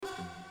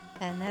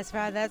And that's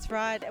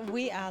right.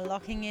 We are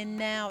locking in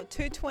now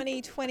to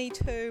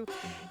 2022.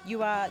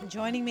 You are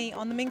joining me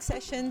on the Minx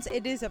Sessions.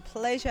 It is a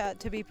pleasure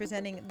to be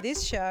presenting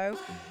this show.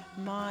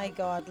 My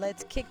God,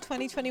 let's kick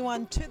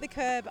 2021 to the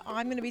curb.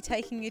 I'm going to be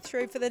taking you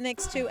through for the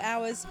next 2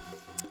 hours.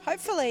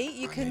 Hopefully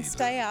you can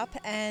stay up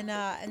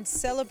and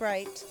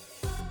celebrate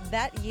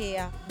that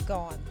year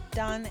gone,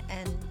 done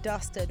and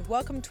dusted.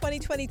 Welcome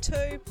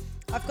 2022.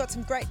 I've got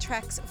some great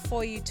tracks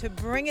for you to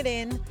bring it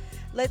in.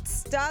 Let's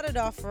start it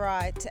off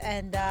right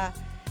and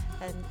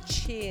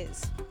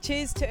cheers.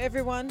 Cheers to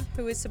everyone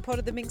who has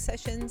supported the Minx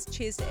Sessions.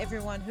 Cheers to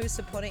everyone who has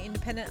supported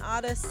independent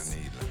artists.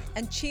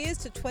 And cheers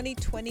to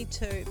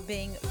 2022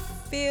 being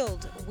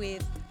filled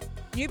with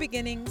new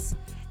beginnings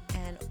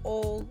and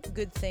all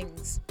good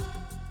things.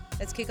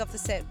 Let's kick off the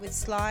set with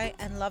Sly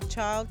and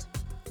Lovechild.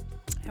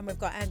 And we've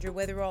got Andrew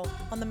Weatherall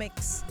on the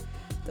mix.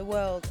 The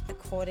world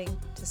according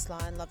to Sly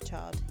and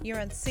Lovechild. You're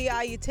on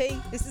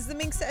CRUT. This is the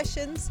Minx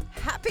Sessions.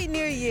 Happy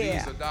New Year.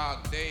 These are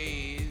dark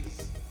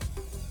days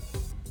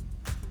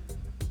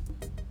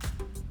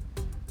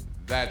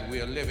that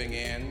we're living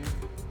in.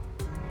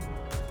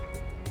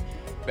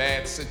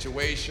 Bad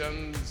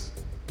situations,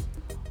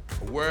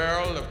 a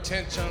world of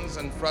tensions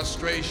and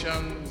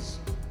frustrations,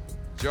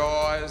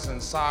 joys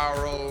and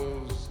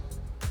sorrows,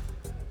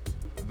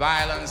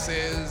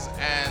 violences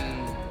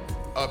and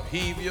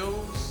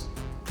upheavals.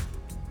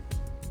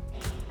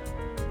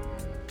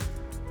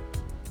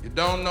 You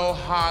don't know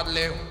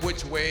hardly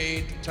which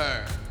way to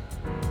turn.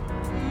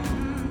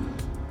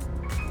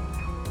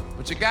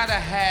 But you gotta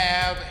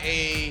have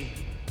a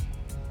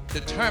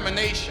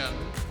determination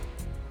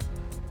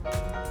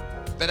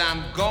that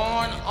I'm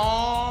going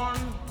on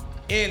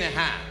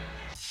anyhow.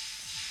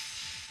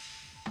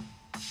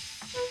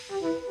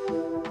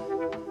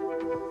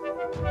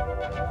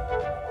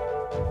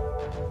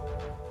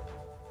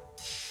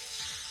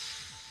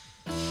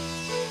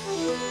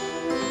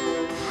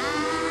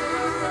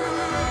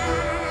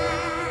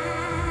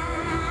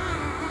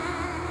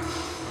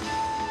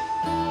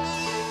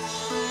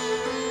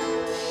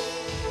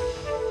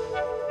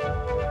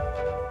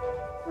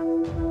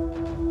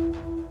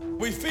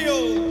 We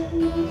feel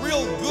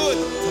real good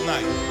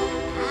tonight.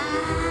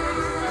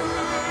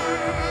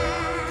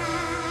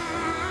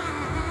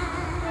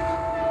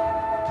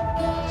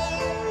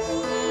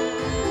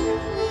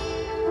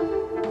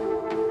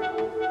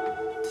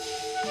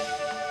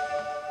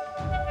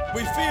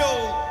 We feel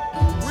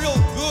real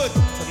good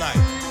tonight.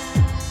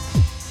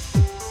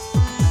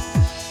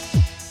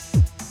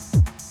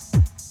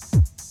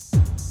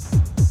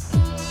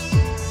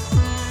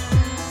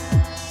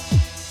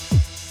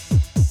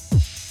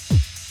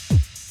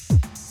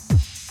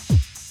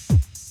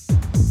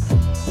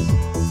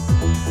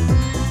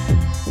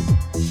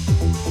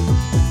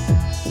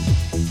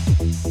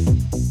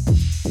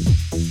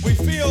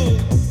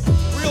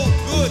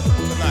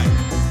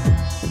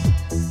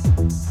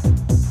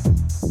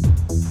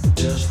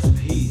 Just a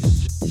piece.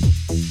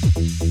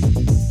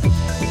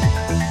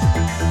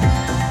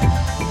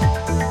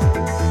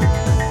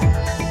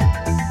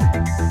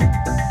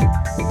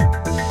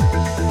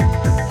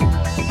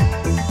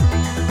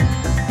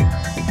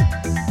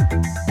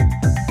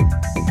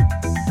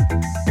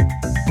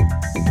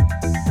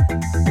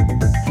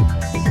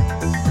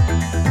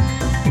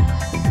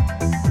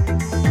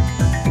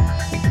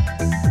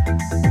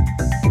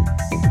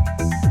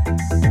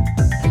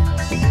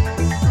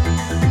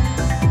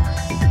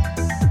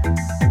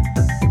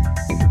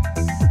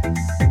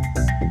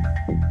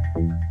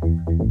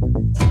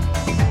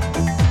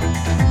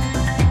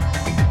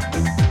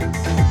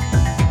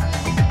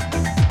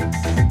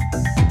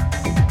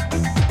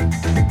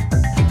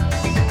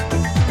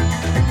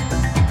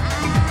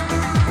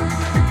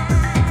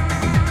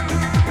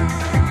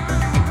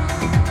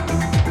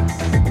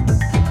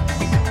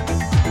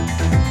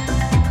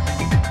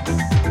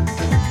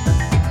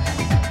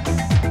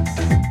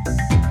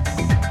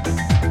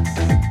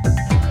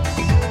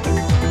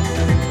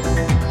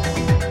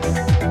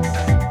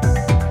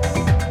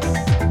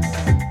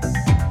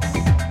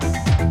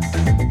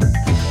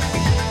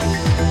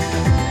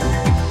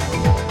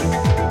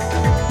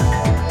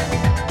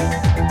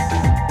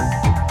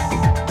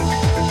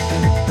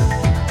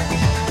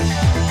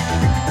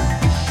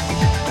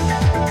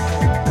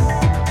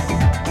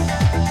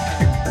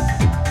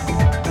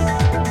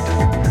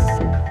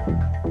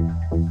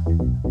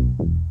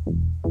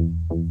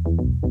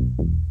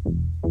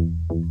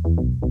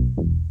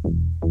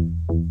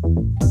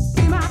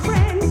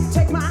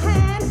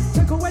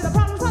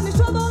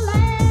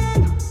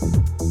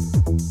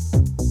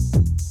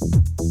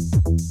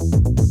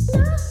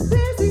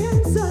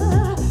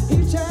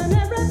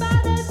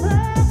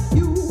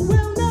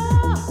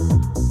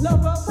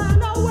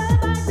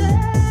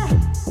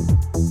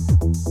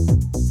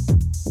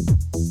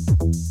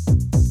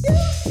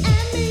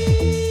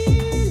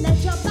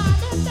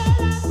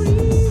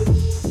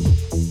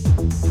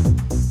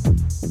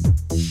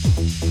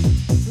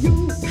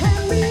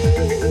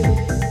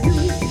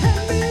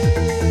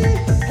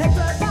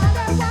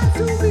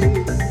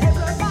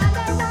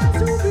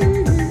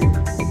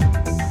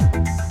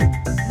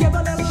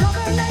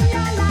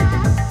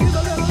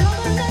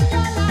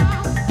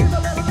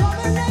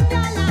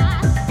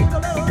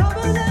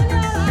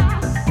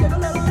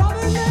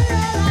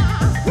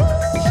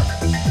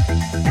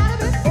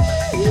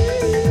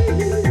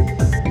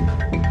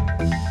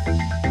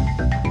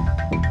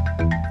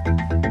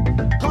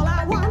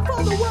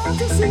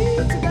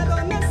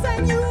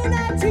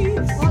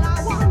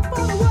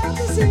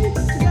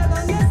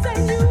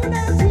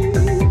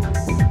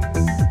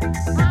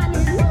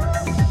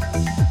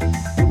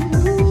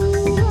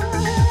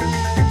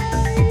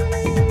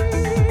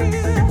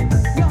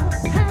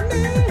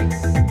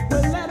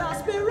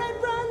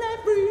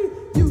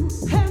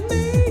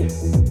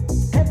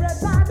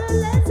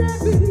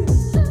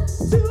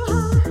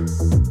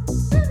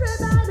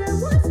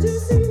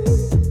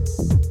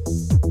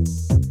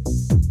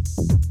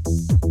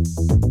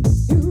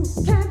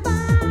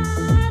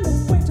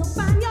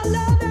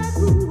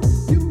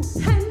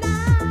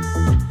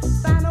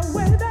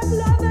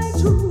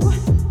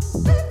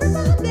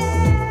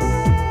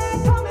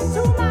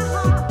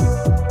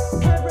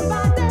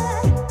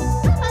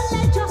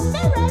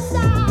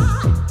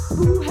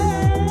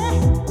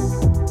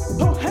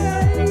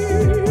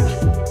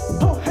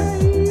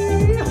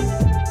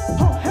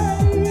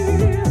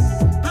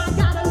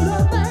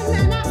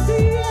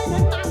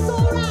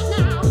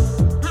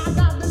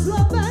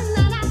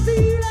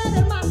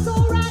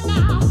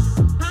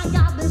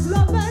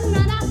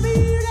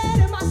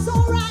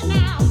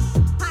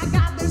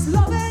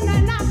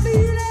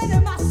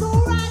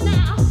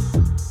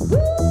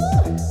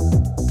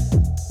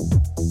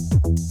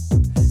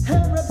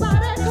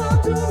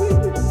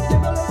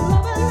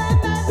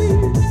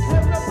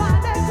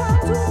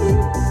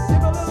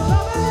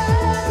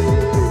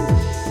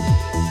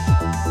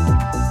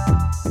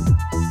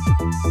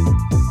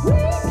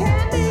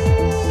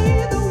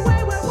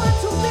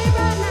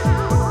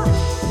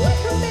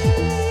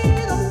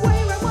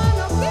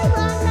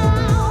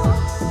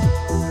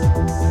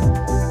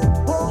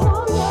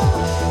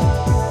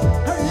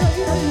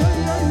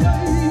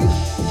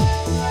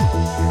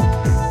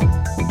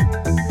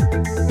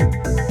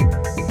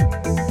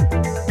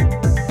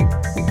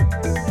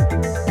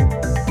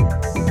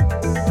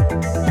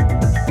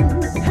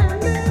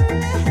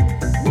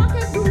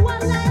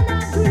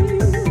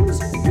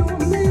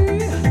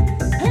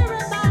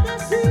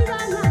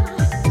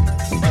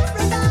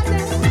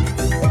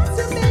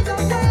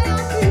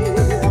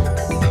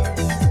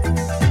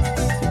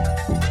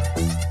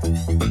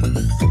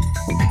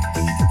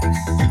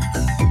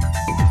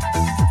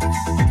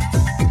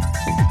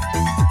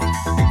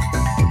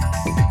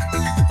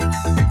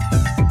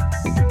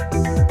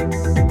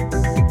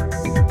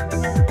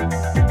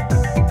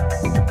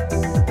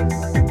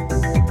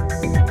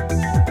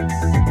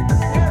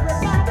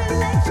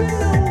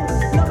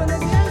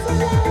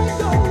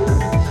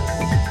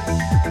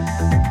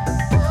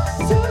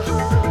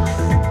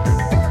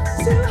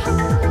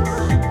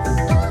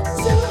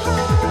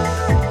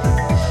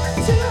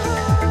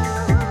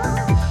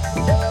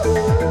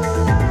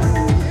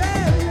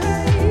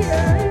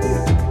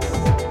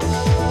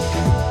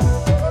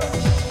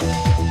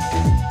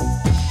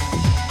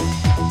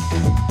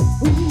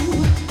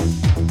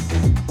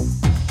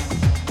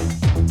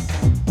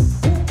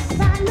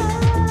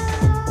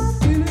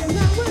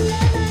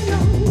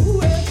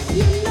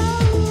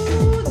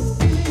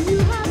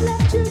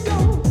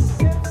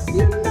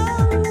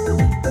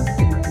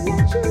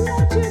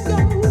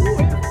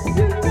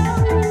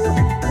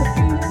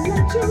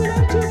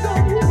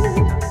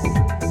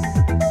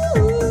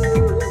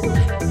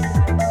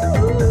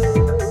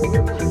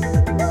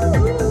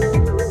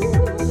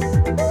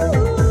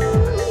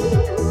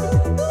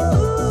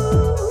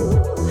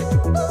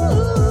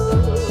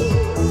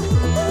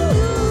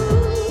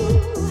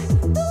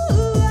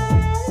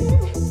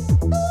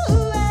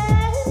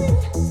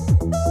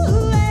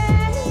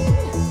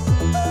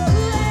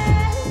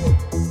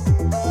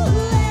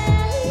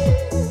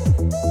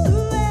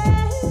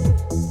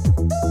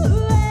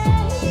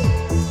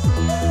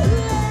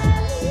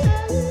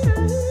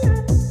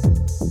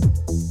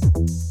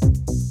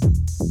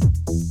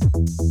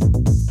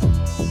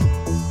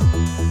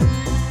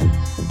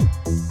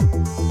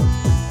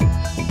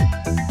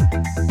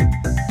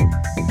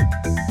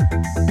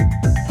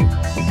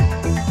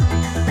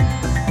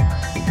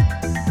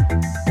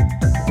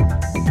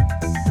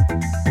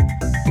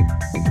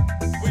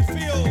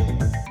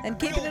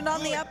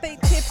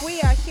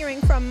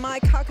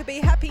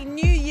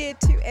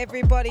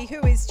 everybody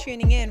who is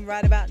tuning in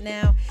right about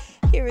now.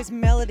 Here is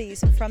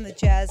Melodies from the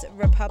Jazz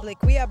Republic.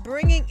 We are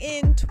bringing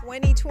in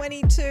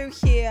 2022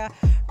 here,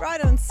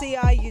 right on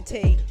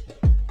CIUT.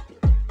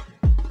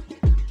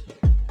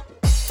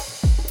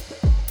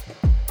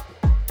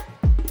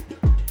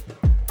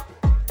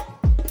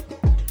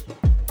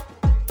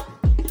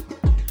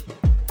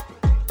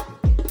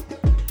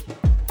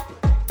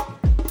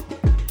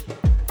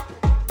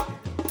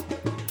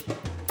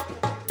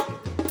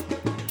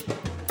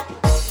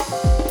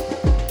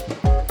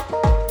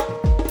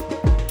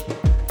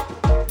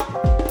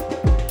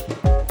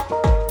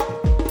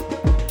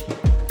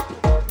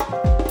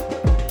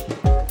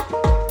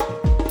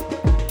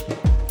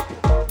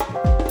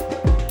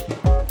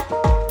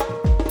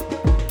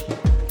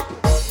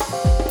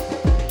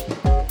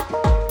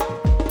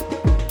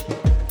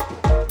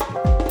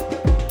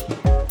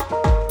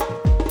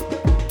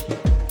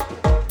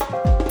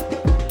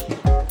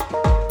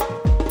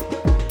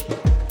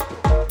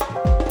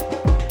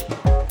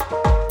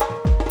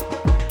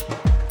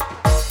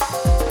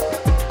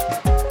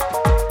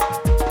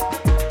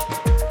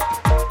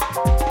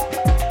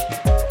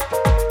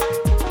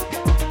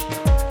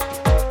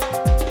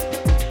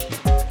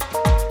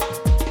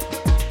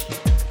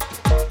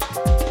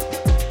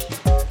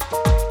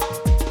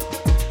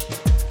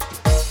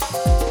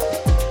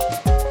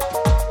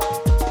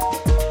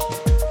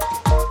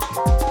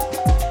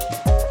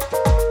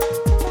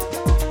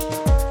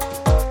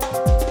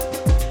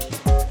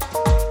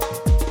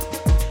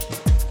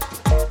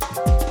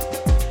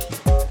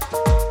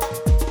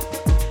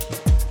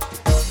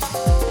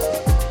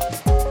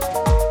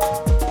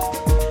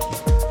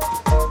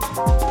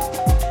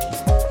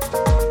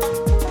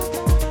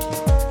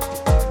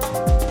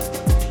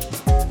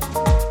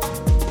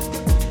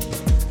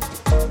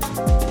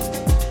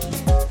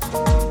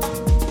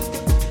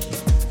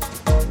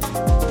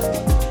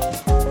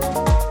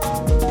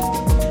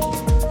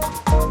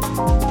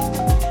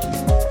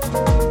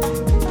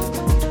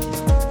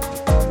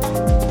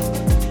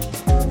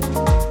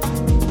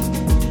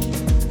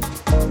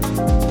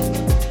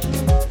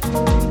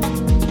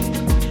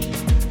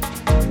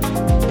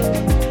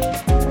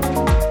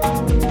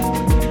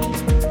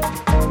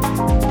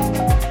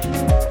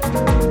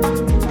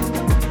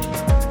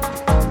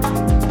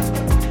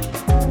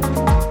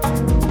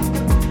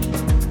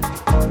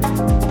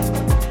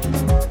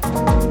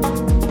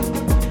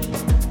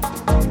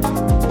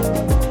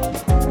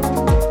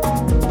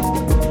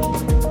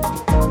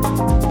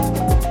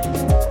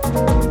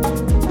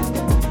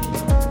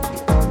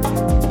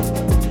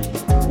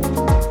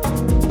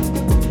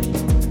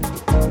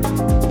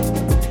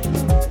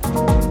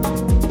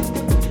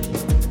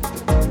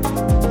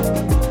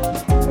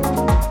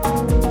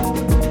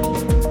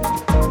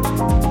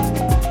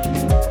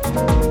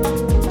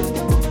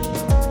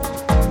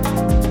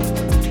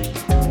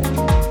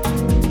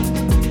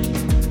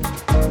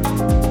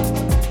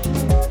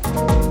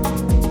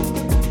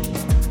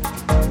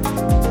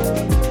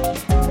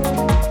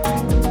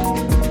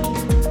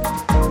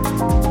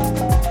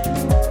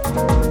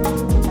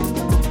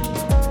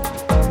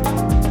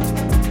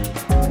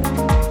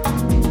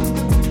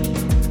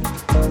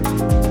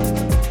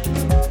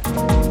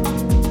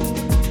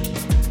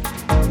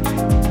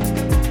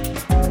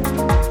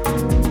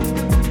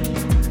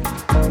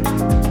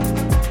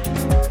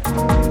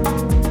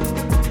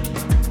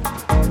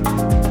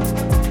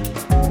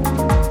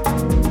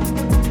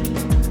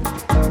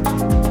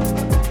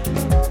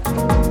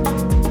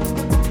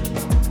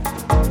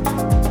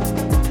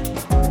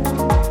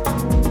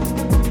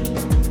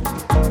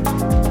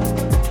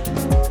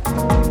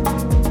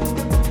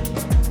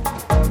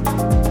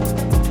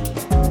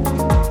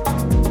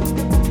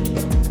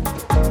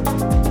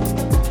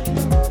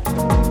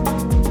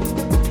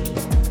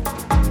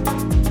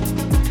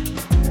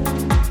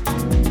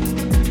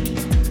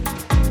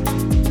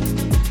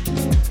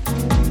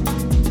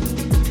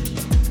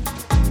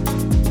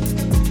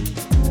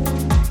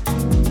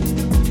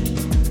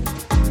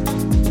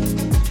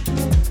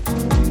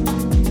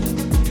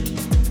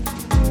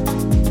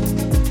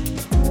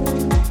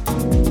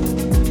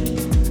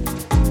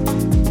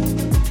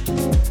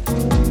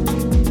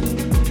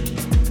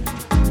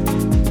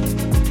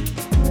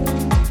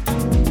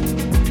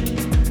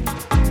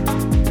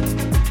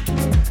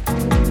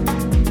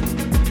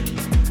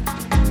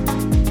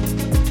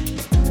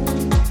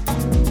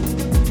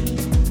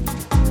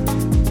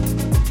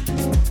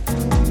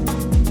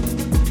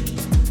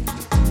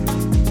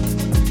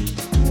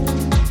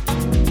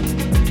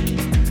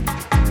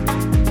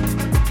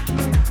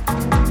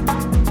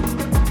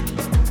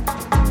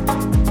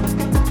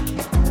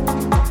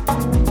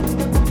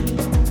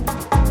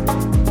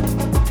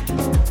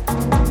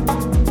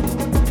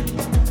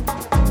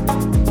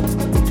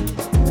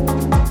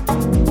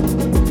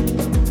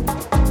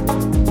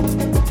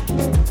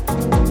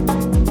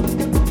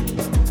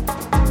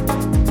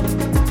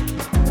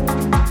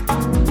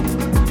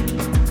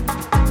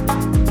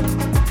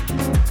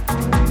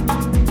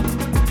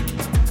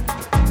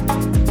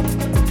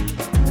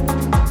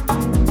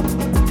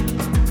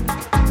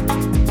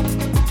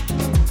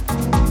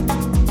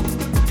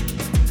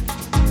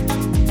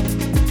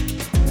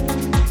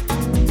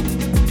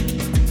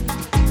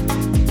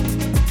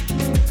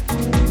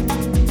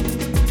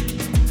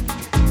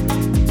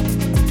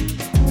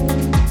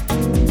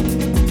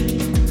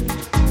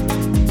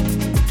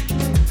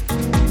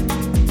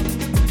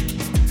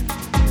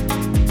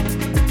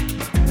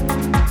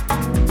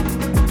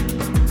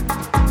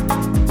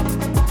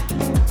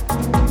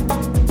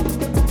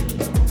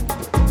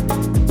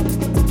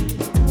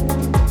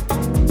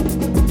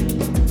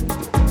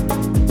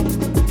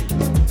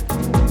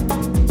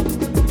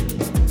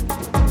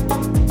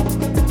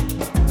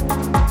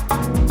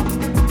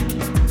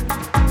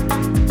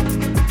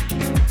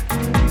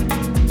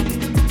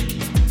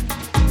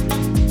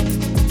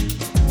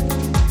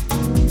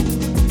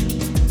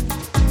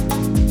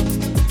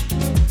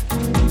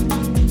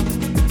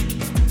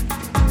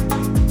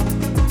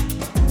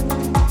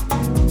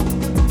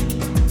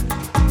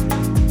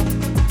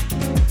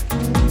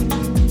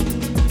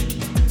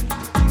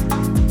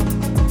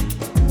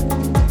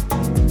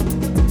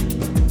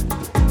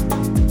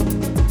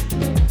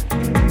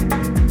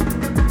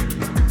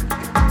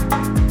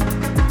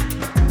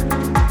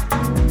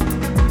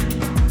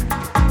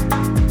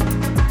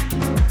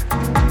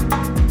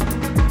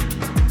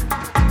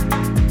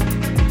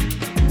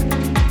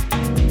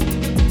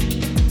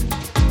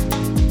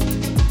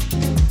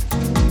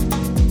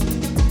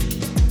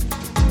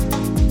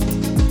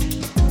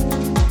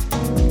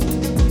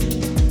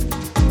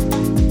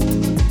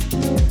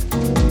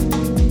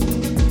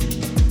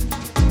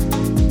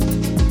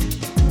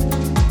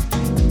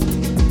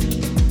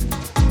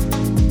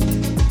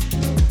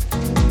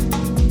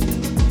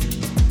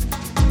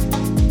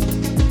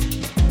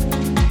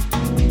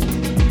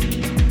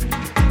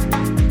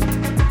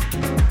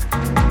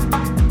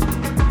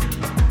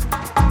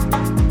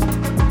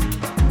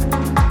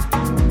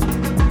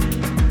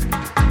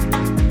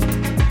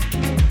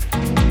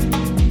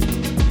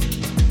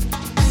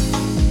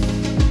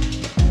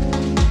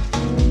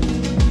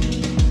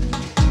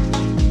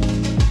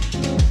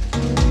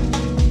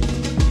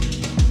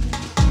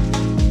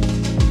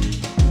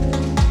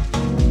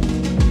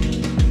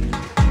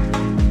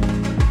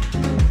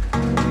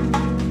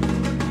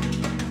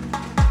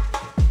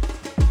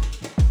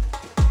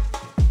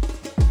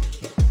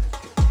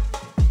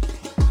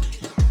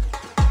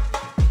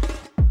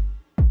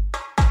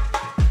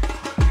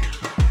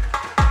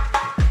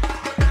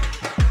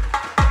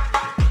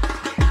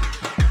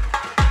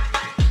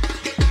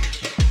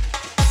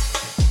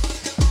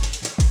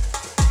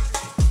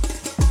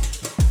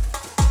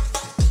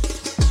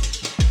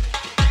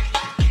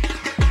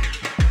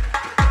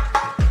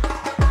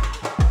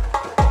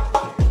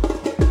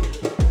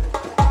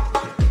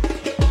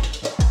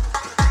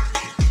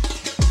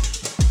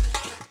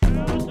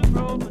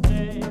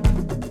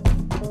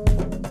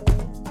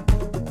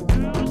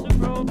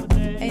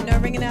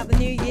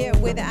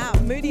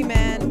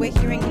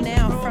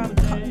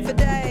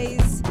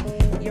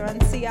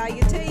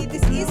 your tea.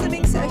 This is the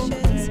Minx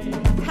Sessions.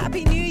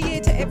 Happy New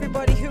Year to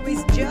everybody who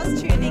is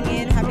just tuning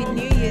in. Happy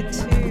New Year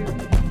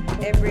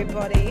to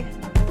everybody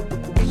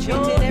who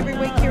tunes in every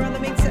week here on the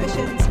Minx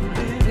Sessions.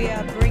 We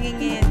are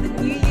bringing in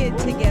the new year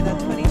together,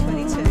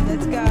 2022.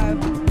 Let's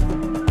go.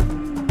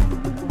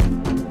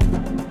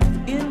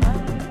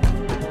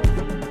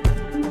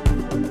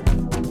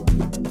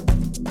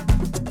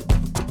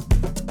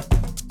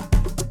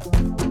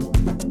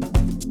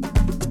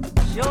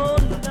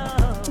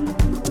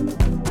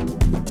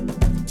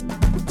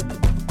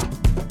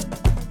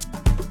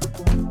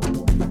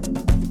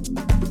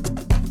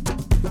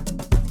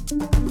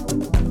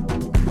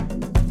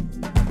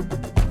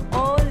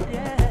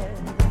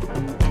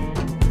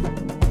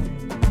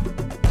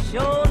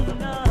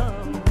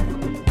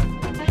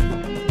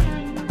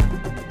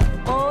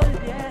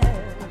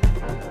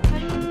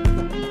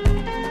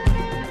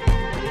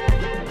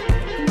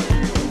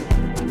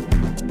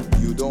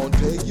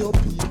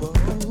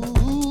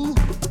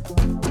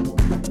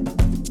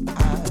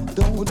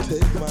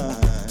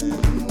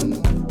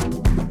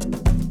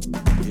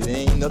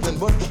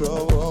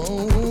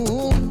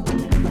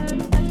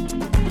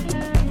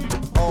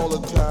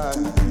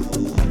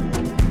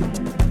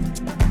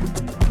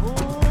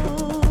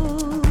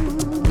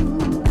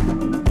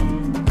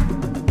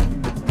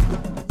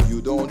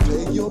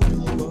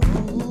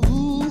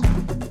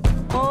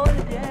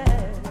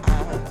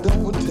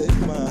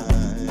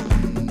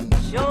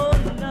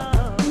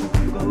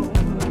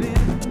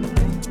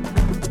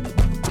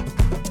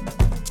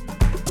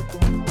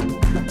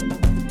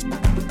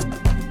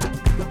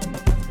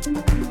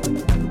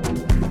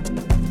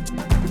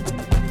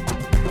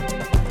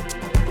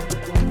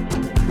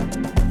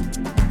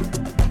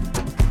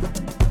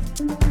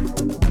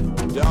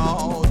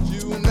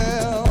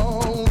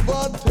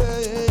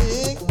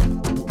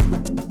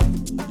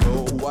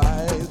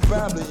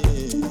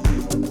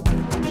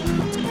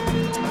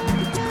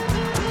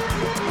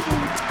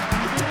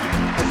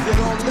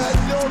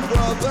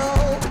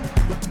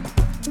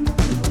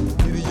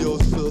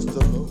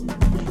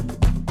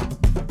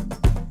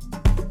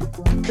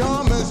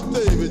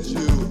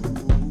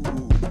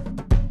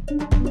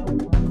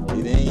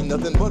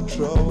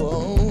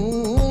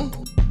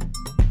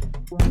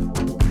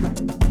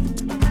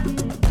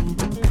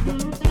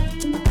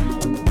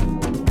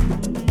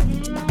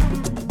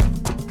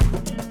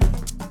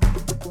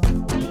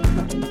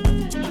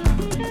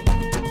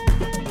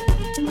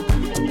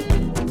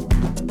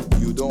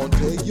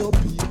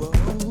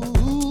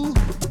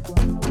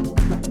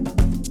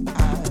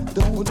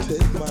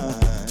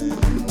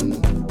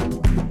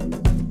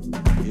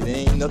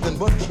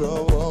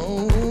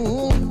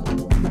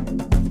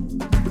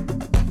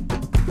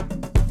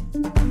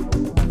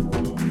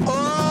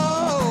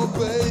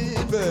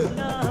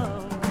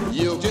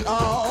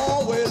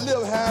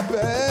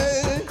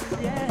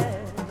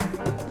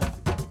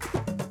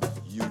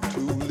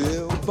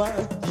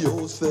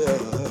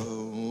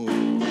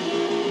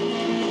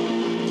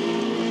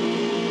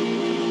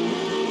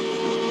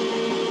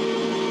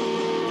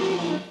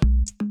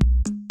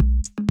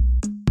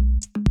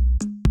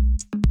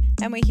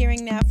 And we're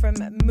hearing now from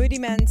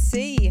Moodymann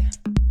C,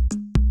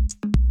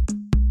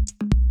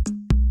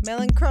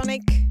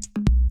 Melanchronic,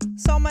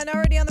 Soul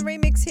Minority on the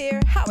remix here.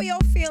 How are y'all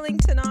feeling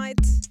tonight?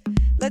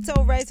 Let's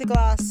all raise a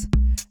glass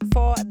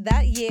for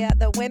that year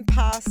that went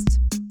past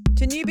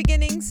to new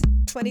beginnings,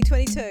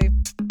 2022.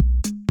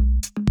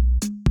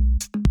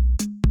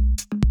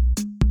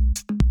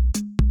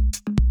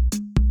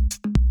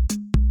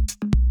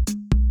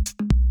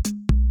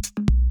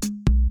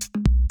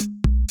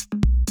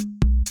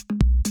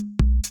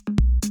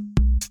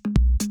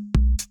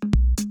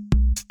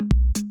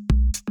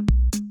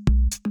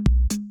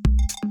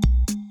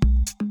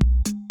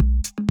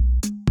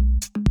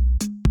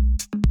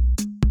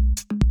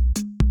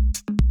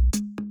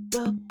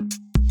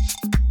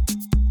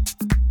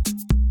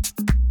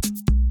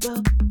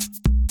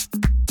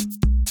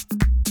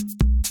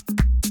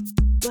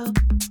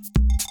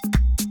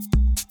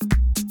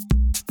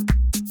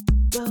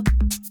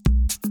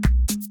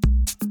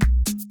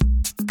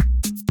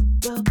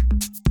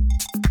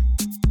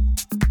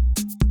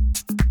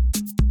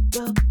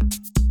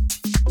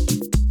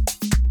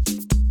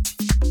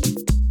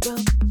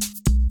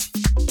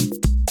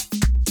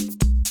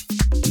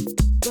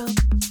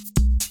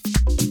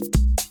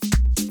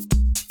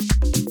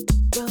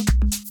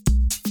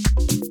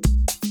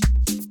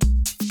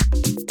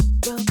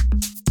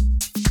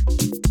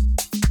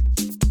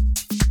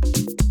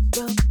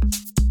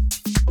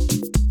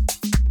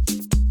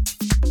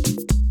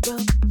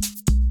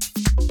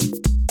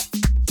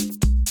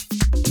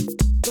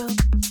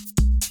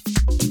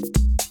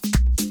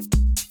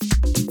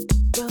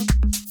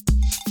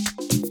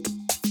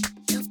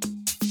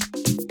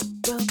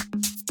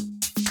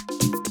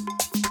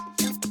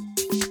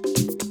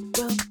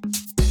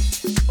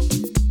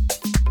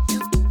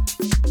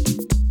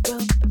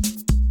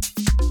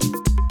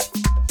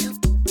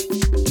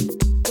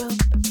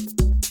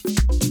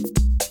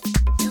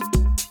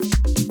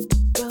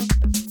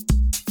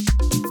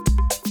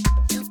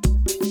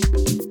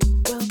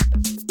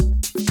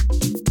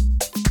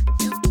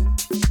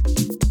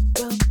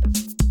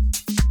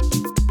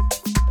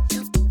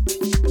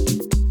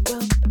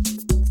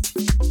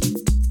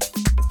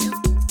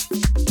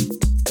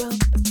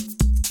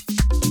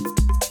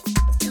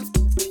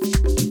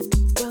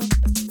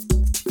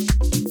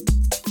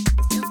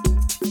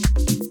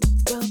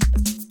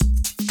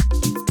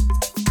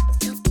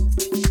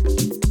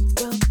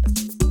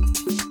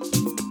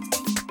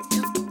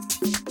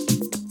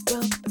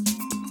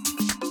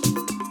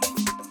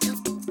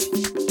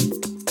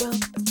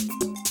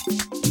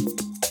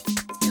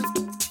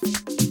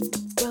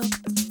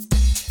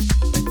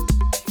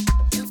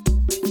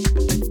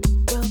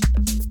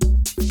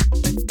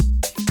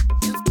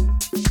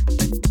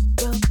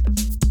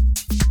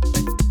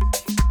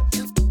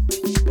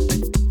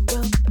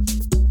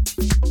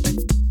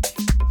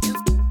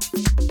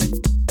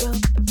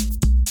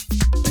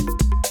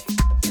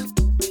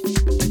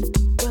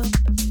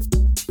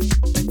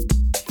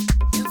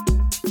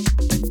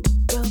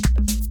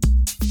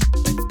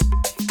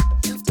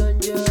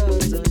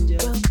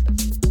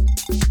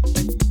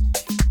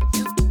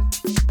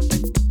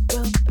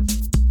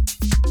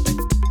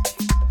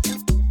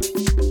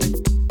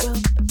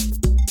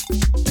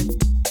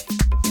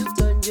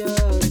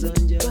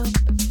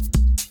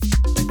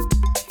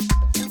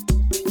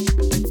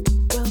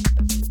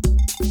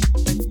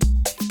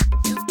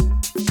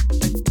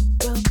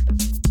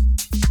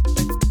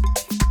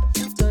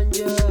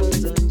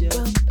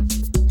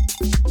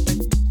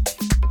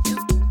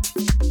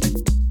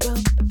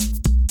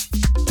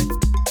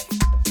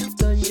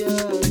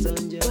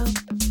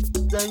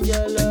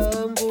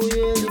 Zanjala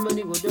mbuye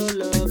limani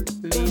godola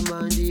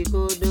limandi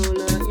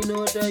godola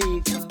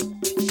inotaika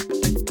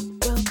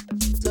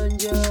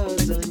zanja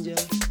zanja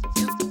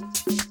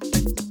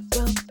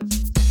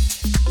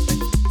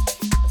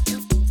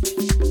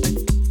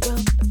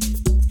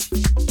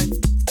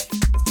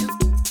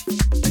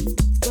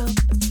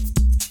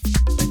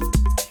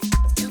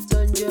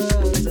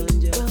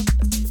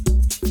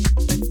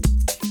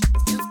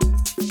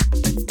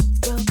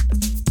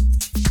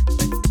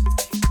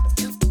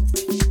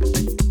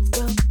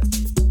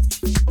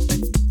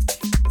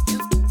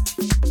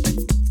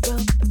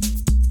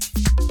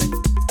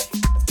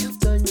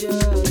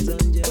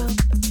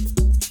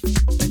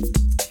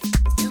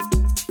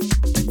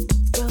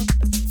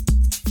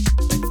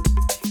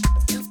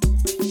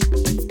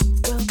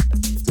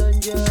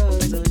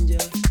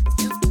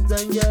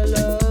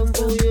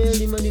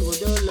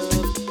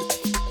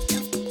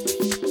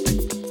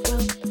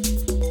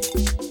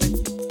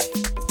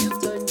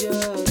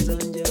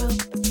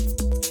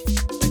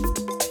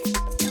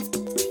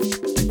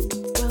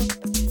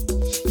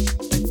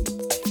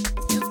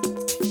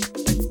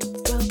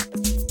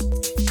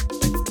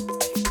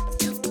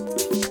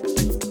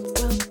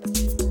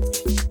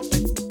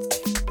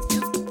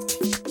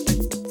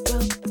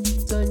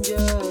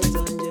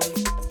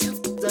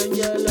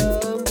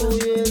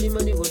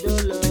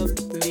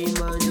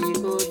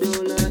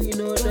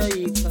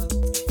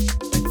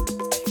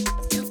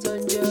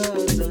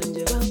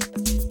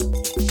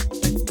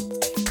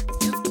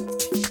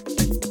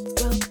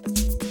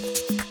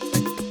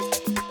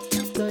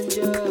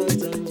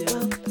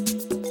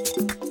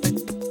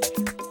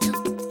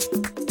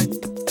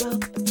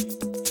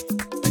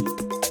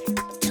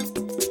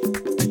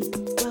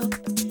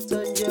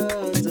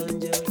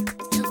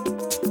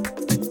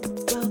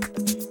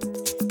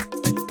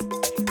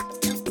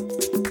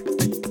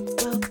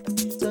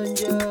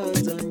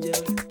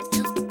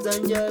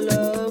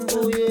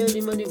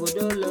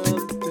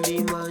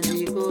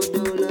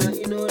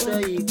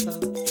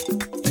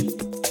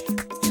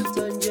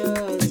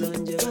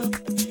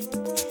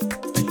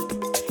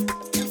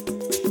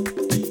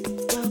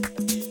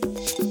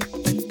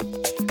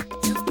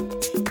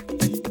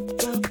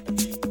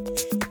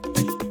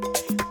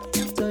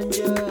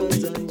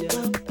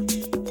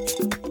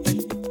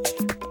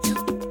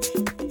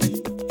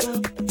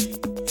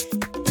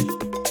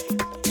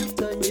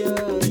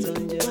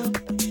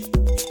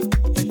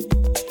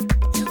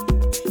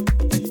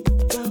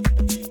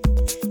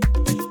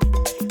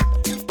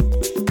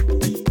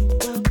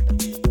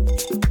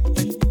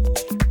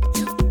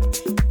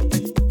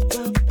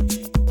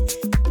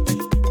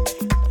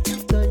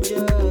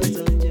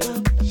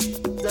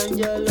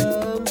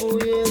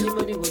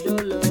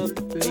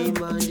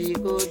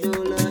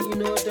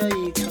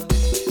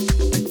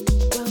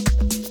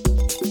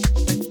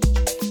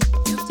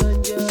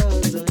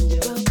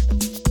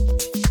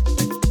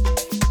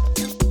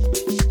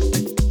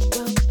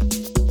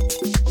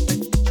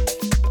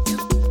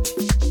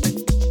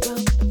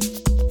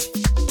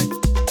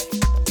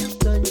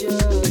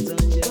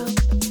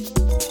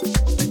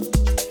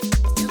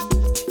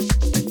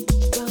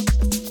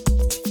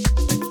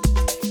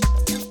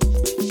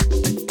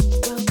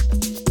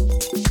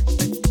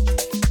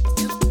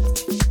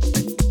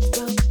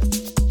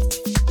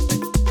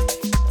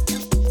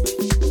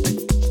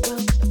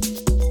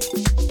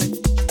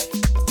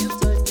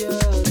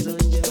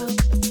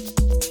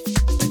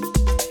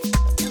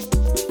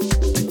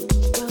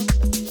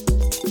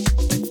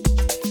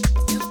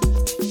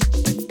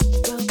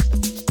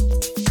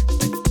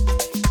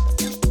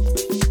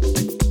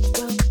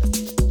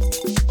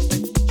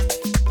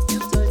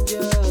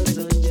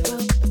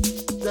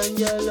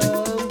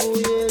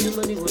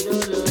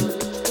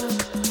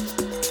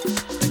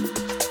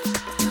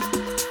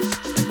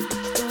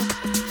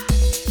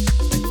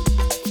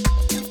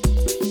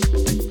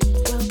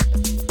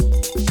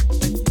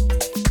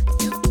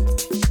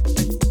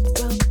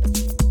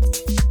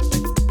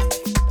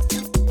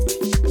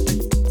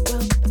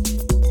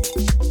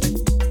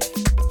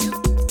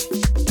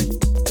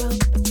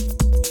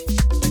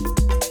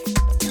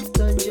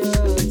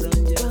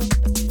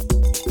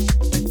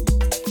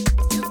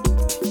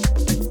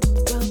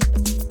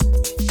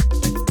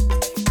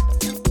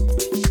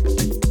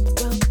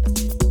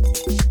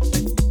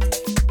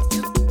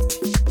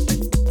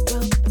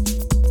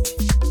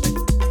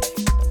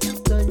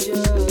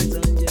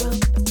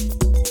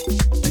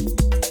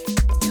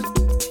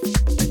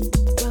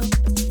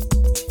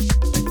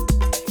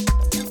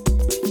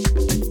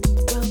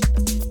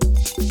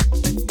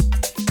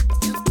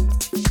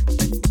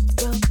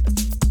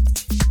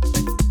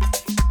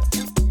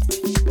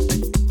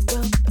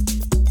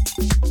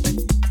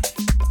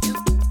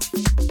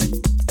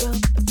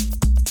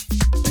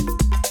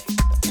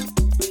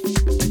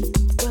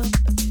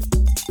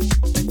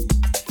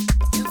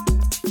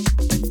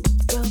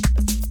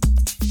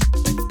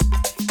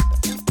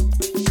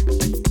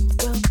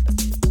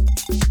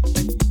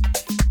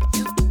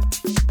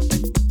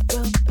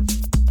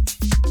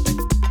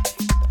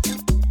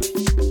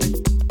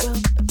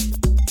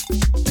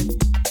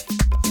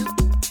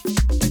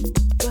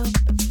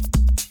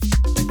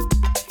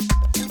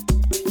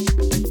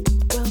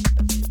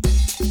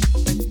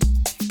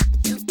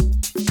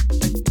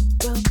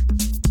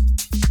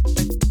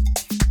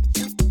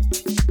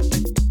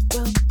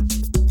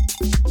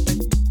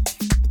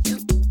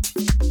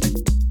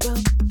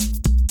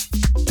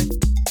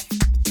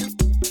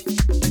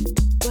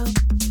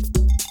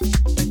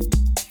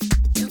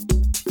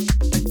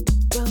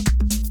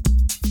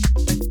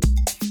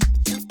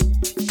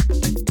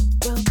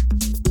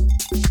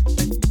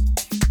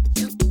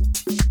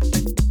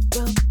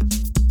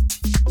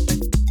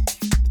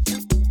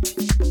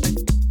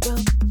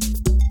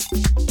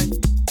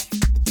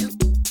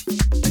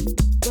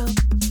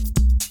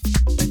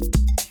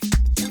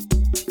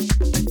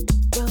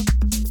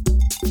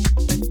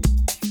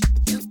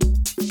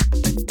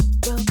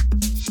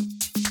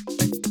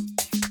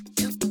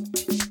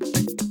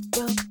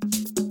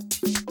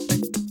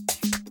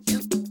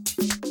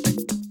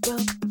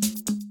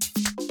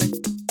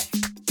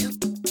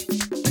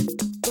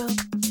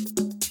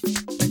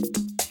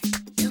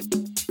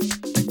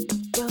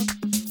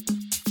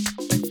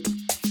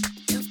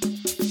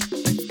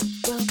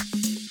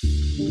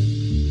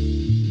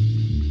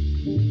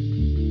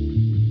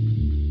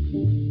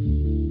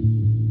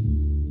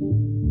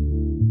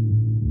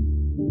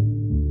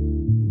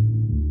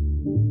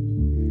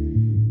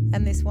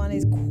and this one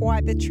is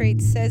quite the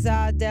treat.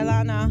 Cesare,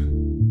 Dell'Anna,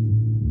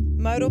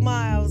 Modal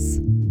Miles,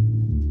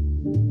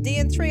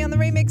 DN3 on the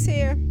remix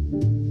here.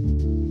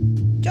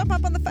 Jump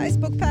up on the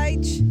Facebook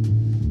page.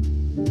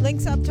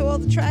 Links up to all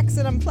the tracks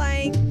that I'm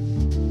playing.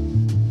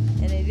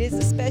 And it is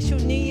a special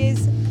New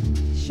Year's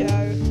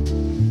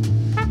show.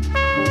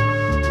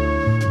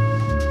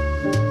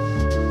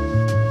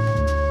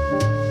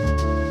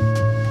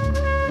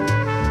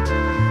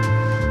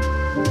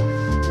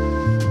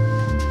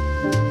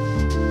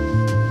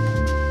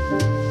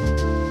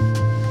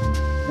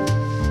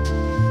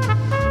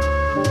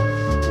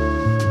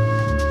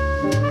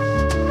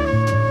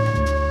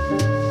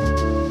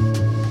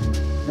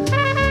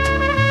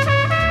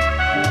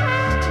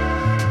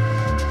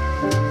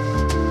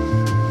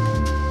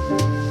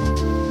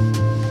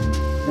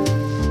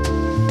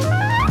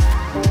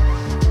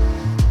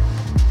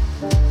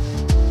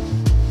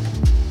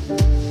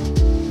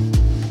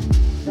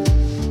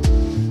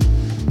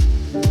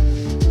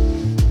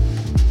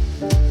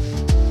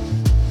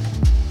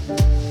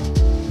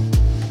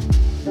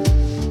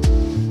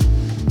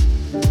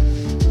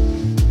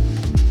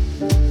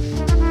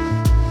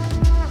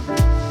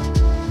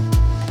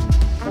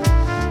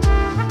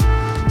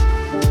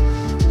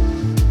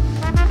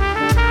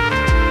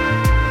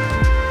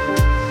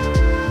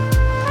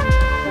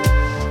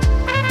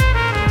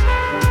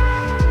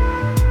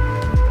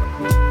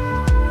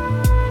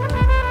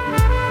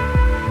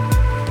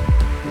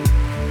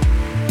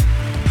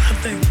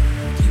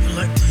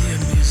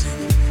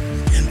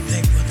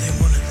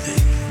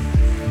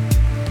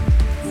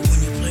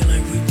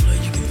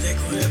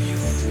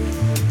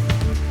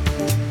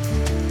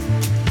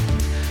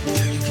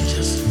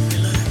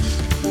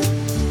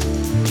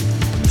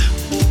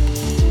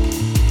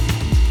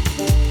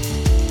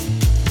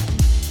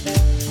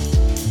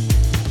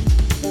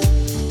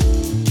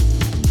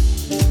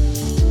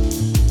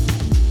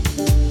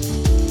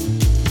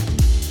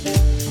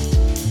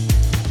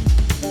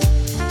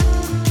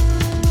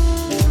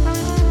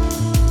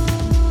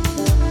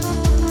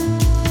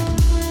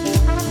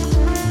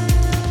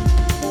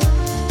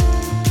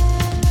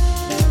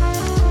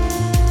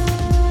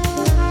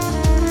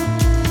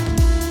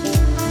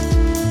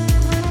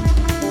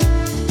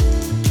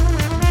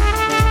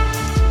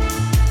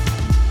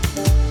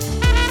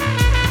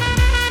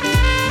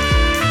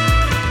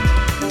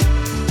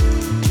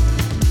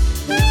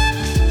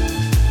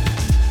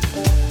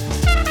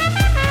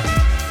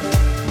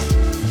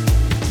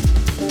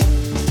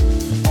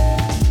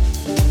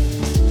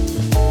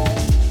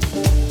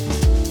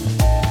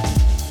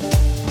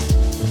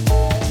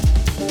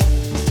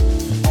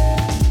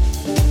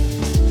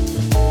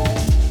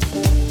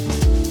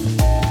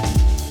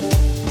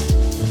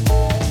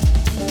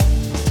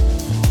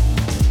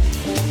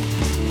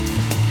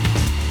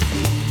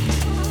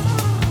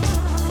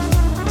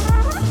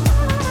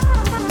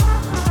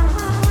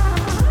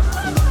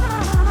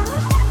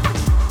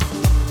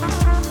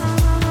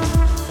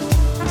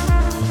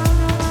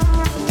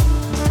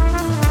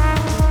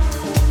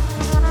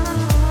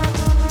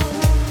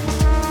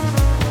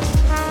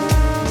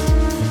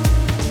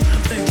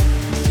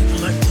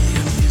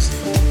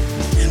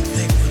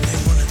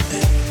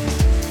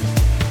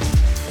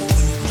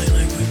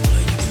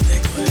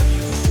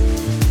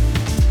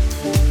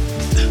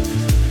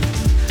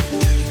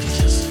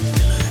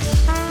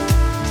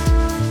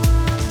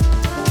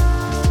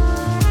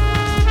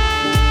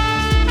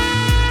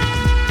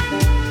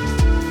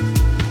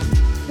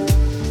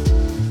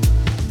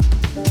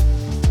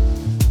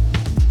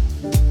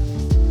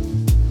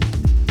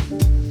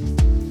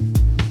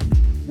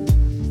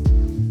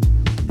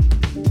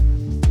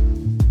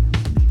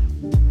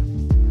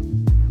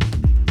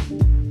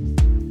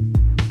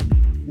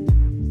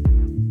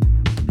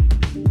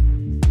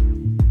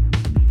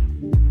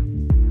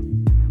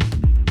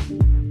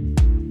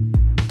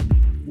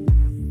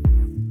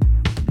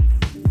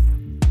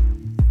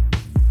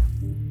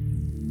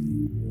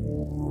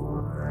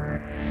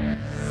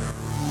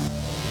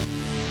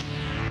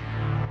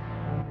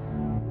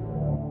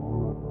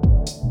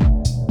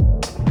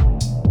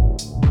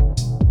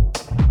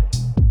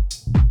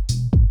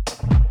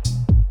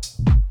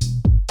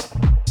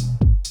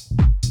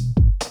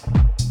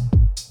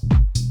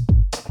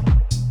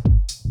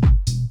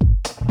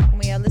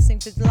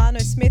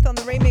 Smith on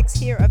the remix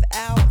here of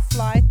Our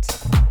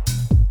Flight.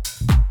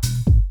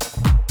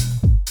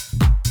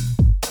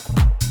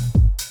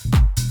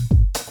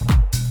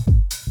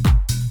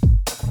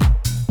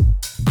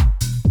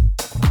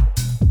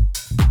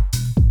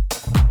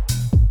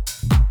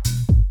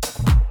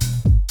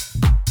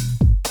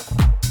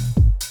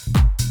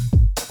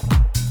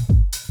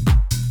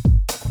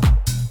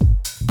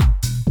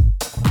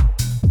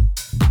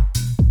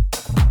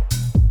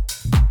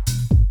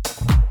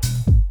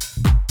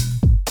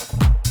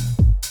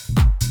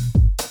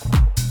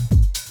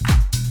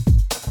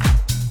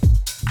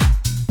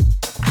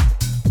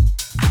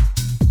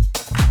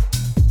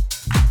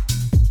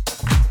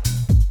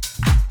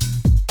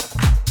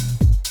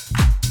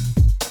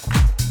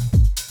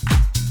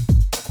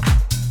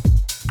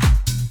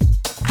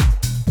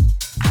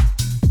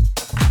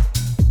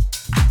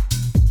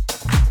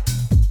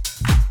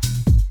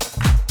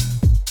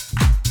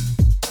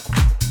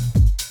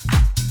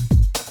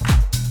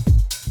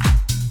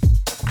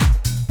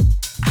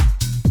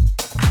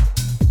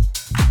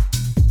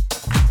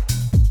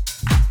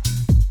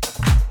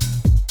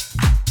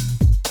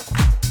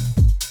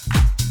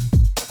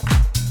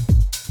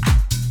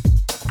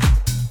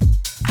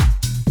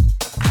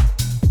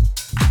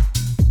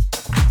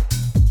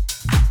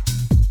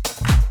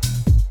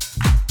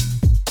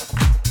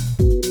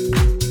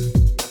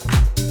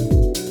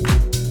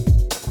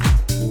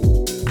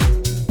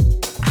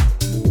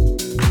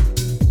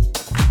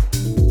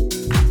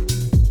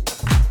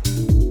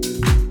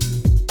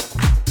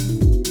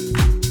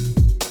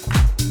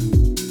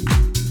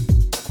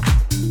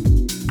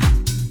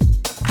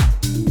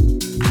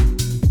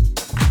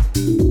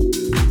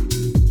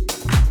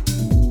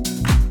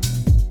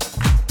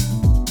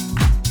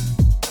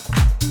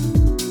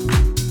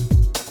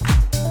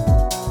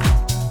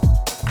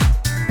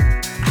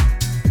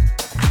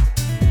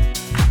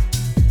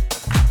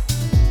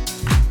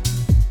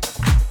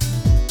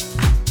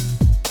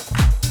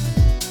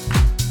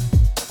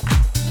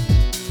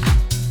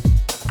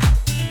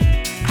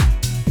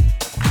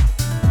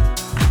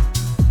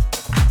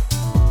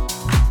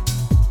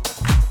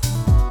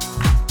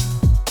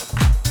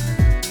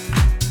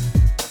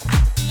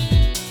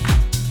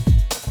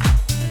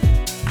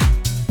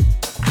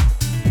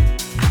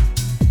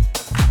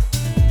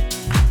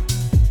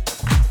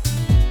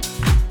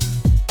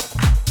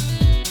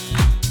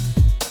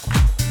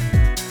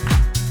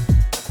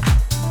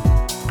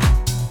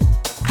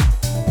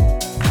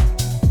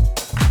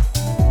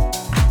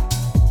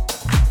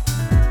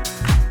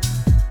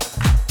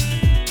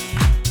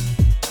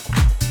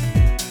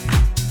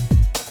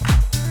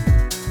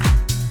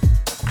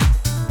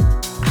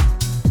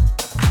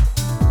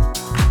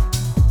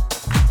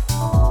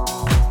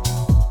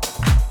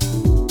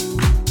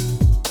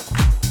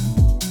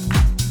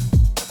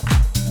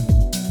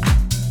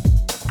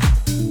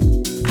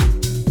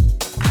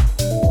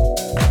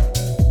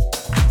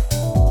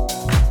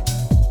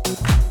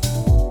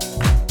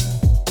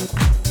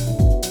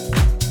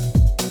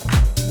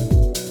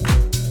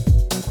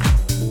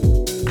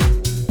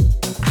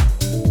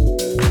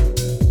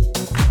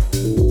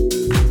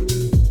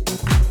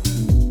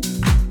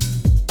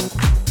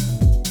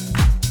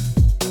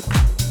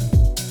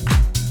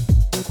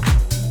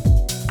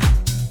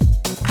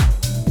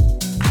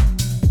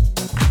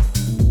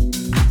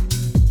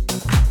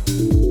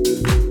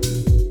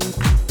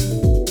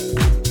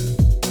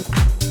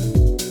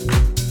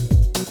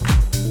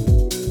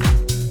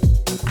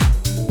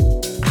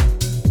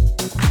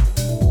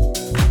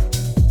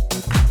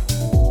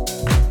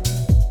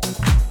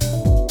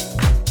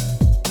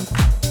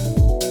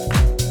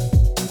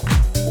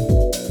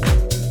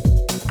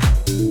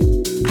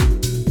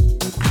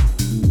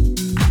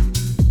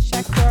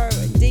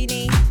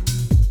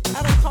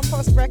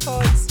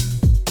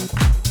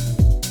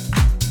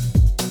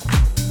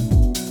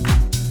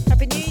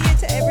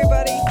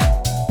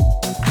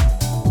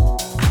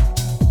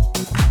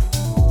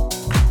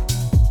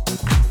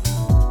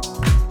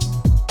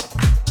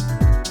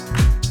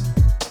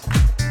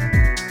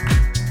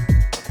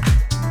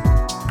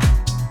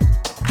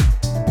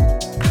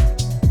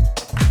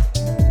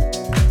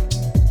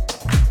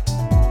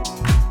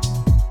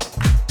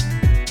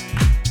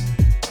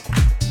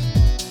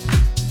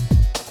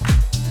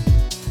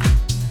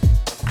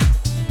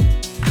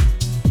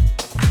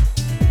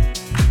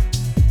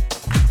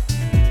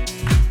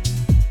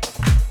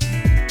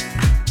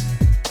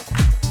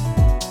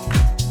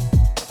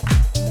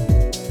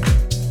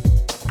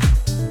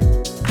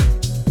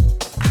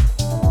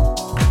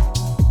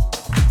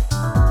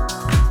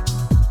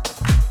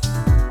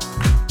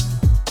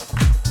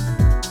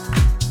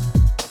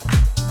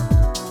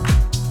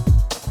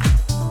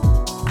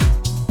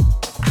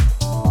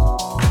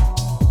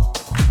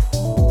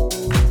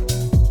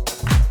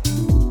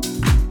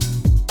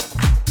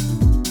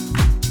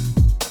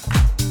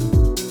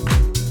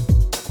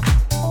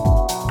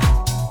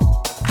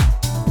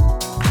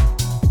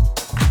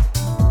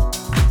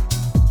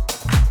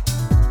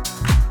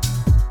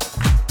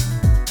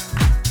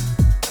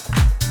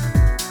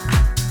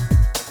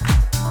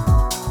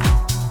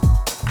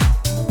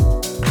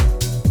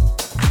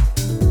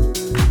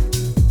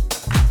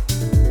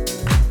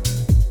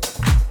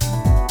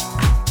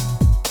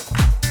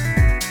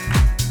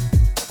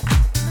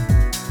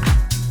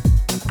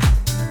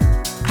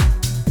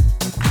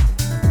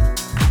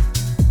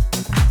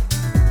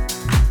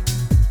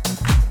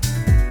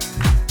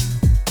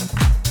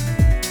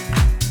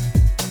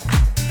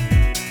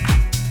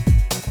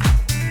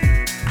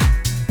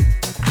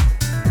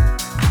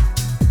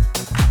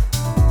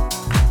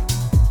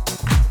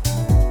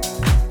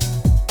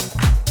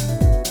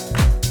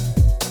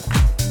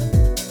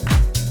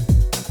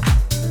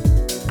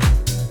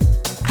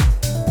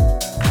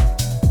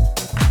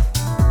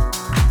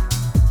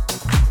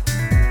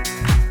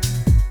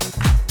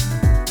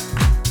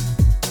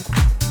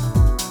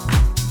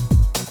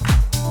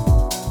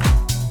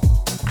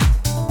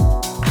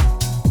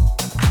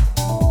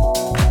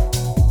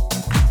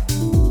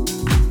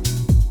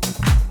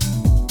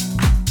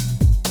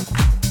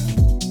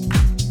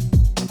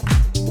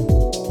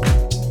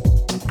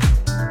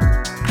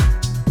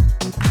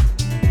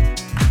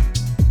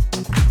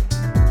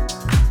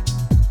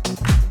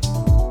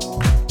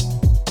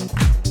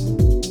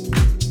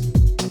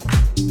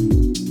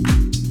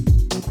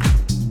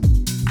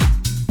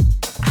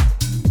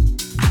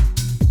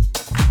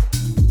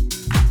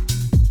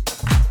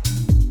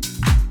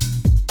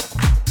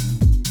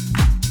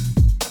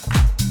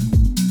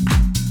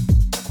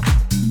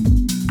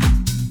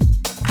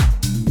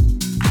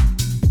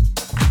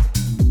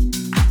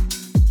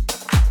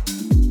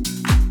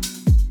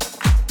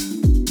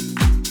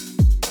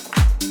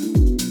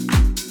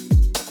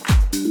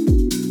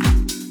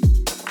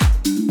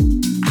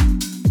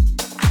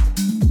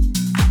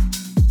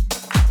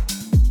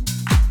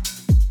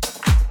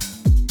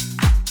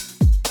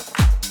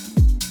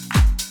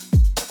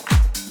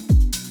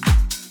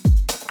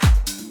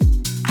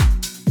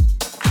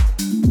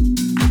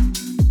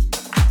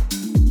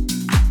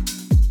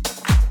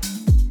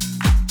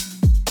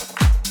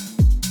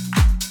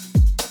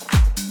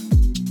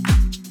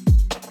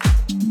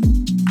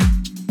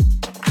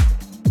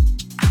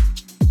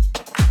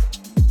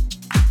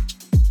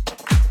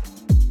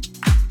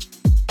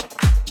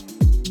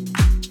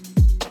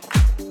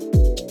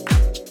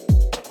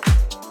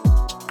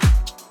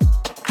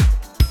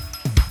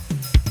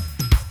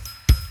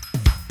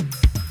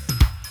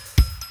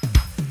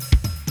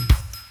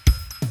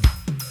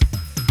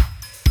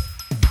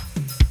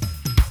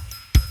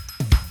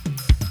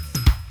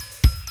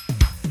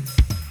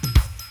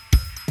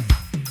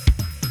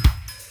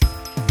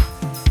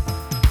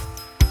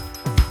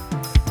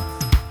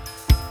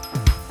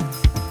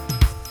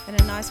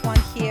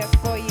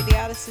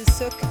 This is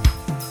Sook.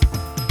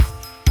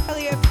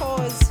 Helio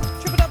Pause.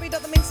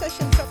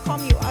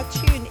 www.theminxsessions.com. You are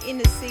tuned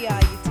into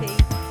CRUT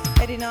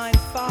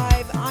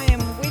 89.5. I am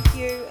with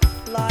you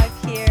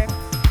live here.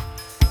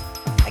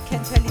 I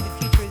can tell you the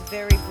future is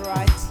very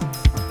bright.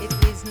 It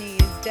is New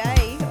Year's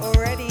Day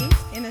already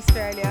in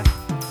Australia.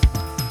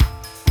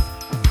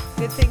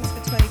 Good things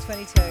for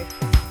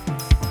 2022.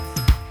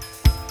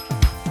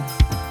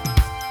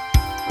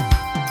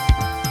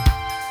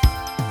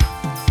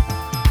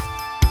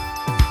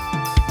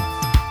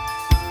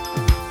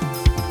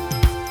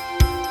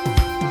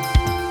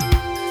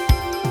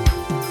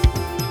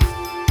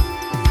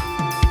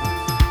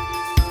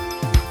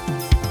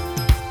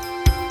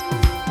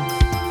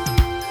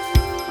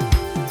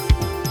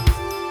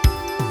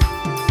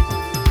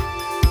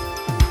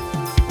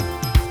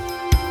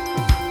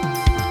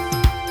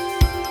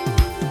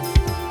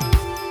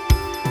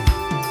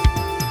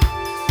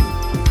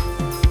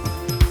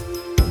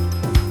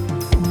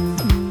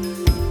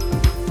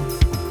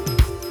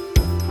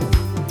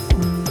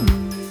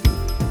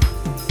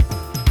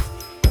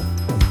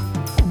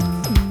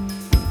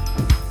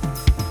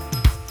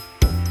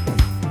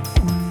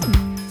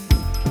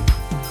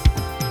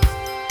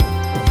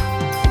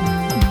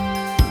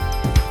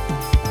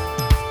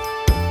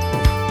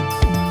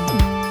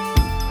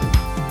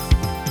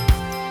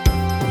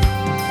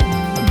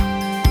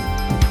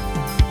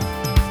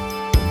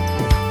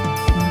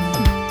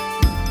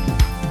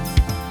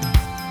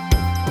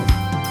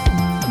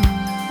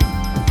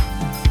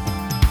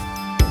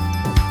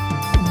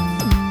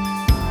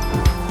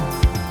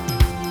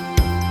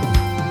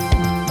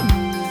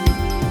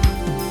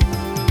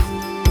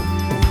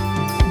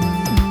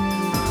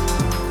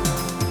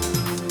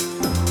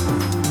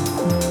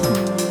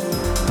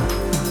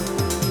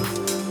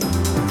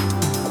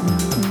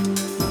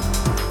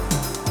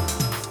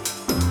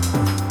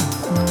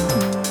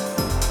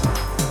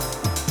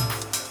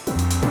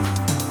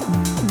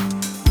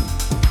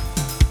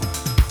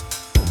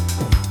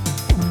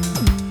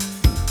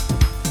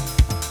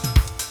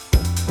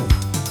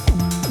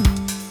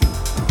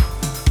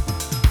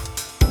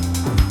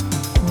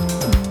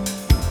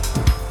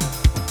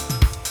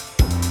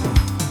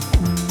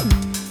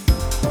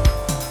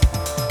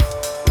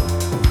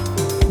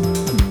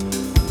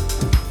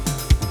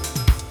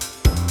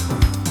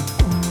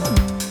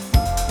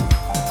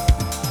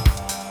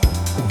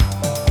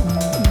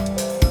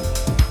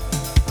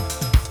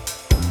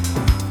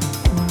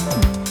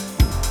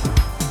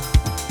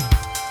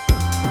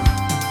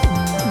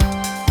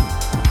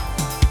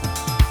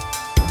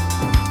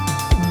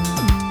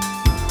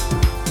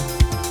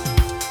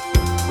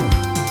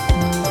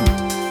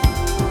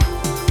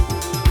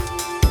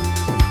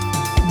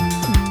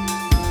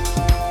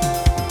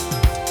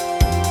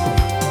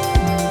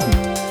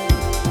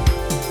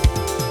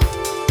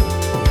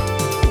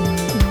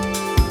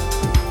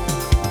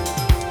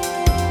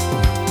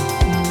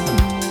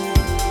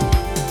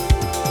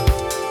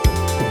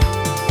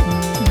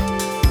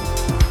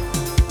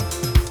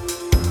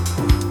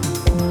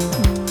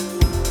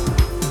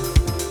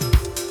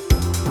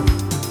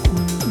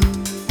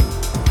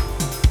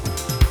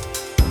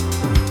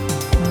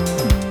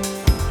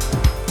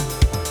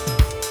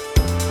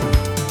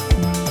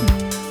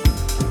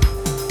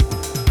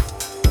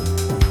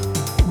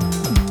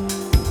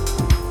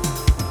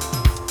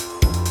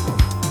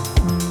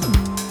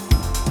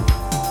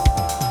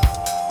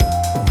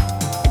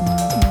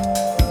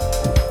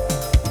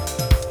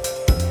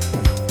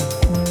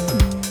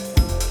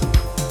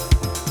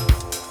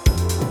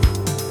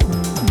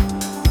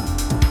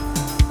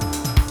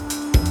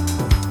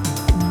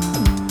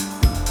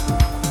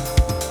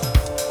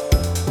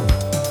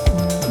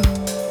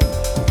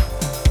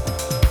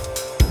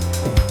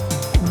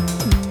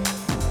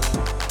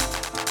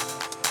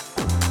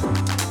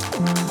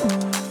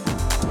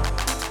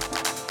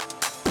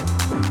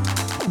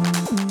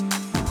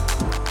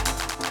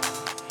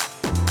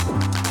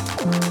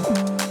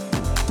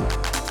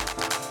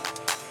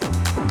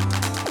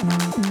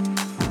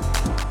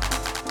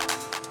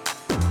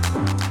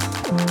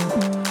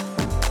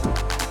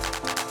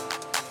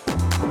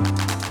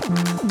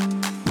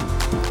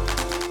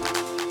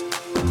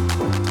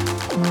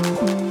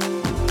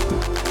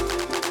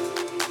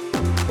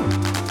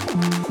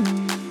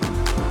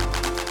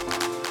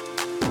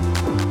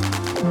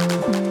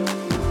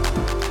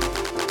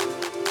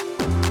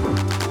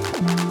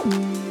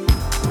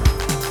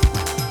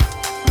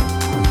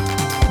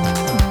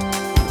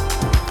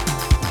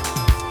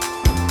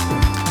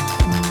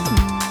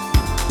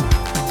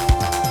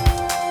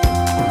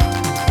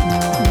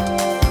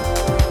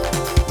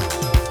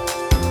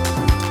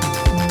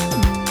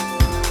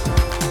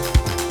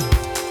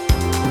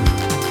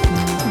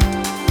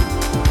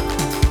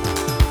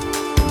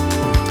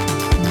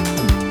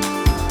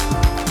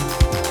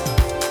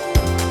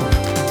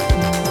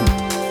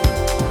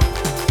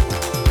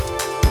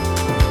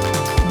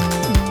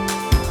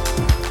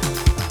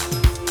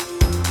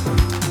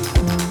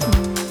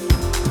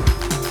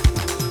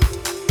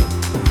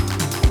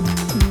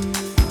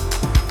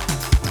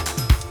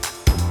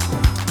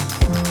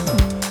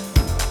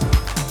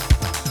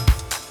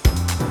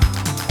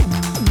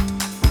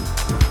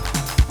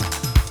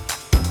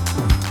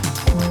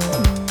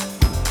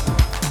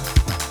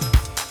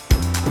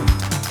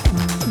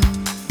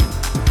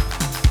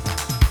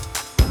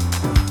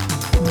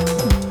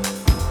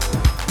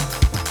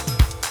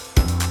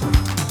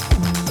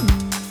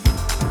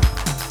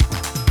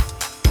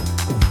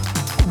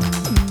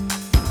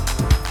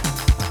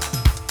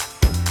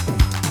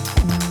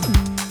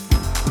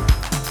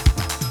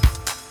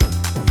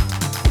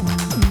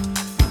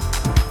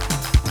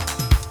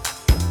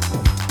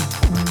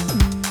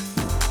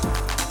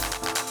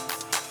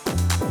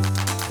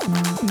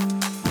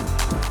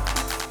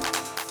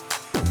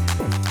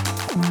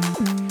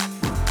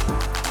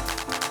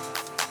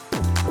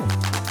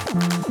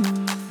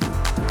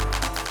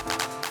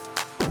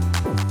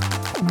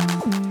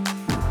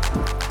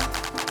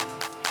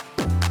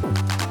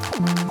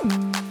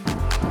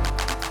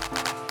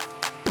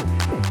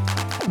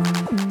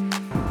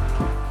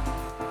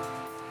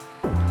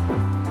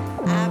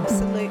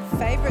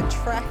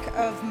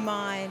 of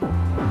mine,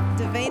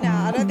 Davina.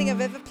 I don't think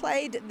I've ever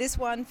played this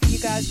one for you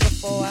guys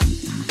before.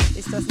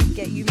 This doesn't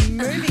get you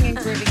moving and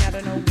grooving. I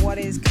don't know what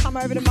is. Come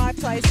over to my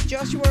place.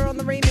 Joshua on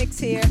the remix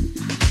here.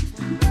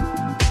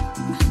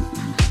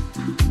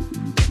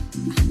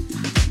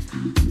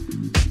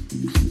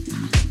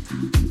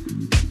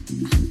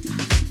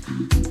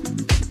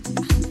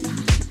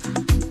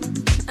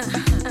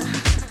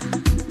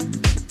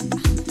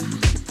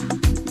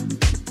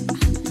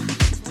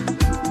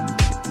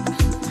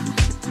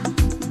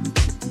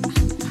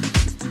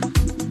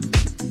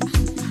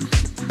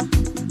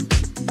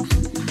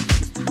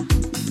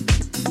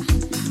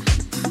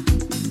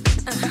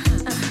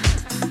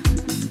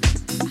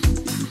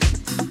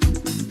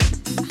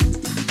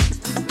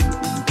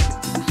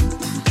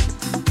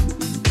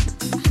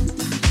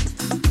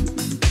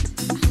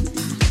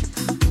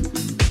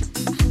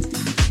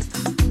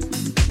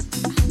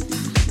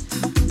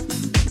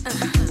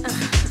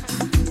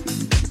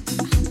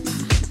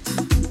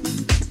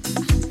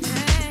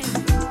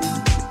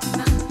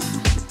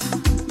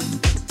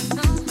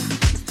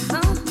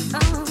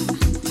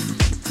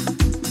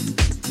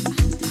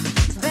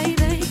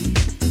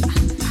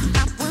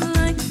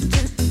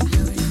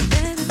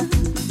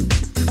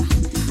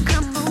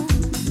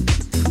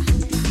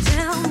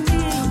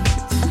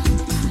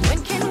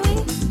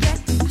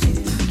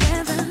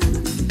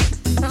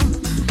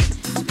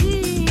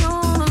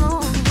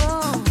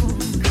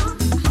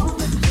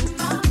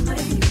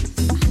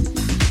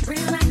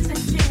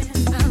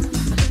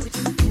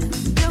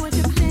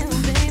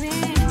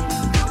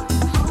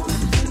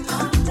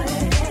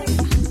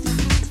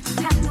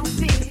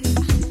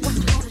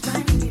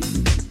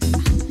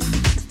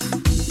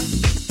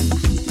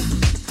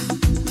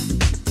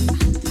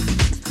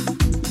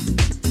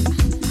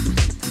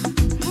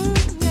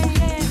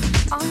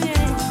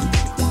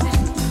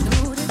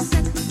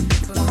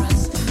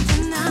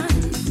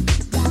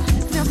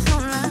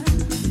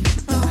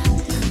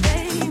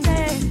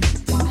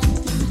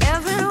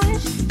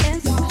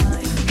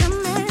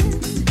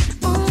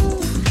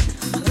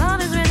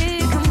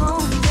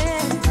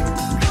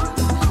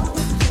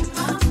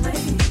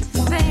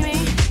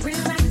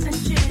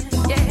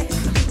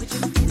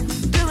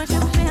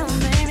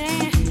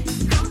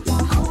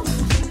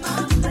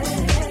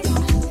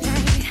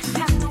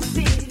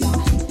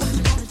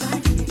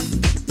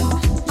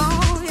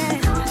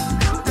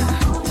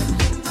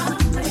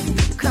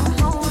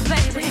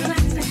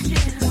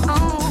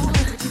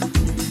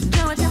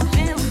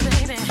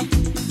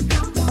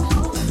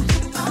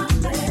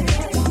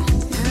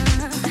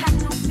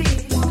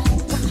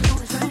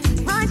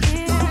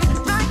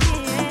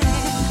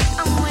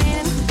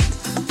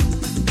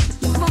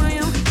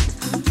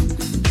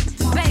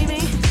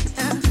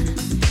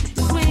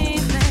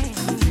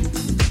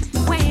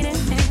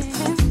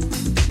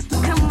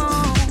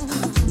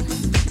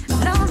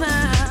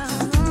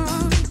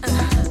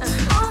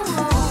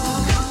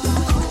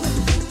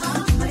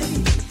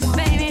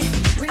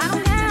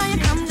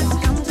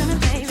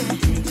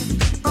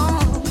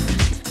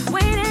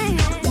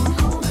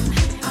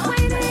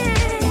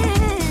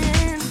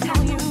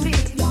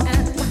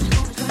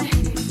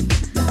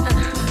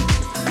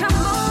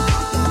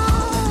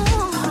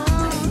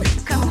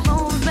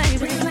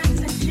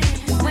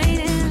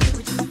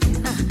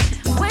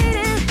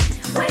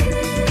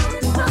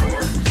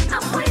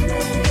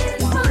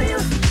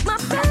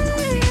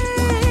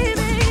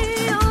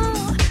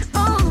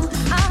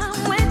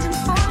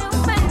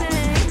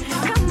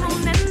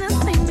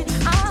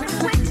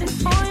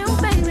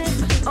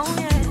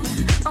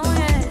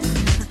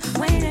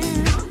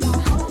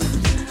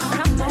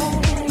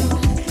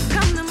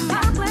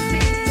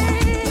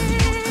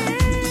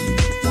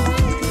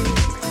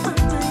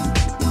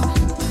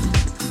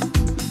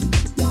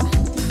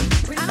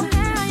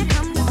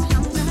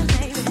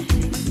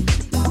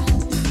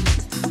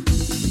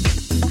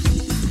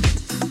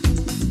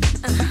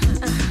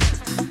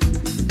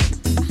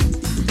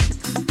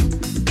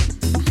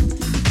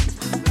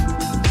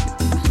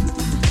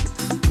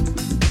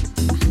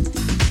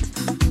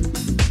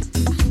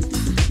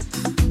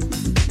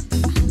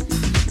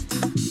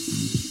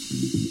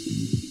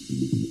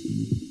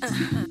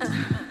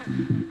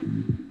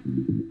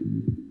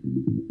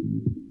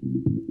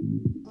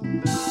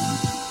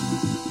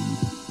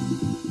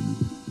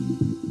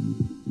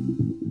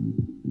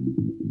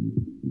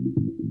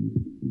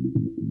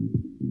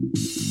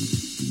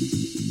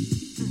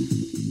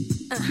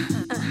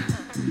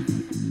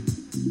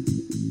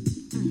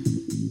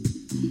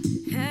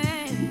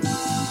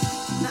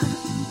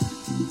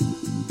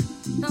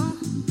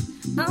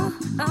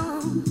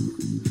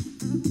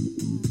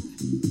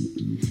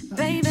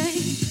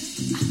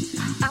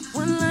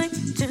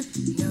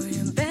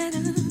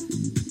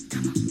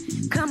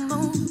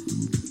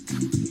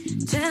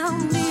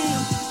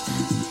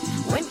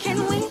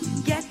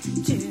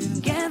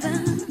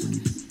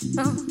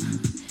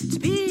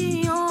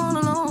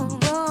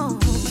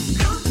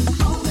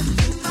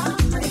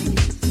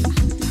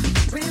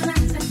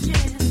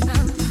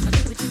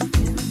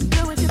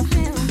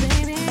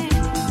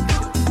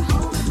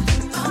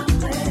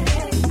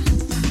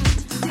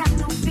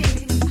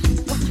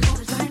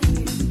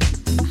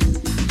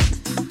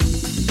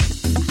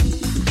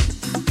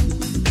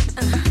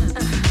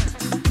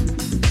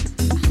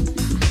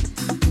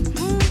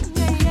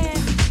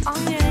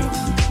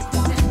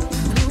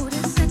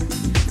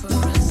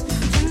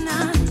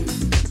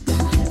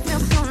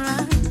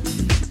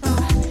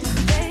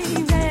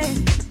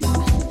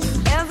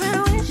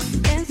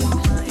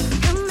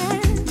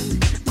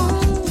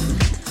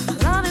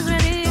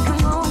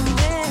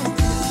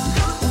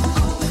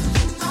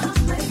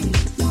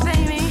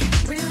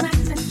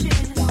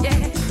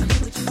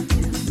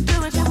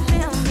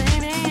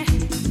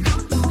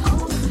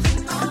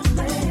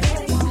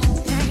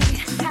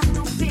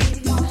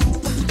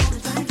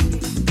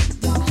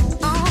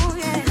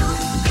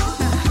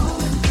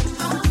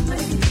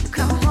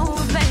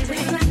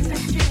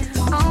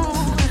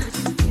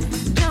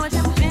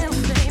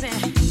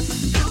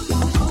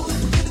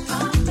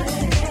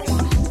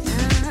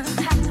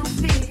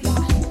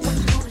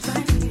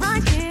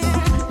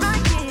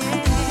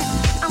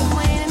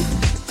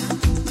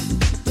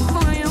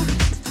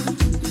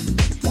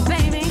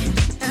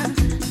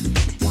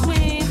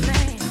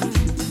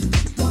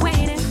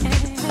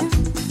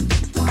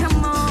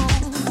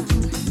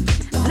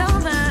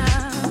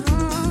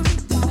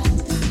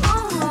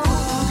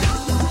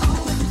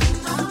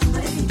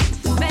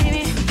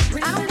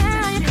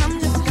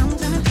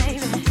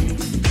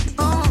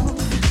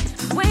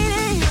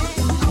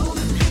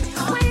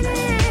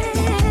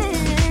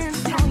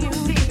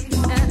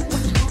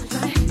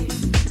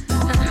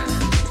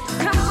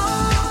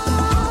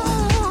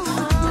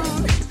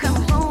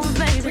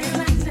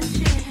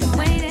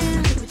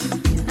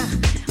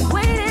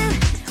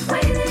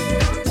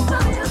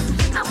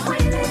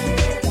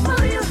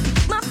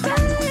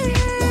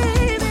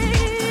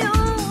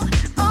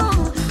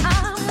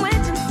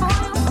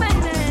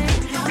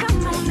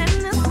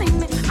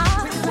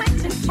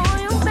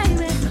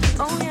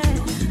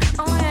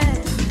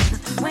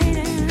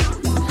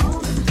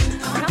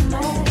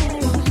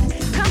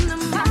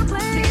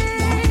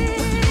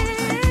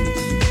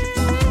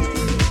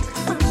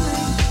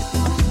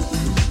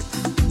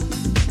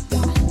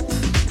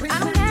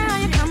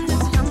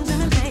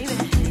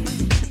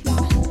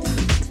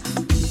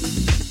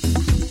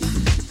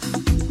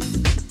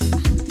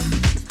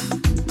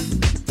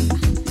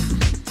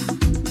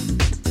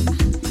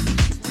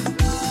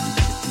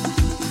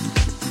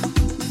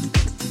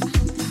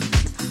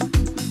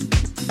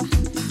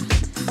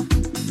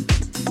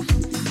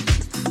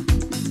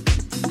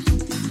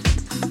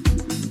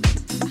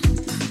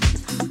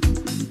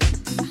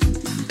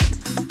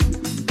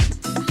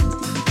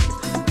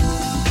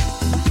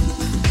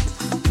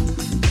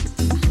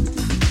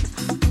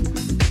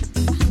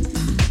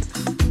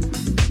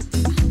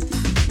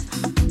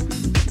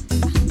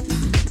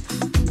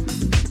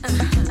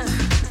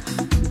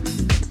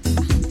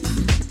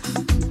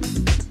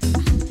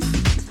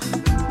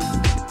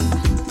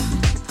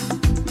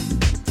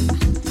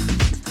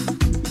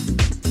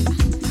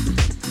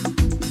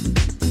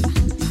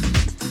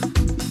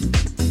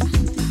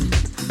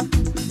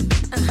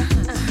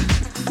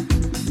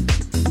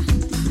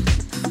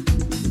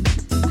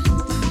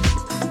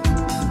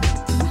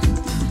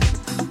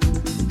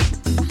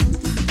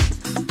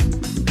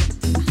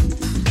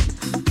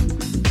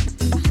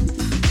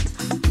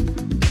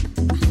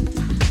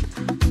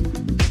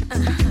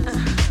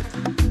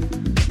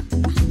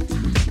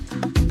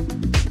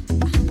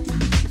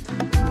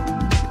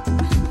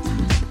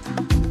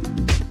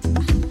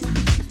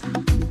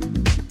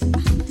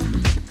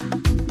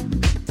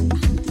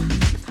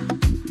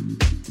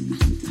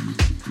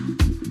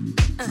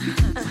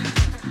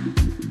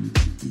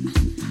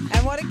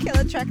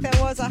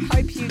 was. I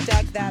hope you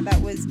dug that. That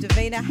was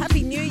Davina.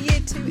 Happy New Year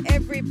to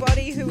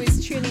everybody who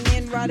is tuning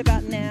in right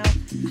about now.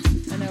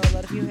 I know a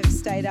lot of you have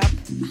stayed up.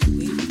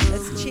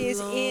 Let's cheers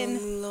in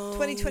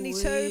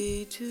 2022.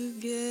 You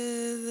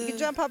can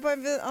jump up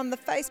over on the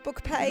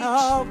Facebook page.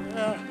 Search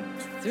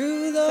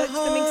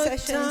the Minx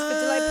Sessions for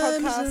Delay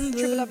Podcasts,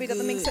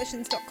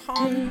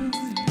 www.theminxsessions.com.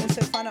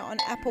 Also find it on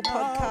Apple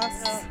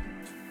Podcasts.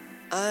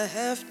 I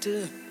have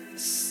to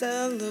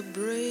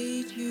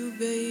celebrate you,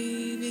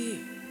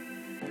 baby.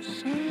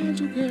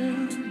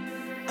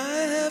 I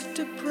have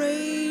to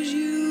praise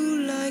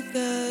you like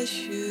I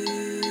should.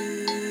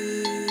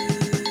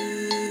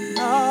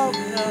 Oh,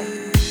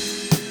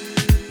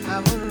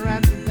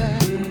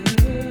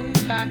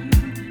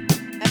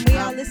 and we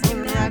are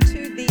listening now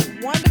to the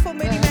wonderful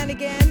Moodymann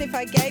again. If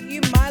I gave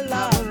you my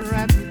love.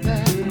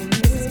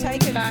 This is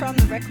taken from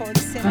the record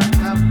Sinner.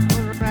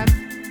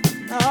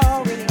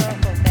 Oh, really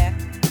record there.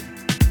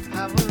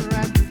 I would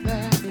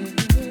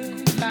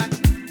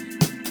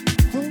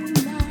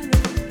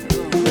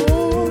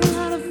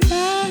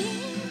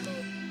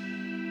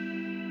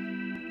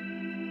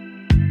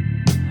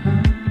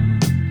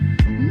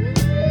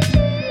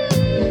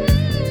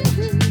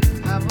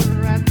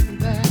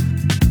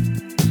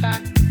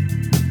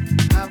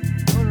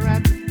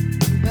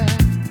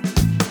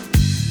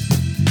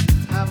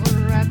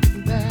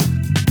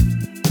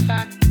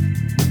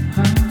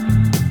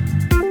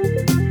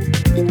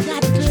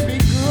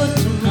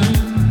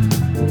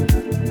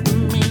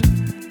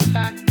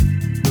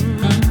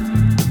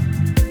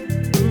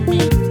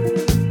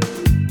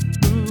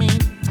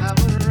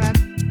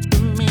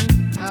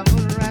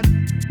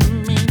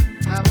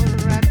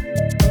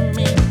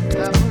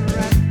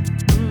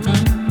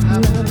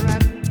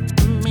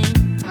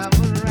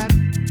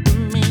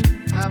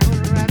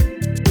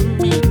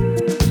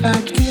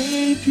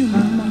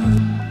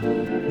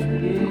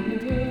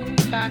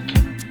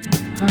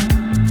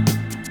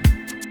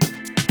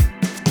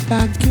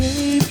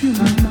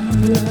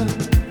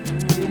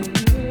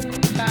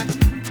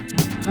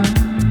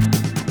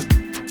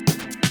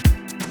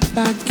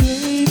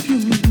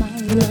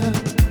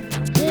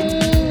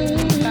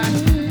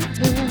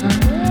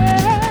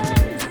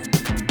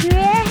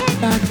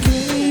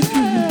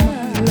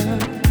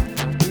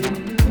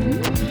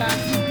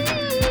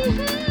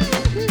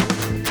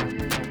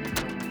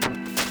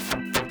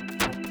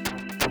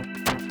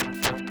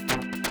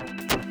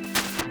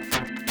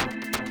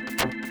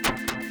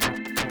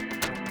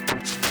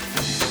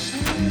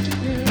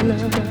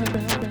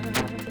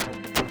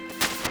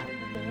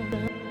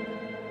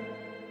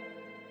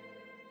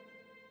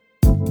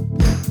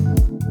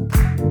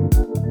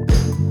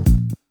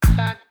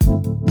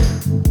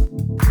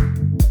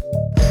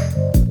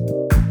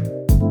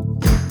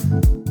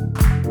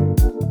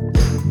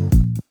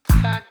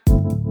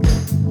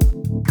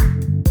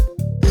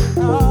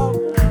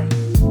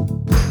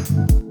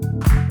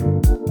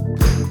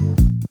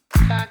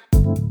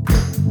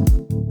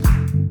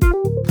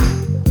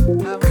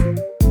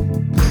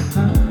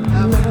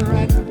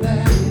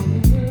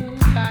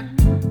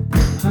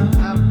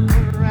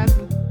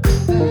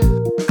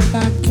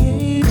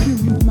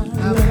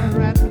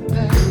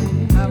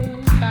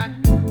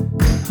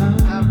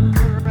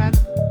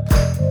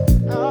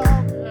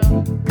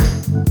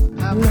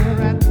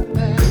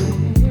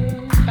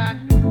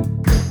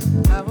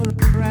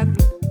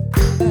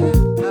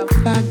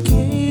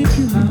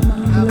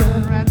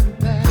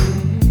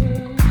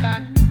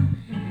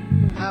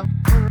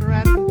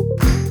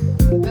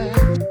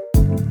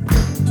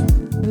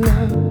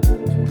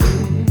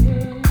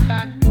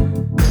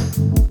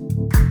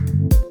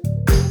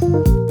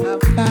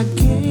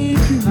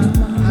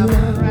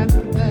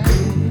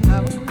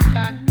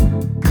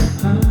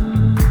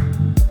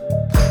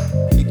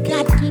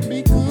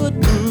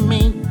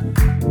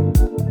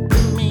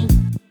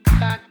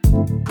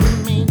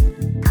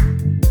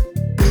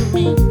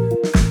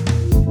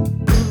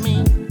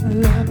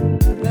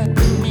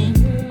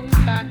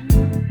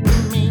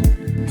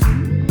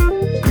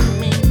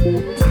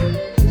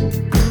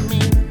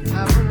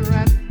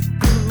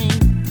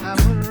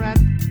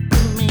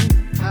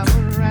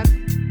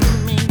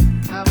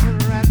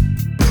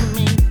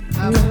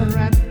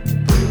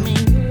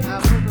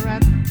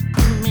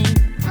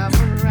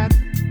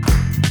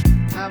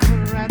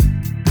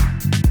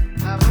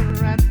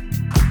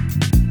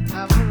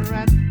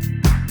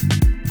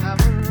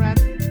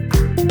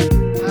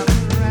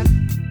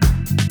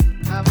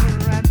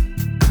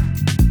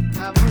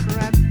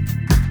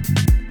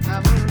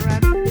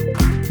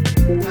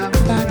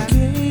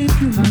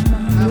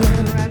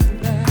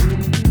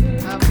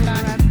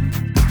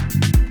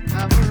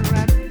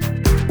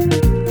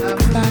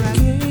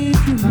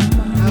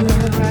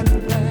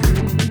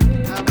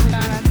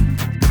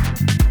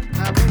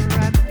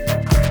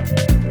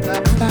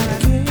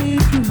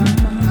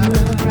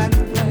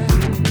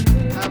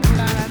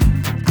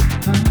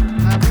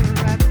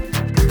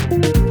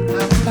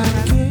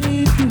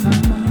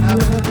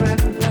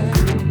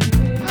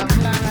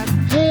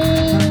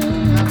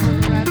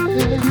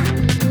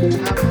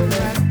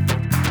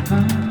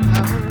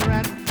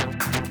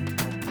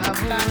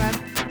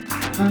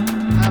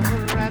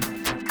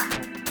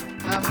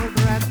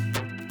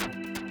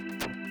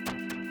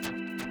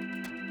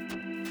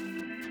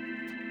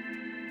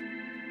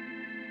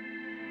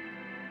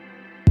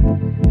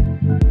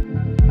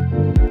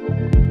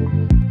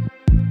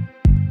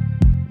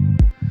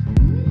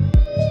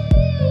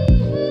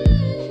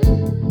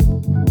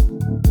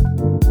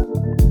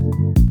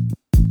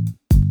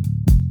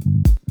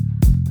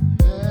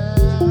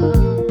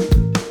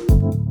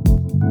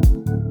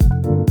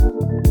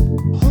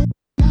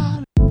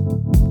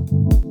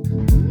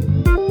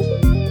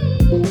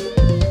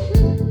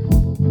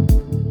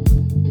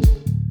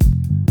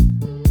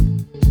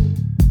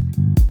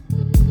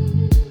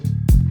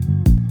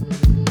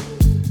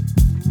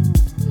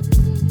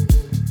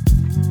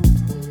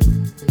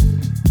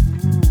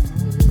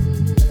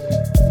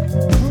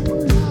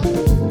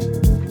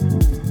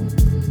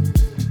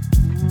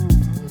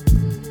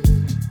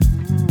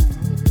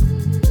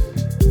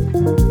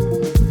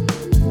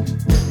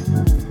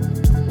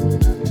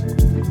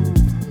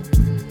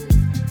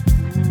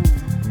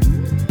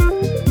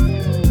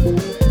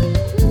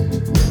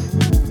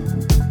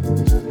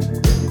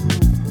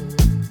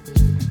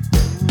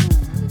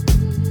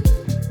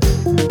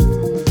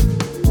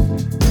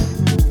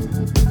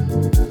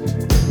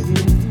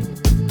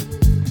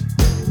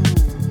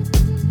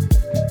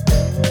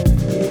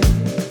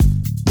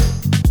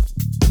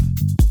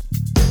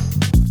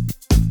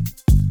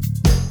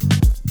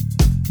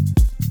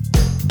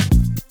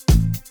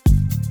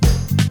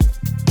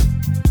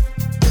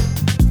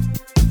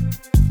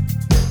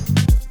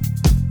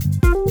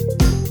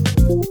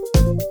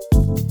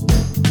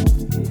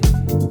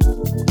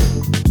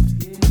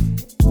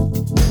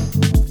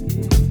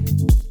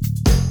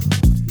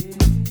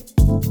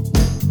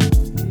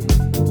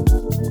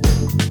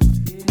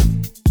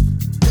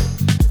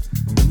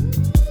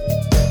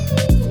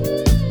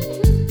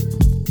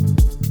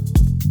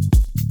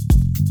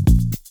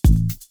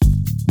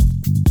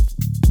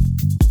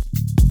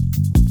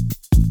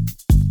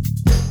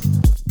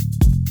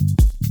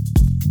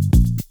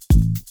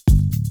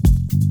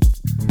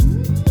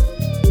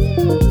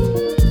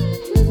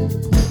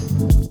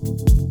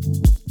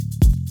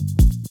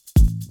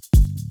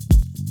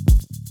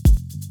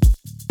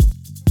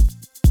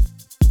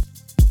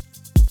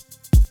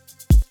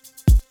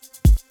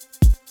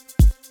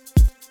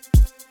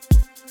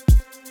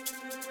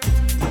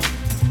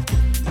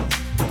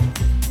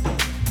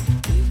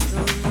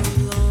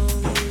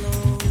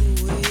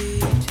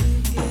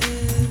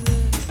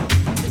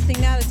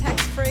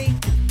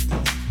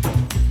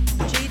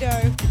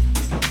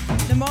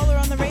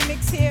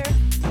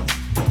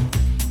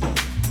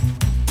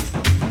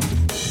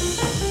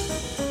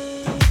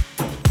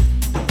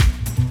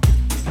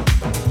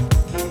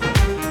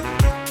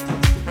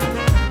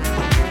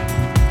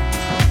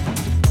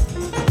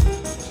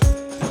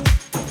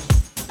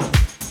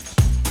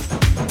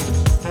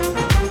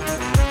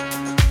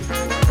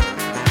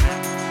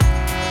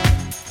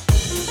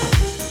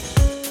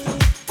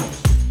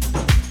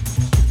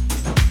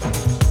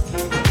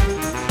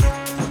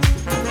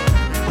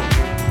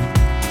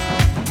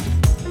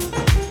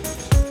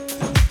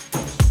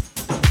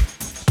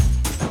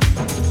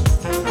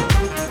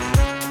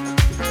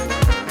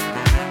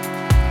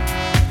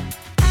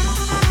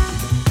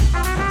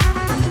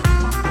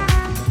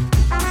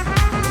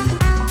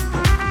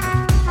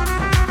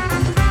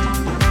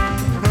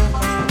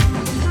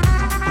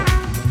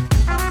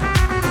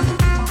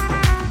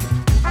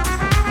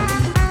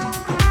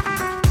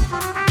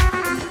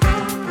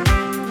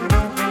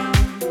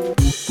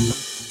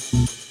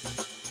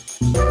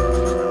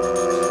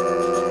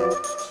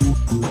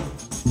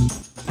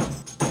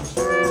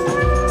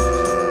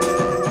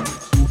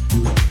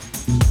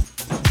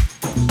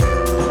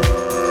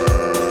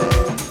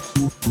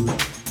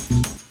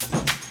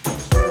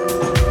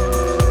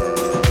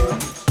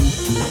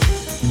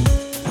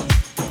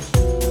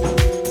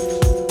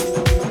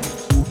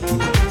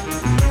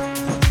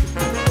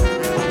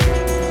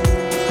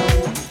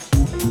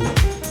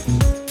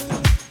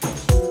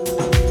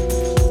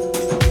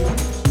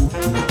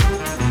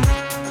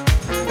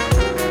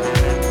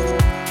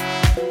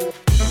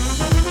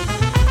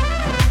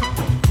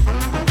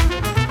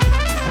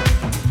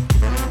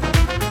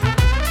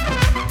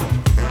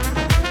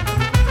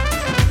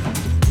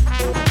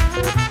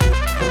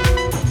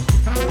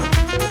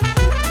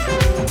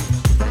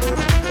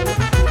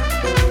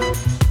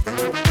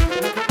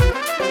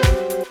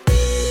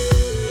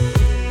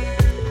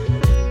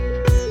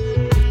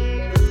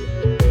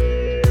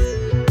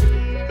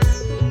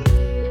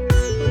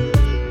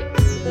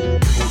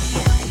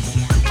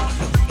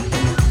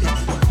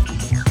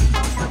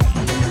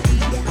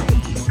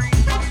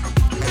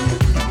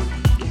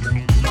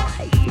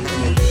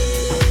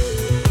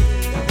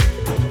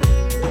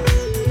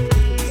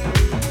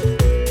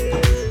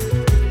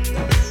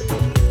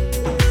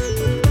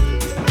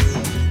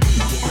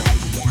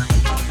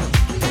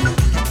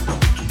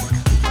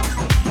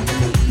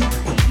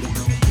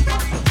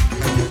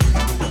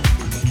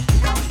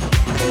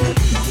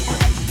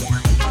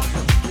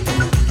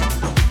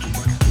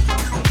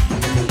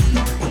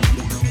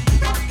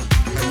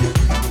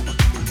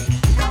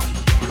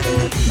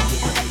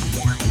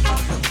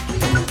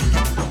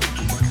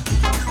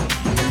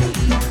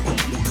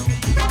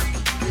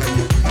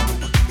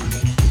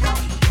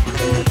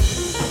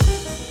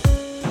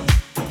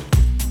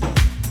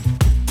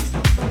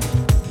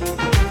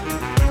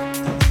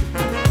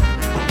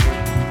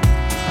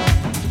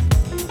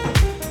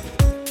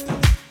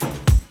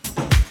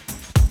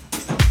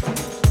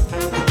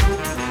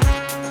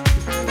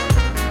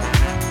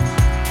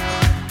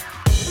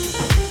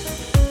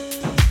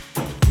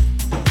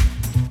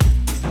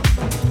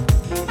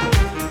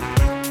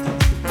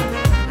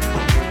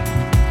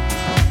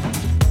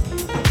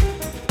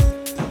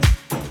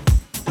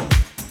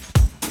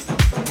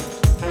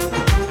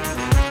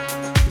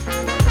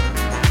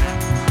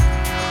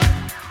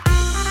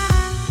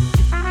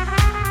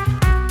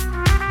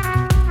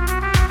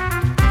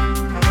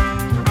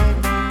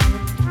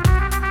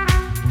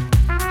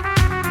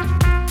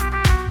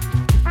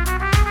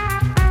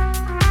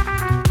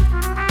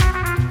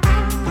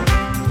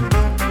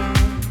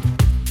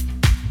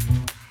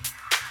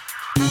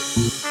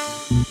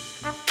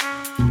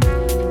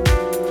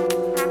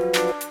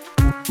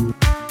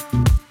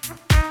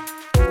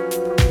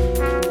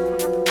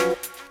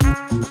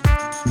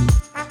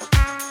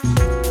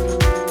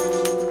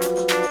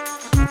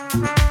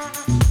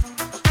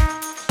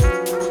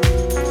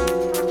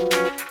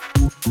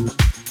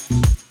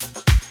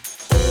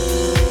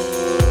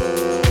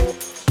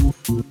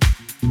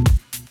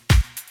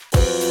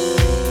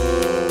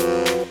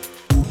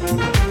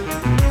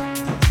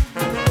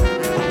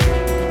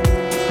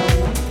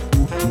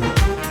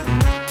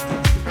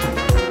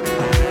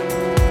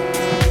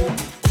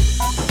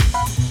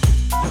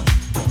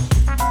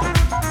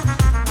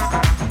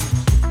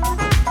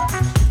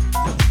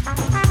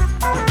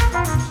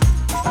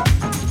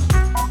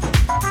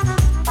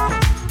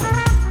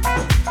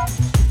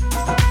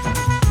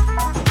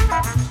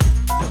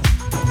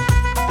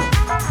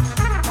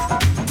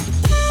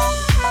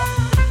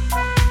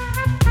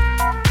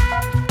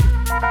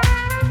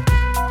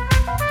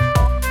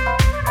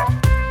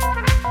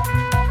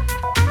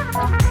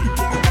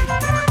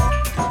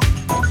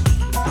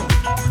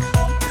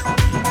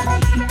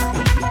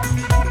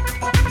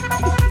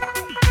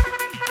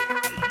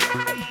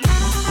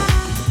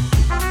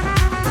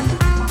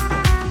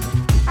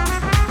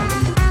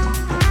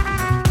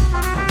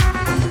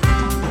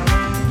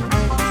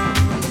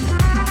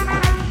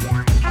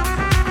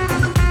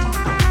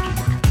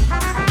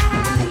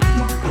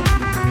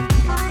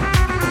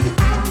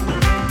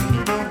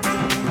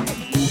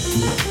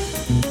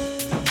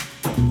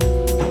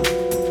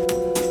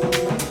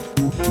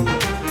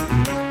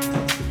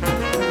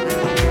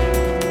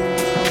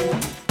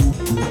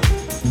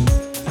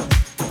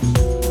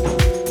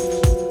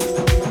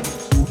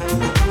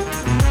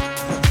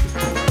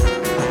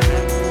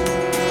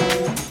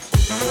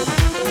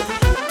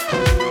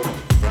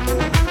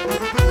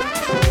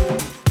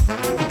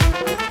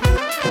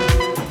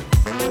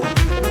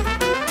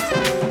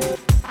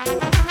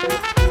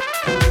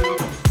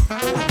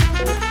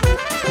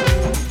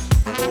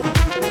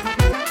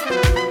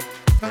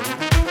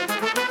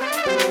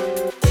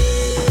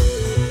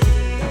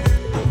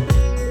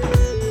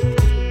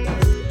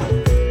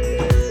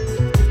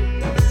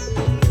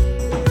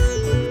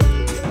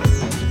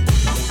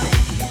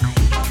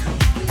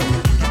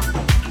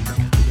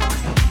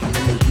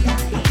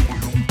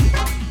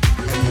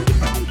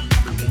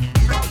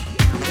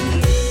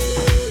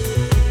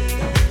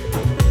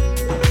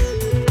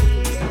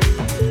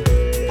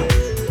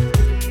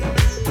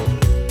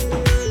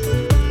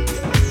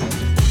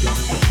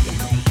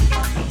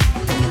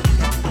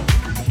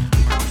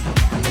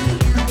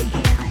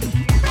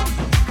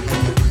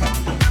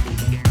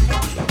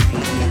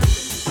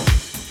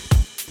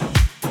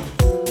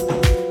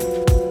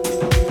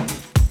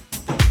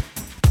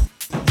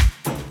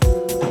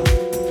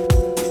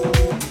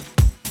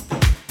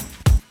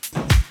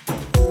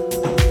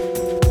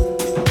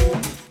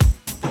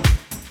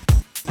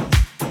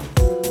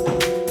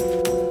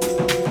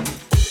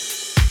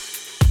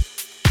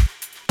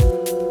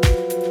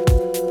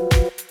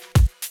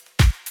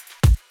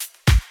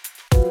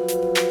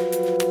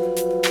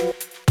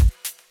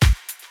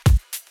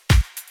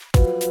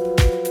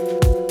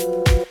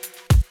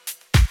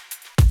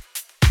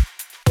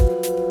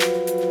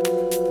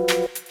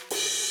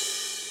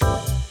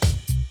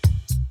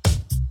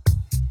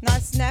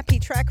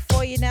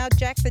you now,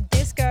 Jack the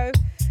Disco.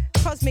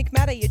 Cosmic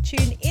Matter, you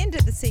tune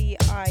into the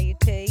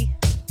CIUT,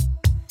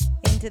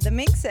 into the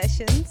Minx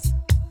sessions.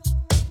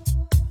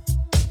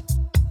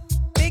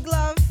 Big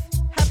love,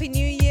 Happy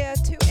New Year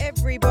to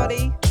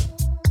everybody.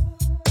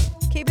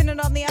 Keeping it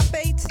on the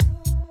upbeat,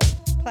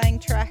 playing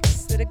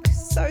tracks that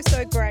are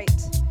so great.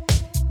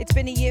 It's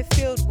been a year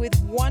filled with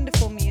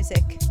wonderful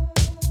music.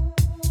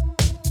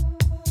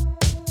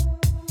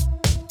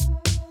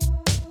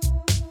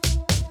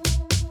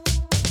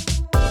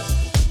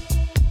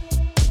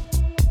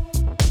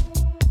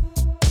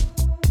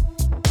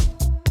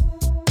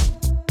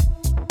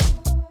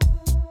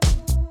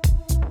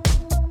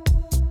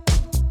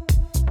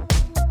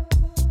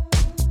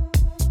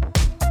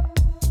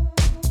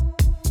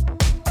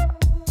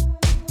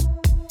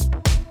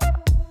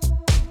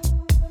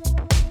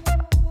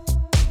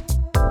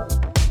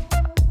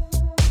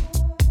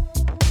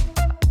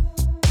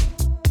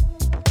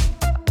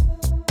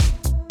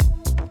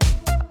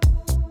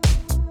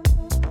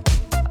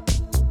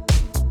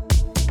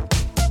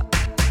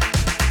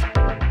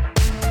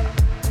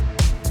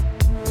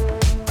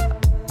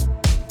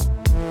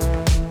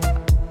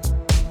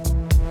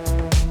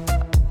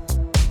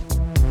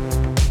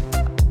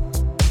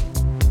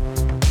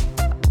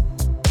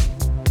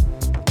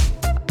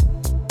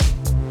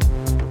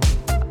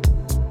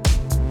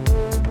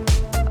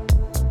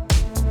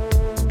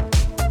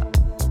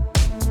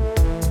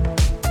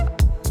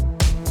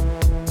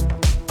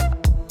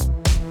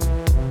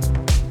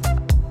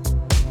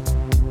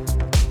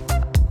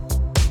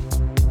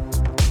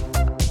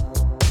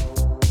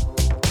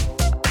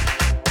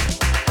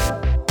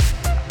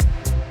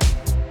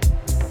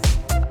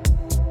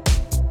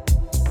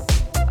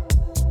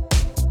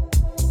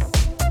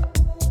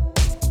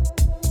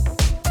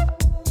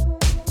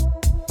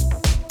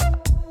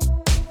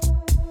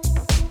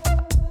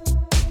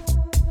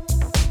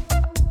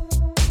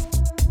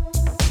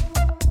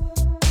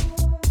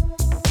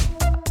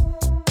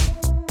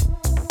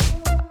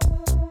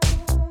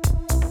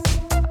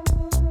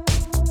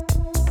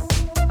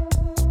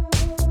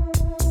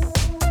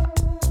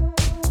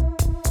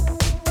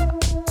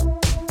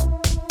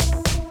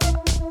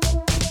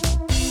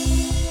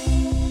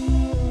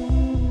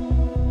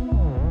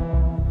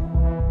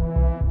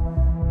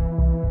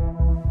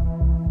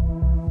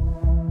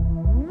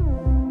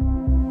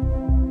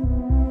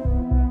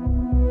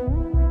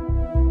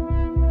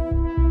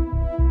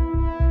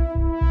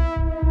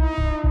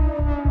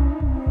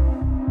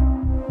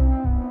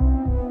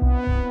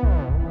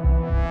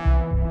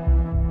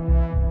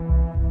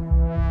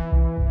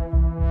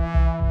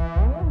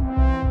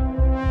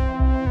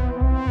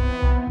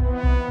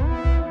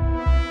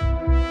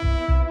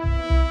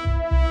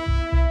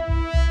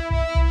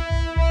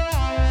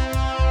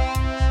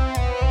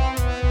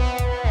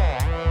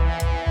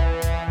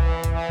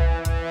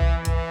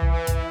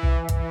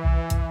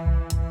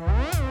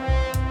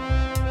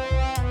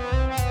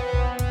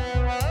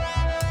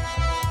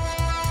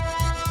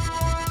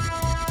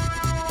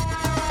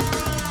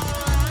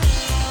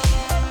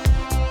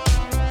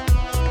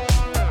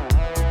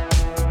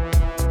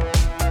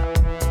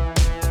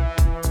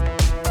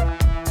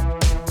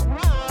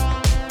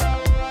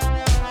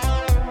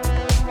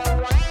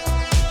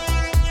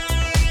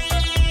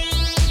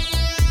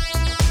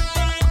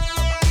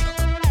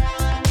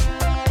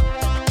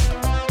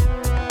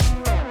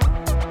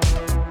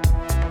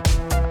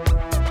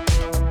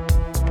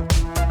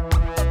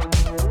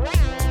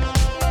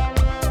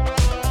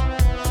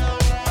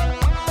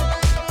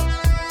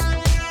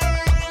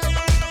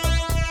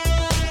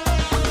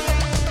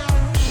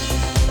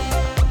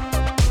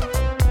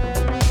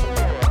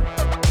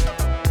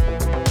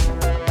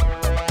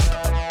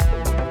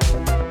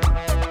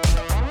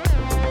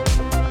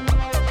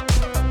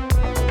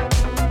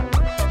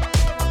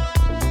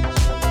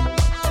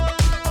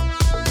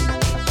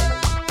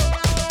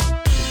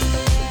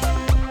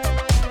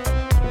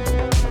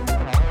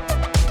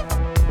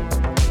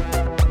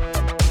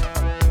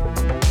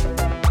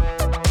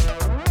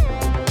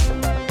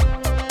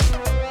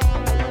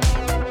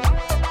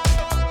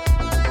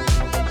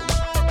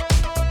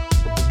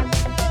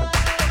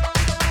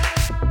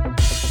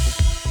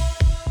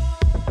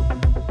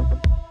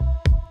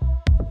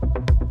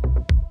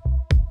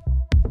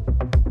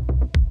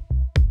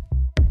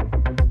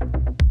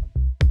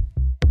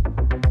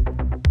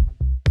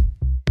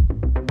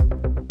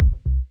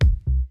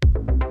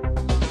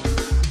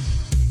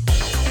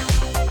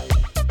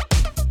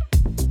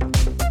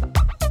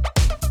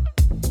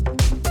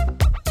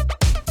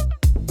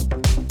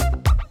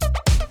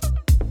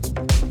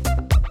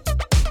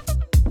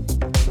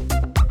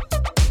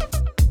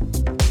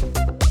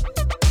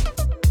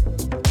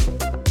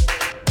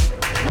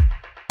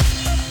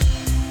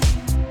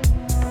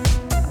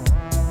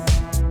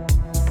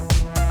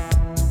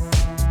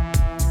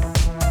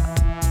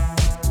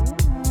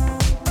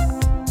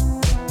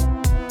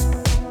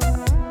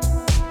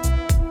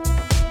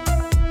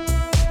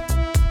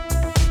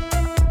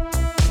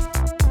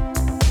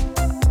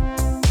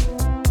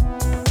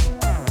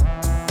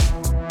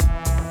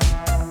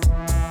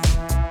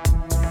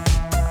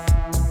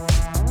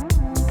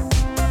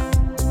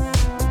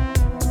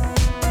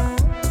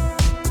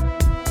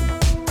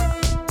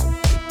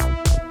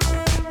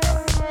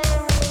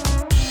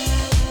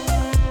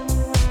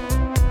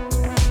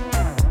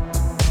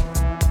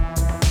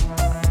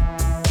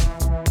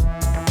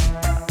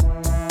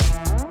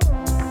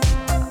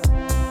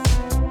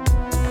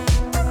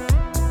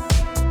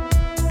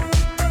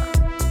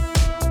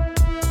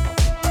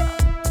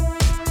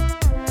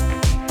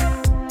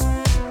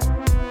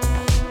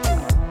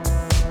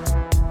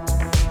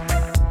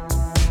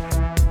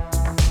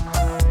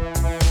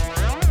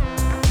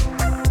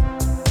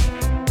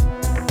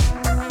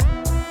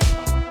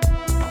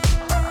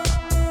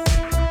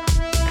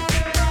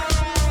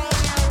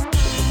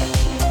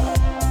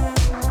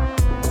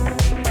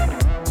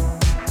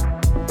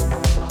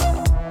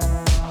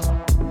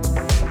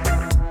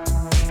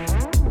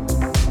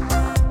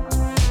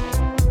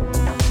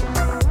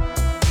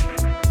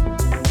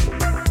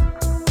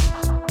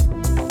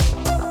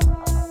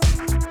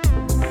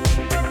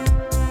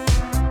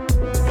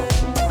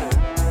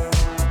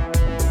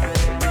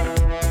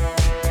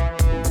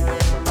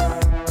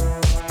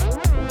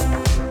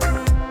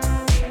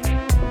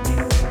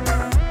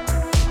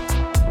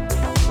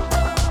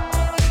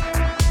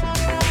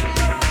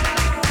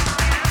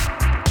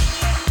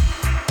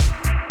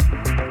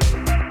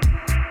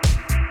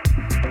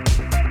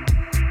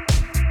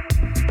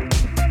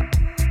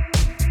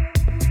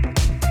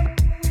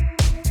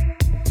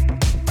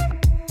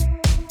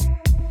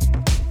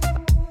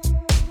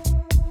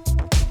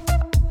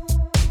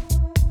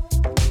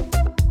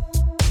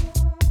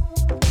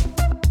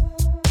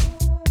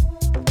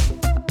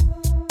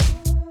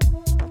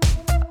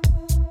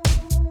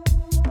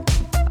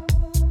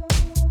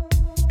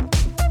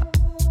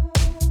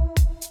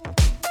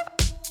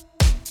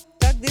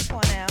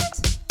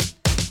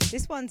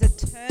 This one's a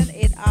turn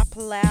it up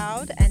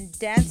loud and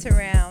dance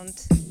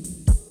around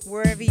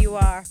wherever you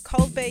are.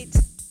 Cold Beat,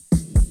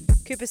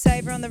 Cooper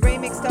Saver on the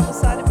remix,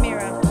 Double-Sided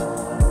Mirror.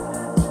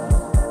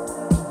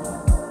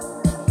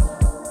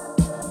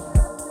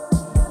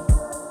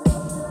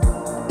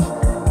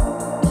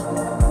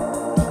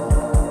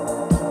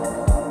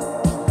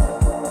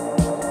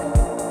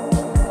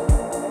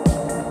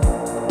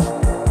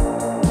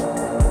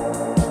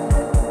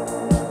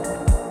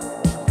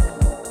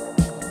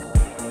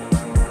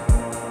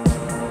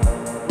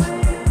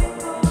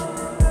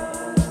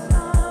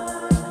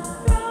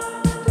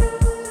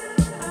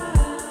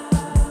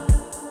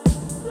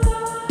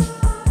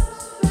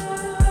 Lost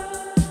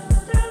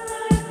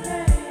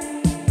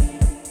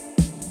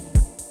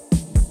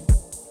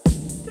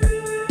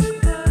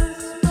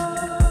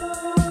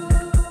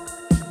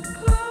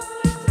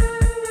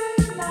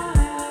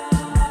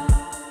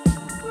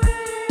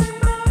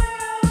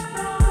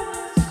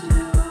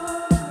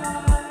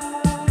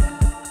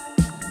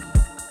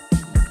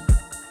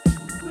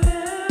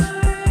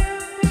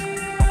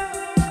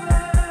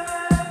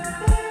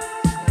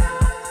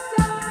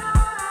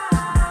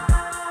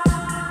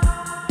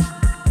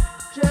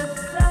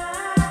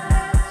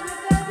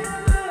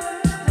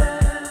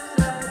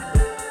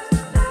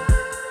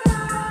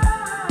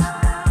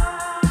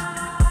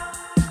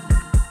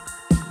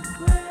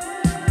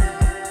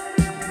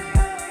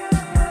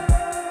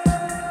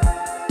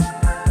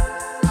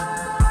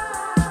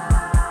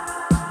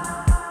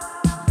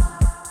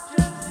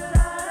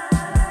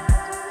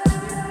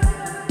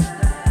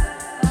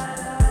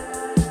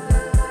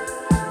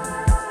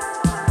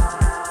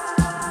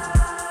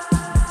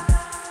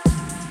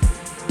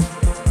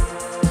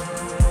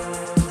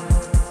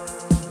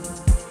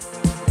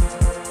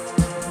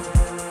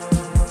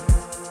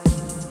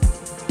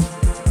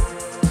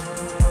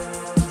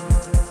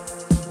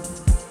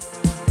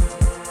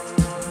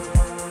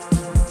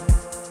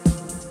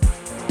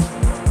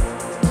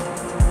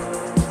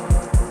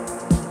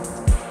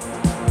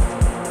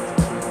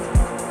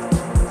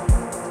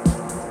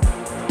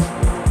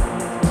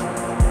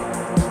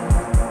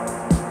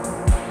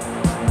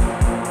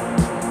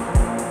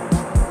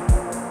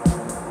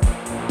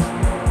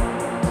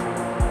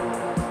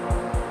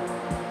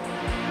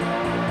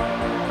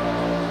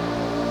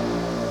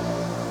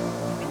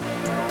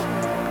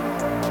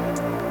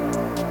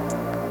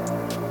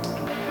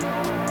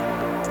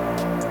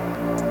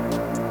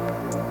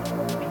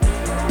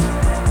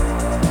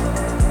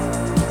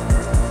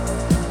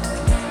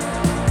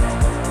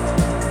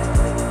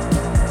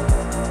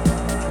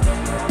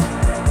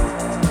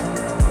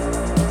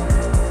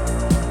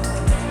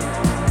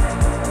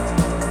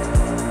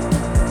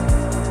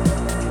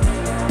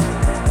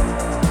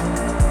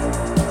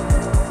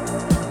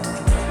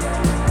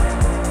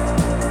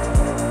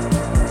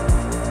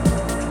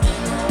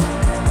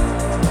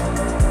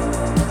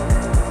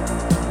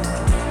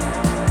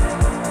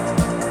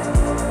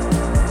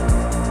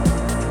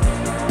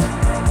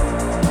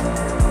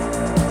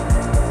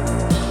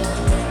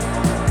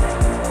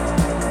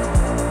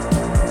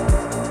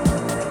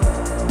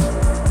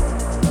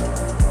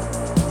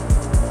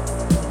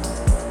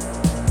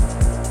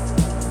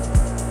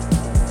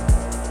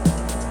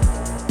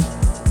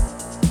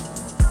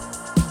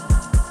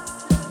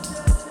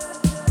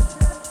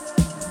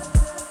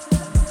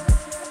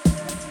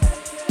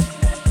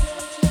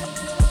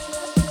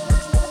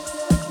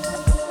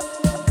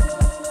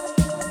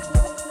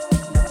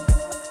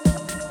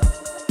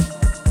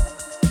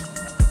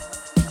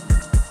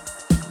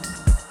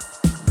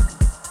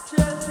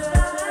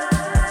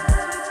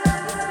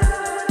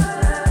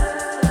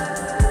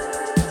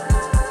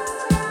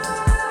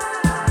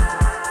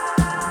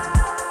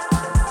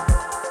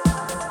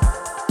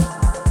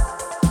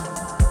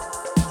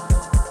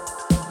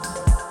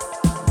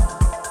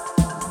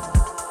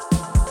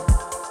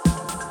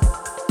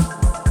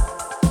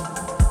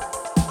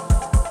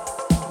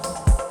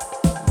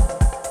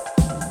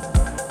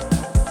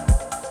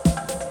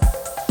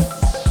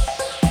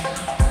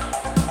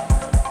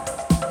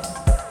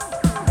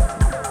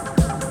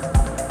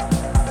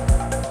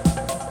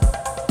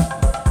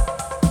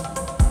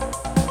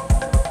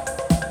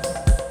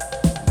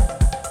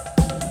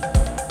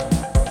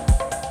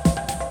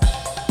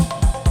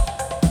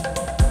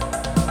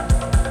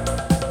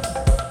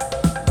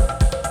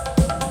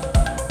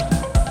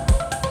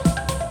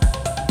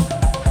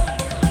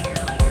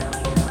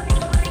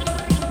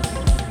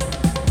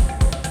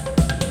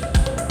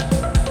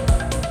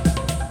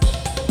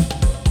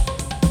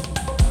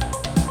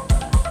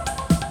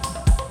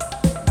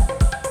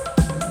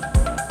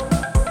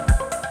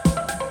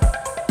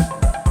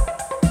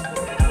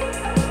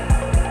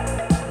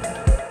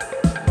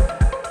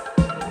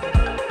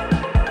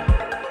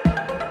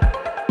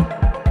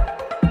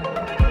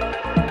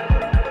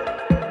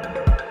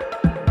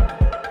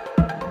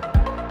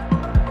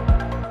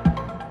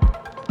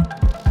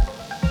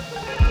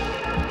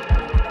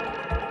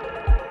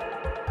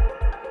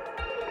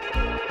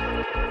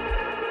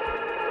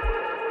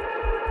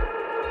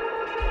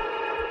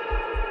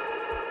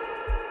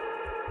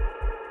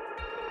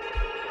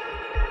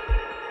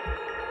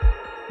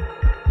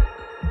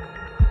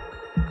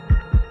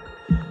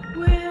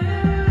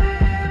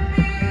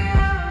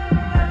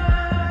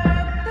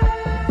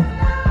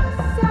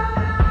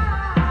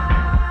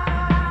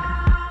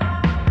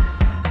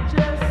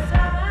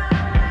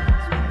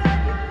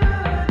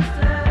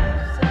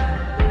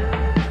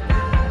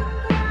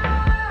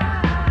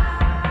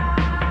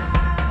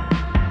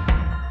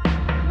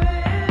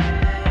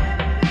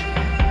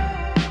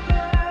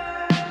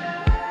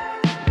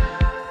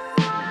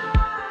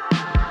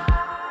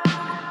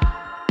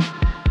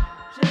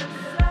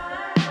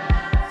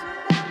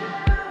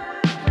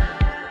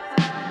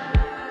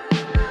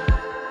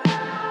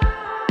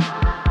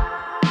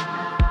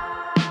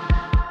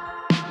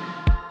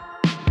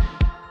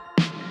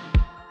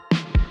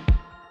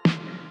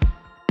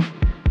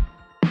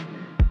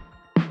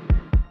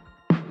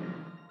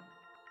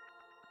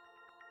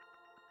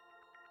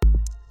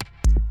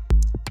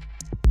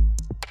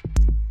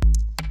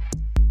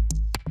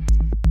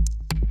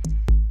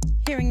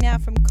hearing now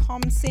from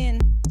Comsin,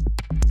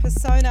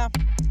 Persona.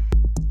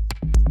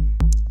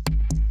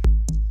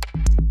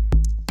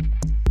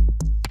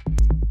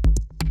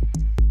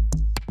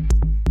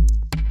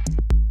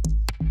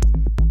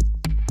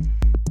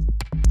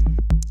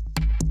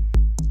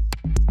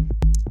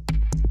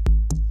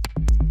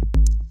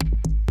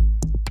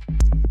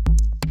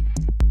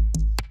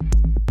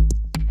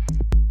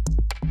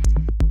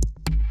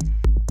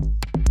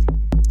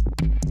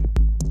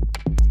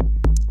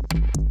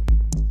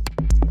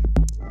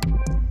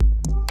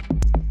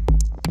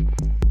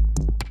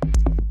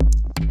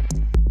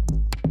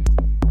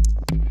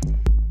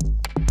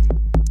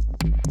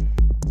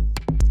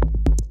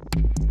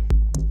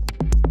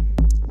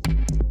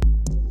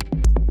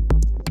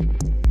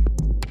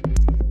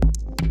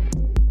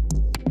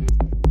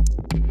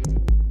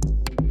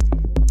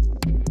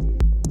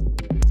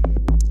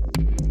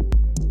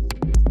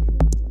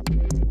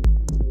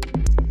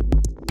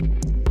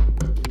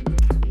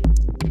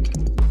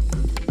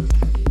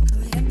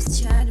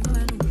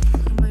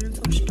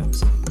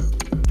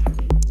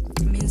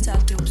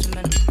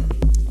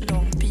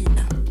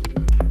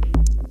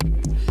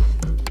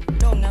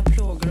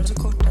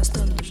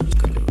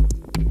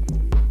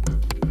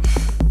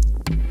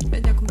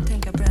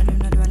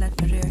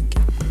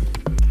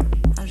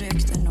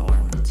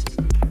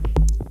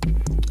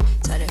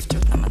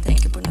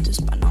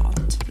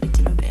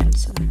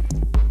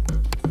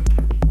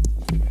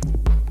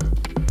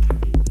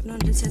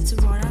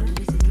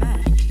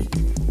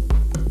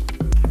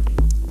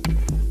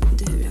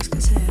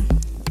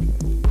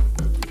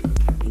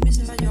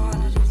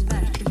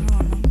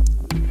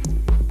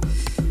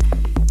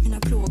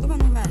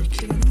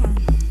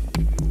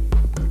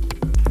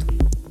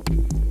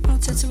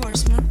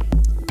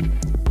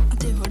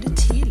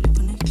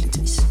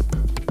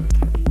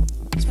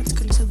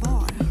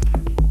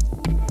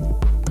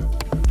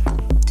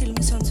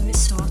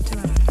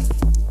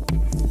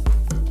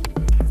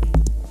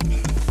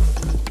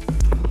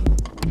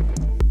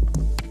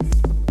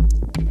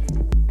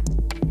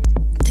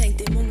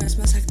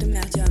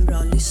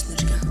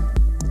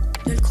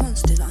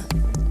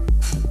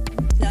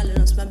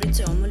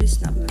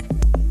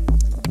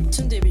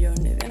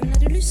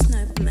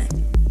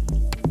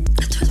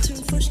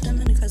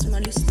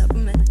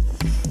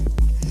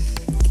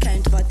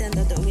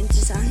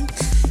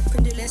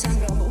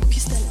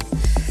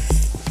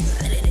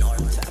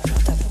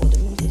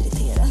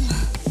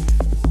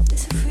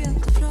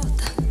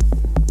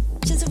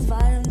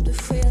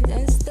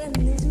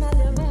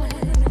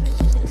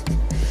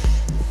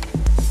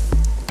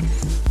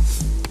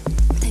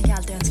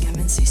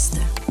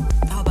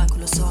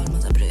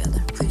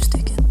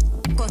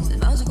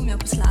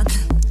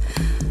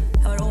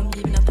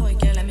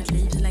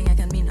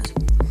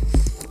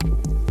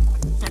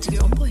 Jag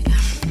tycker om pojkar.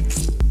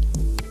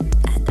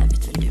 Där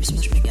vet väl du.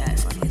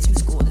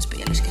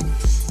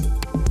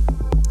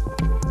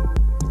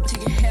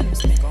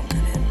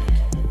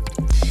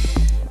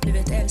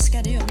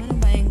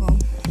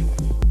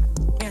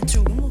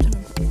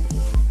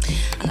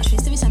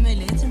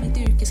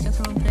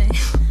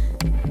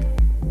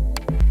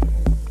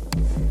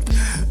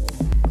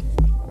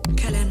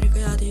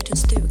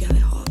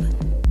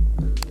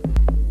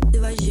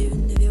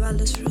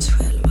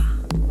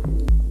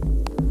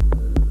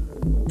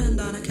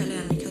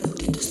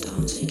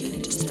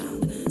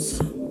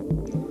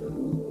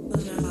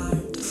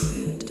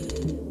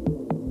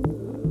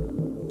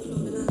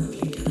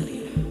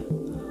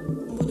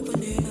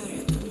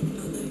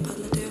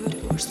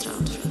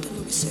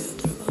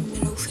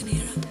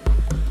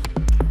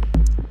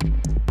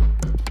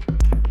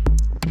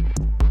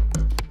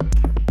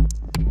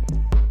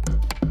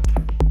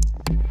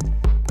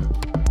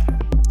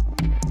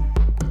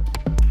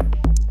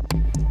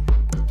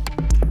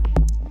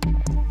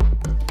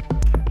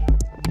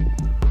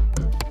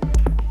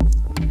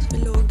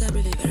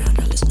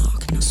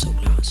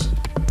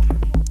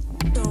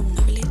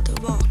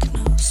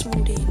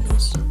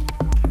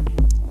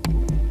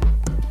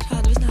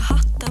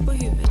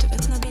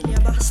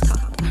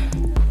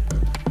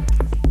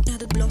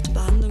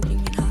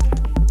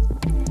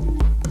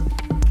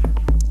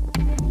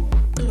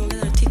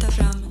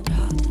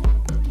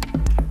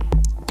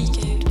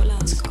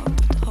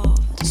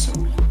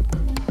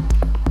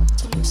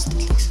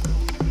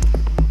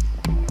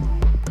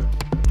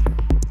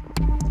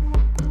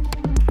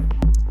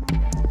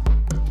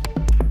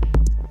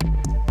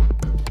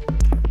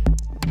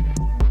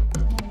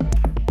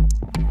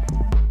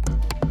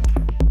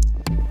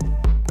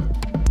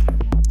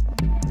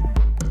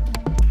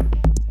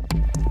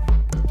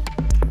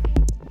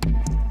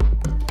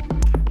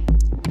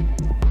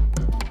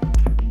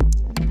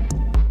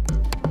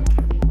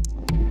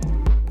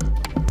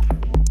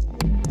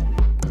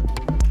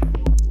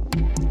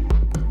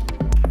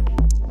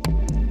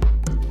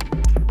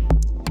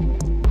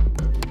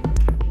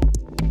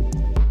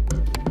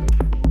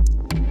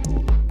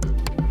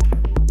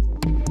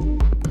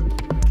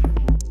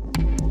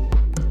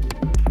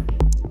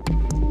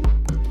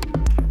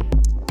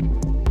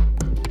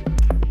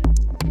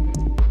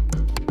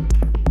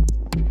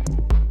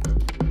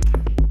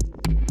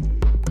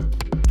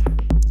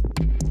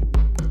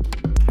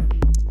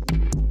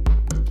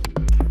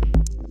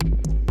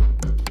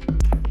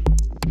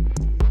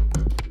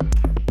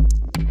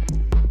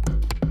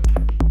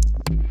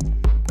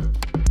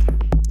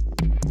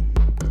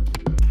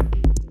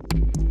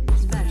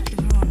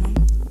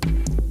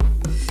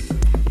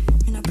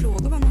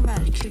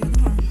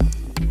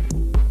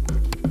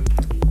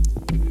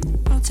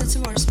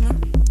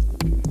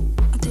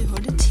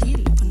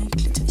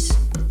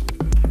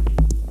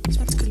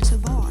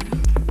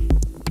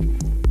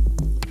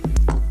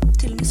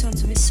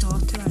 sa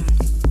till varandra.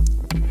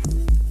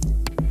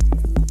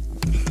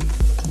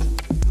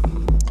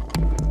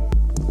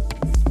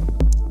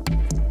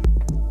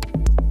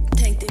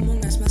 Tänk, det är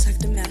många som har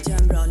sagt om mig att jag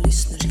är en bra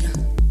lyssnerska.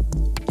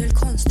 Det är väl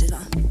konstigt, va?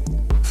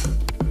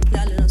 Det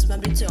är aldrig någon som har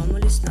brytt sig om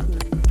att lyssna på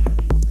mig.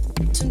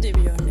 Som du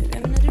gör nu.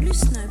 Jag menar, du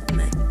lyssnar på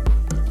mig.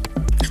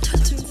 Jag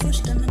tror att du är den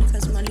första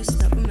människan som har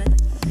lyssnat på mig.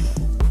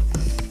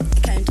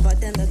 Det kan ju inte vara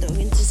ett enda dugg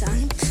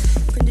intressant.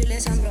 Kunde du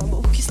läsa en bra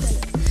bok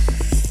istället?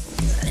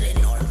 Det är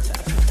enormt för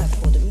att prata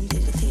på. Du blir inte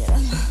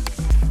irriterad.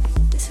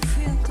 Det är så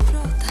skönt att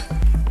prata.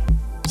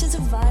 Det känns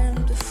så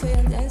varmt och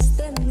skönt. Jag har en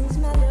stämning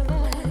som aldrig har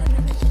varit.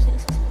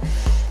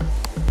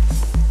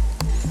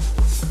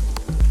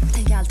 Jag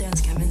tänker alltid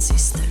önska mig en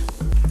syster.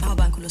 Jag har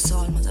bara en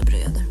kolossal massa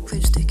bröder.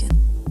 7 stycken.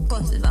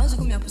 Konstigt, va? Och så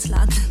kom jag på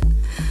sladden.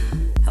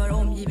 Jag har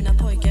varit omgiven av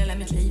pojkar hela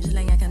mitt liv så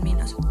länge jag kan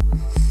minnas.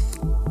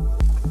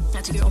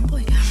 Jag tycker om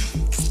pojkar.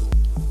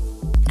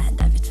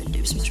 Där vet väl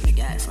du som har så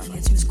mycket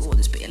erfarenhet som är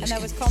skådespelerska.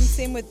 And that was Comes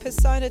in with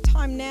Persona.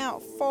 Time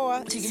now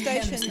for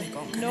Station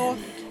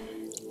North.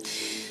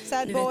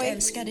 Sad Du vet, Boy,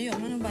 älskar, det gör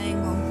man nog bara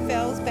en gång.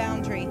 Fells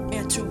Boundary. Men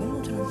jag tror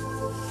mot honom.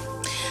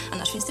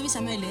 Annars finns det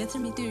vissa möjligheter i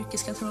mitt yrke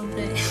ska tro om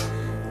dig.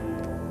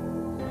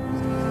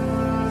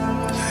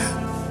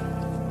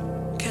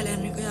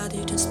 Henrik och jag hade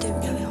gjort en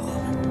stuga vid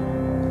havet.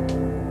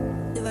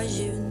 Det var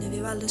juni, vi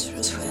var alldeles för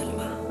oss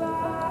själva.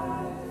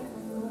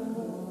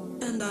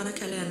 En dag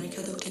när Henrik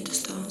hade åkt in till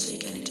stan så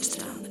gick han ner till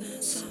stranden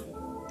ensam.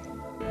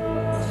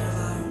 Och det var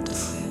varmt och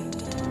skönt.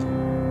 Då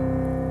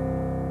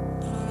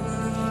låg en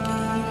annan flicka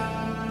där.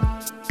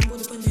 Hon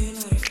bodde på en ö i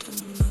närheten.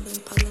 Hon hade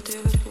paddlat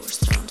över till vår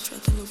strand för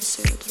att den låg i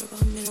söder och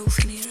var mer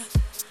ogenerad.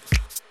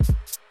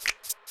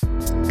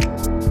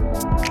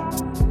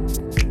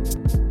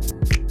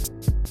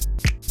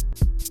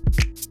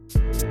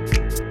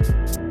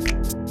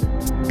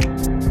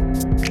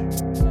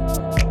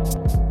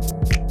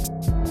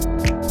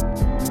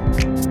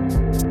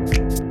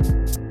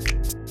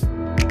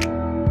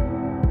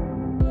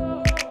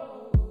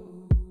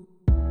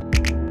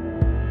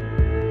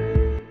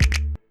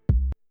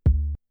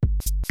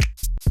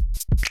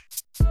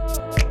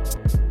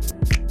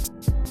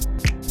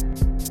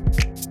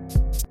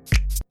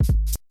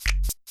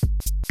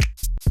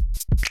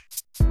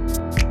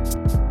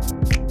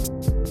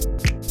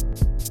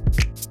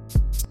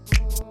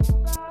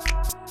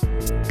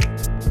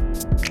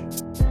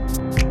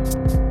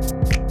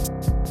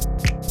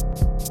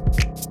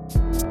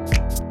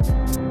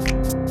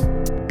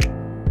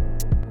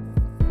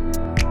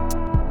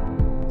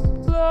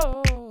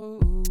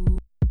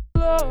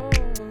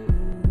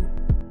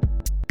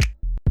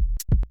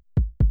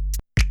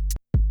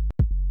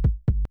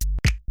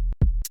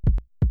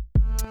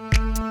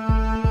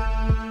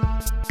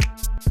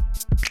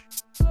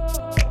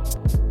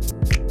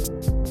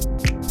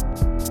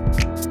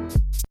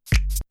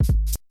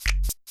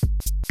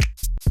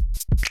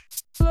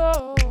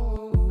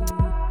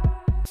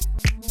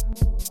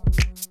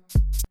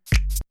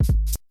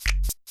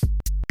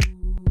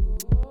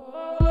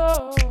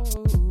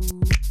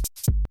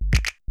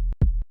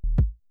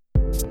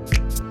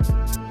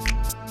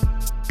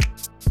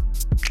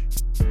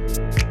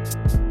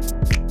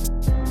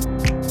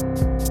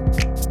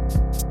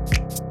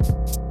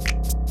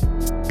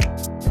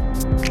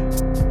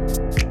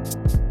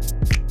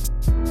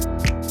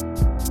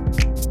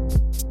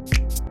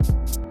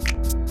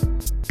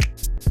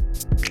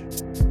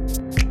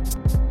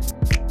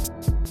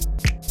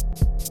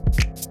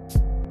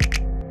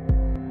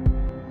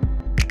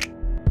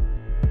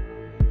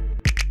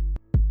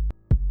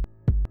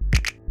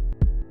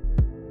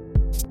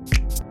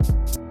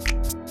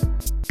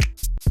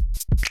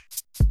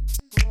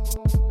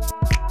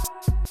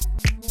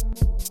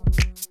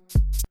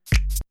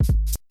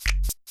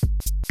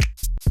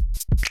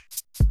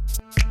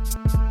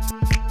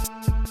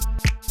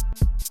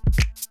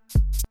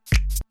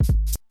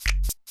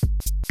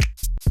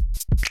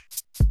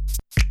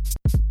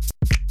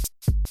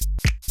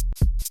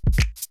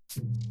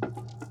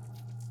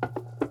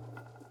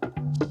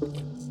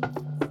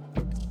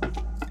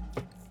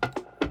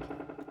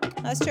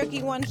 Nice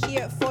tricky one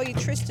here for you,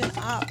 Tristan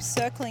Up,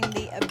 Circling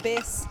the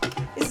Abyss.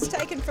 This is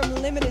taken from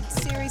Limited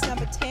Series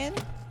number 10.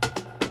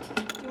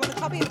 If you want a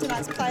copy of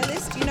tonight's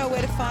playlist, you know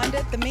where to find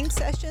it. The Minx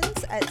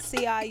Sessions at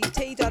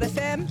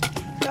crut.fm.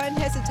 Don't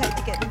hesitate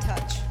to get in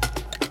touch.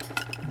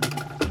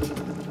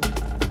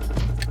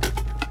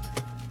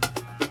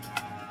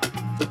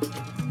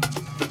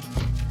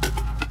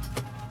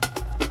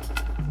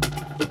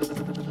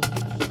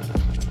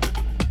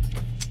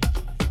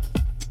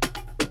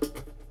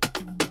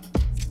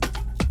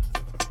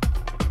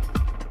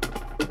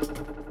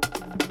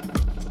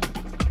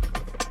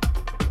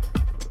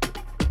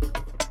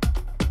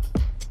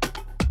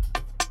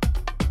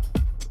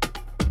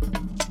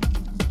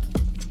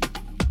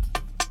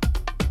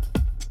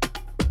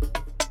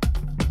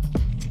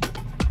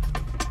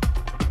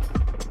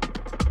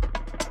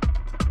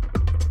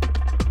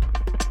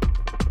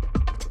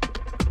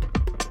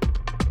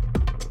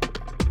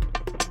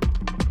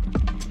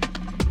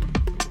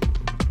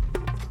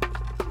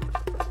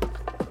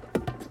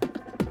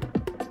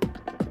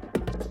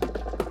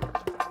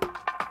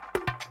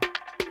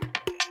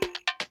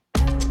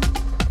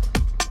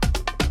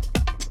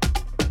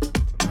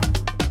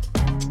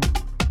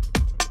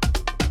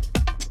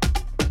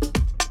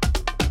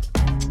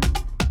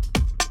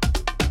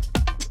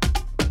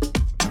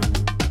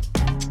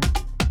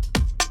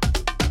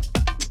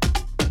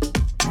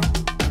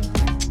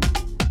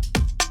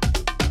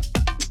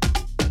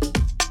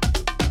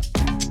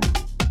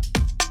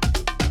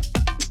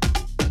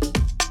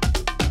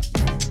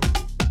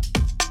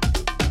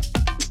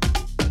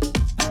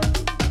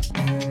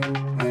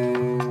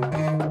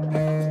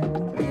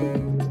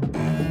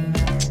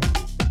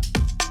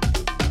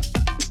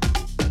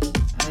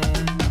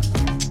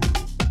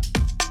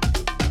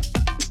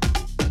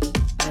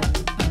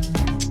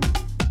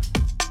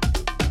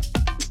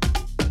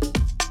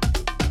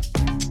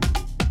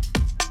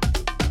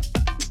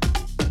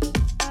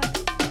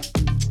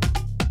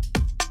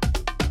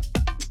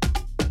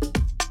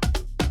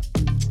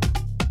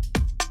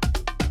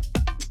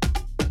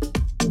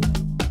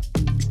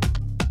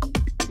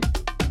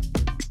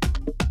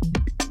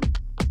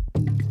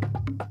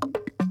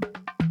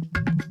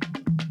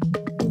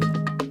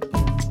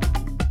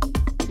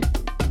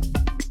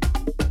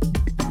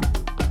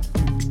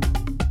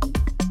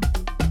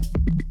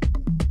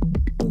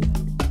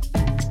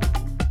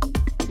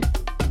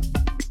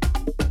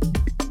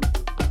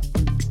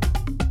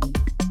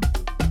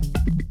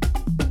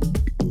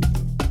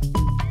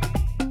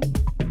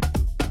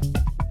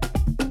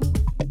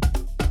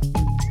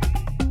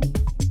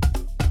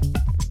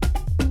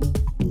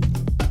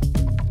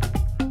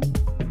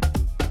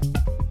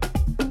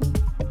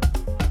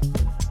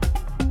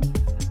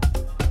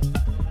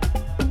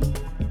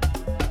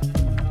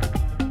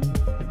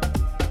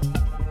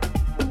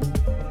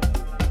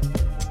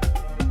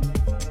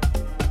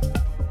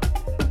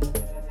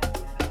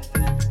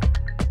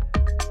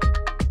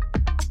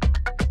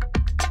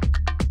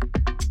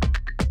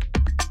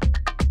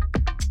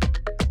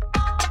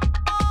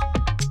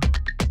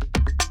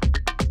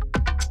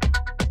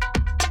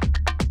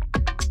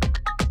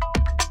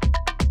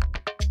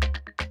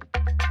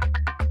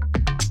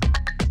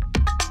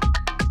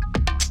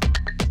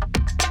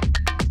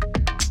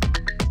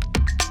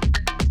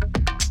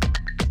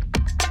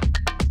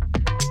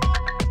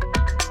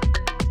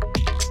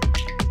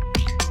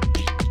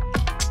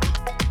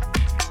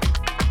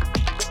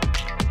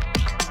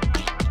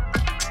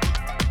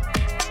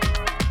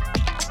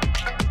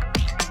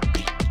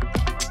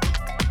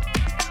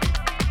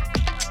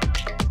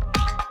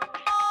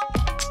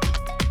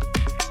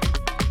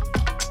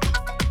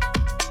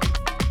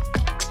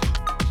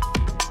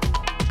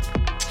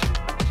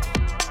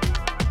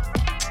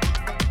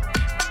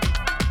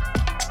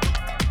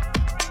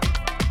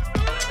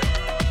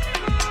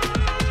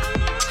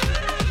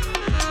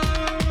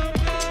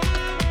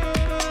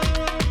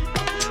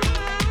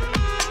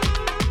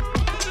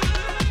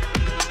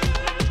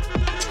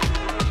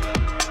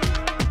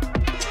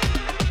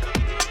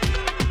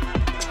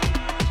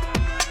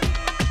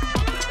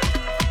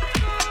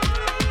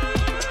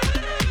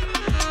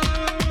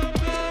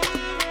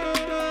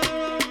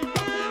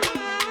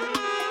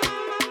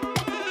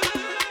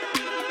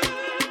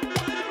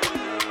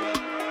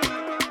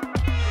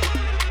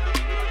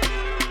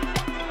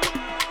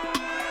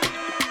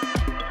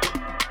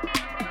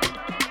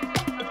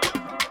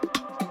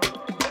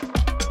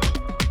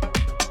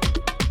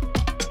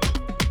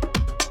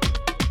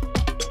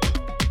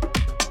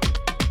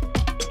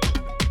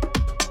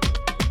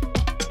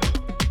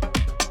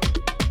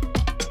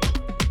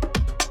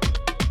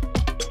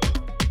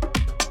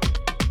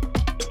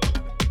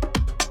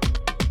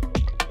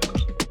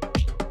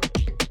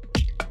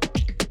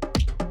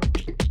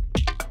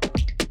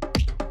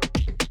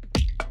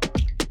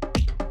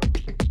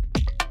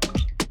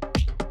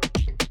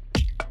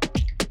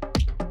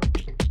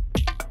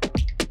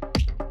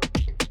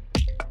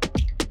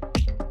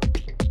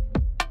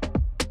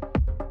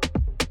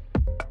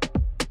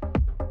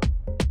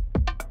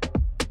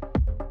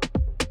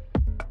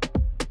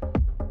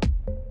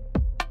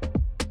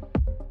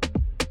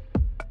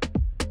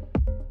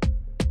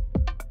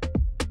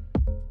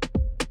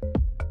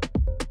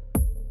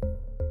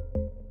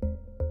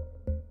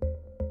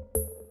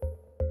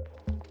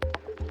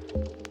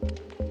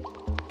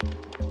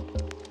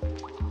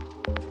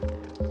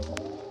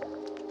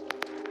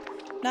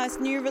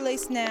 Nice new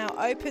release now.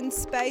 Open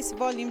Space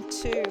Volume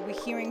 2.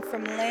 We're hearing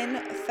from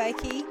Len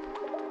Fakey.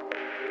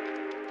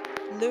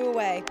 Lou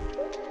Away.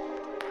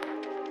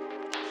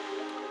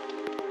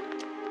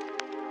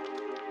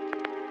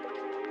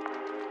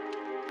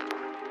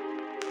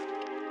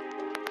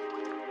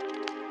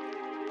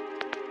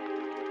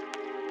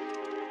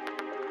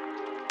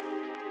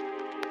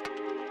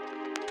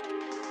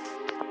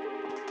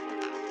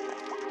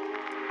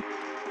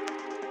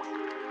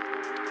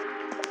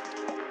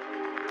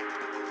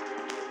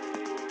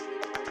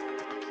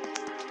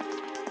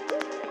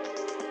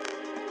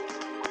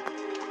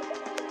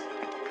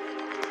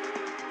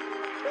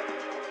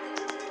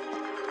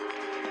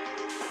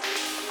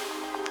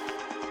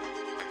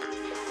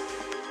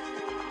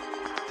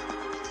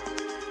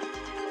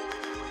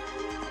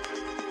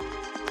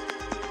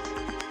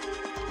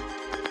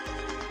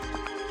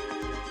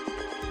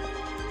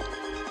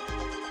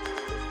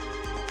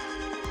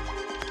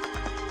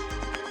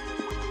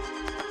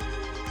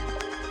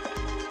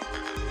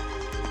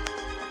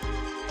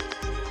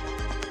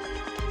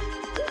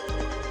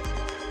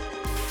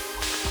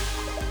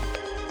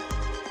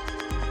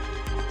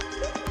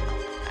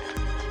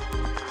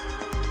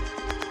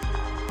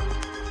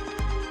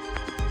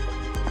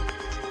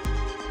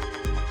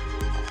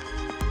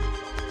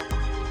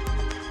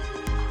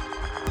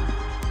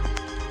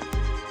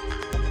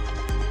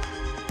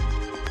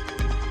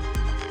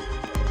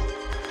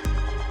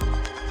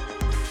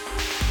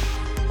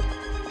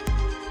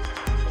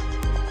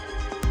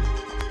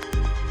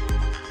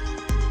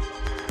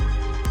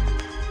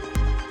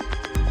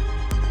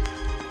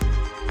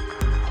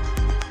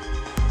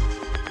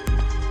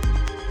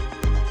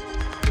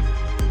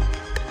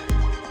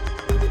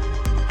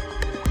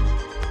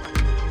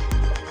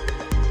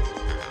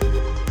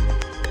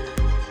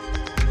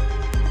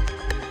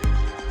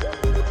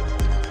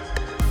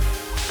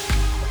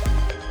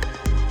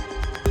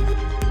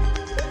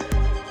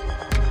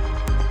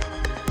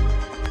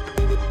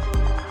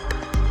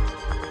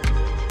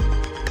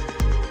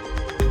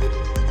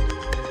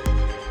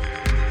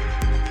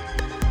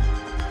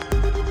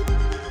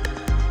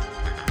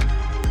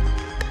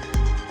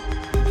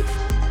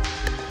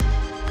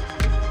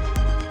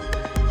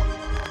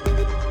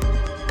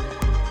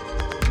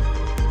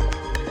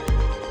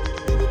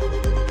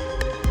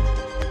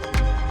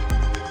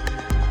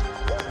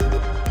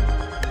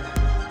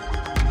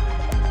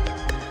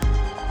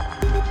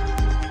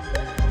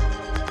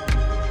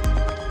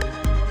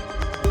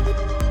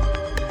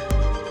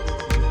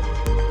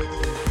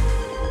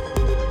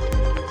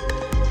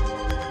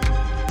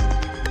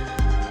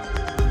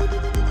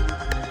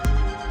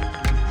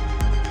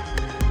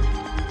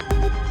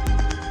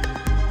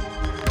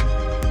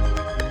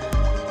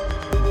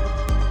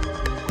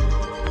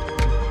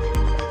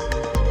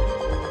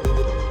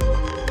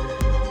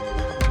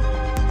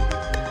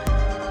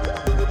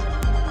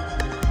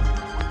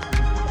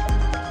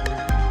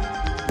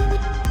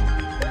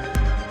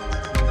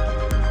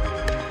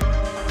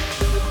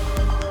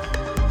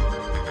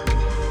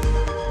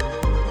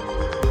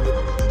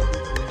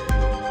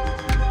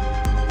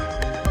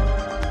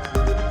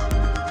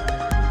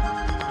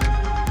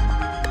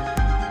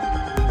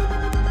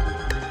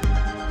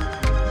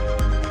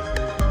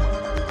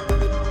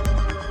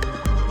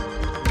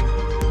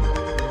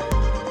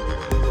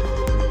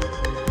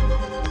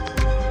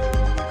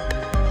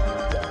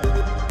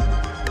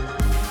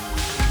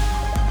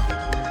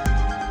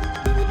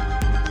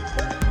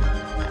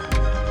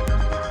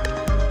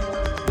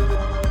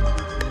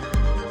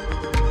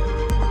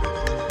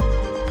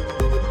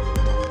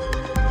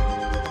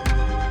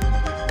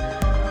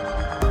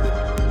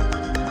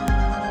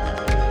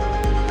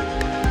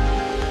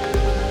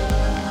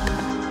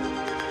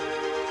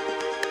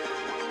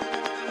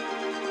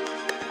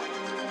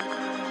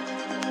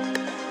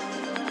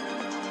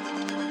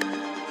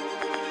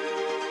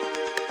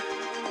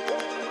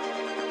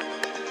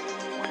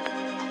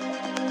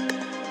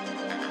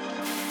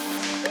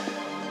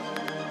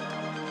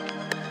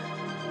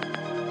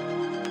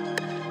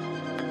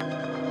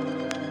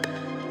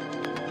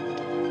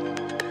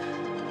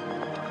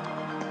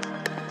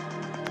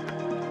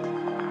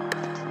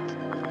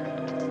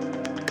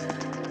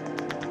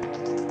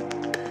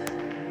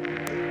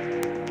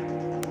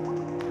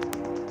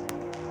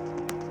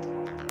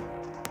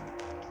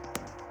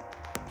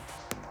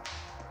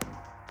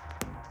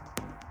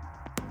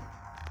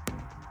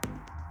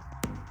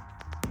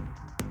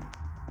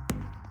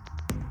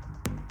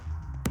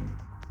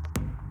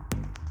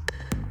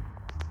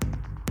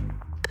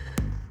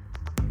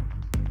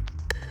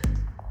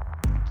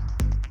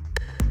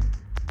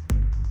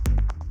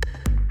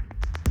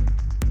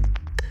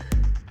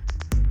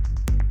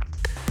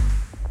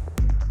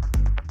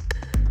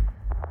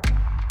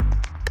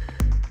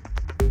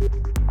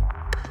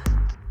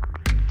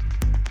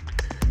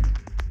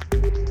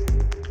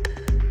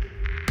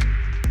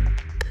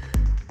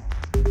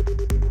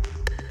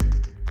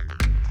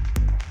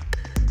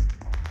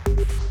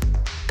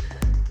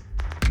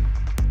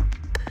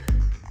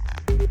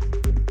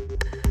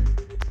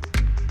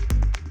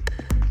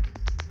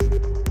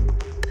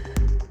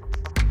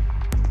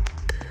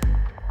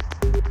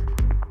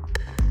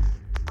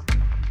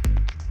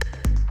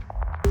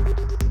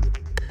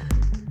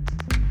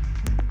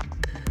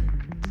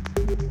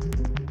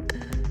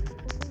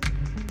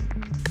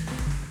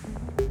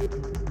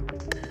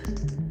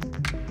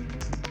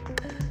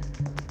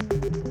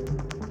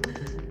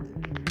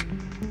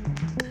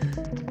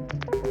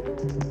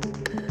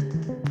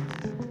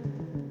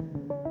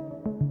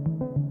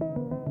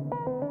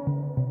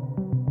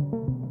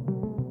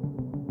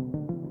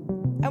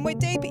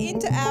 deep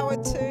into hour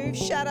 2.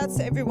 Shout outs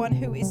to everyone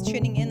who is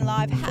tuning in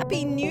live.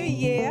 Happy New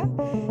Year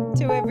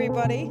to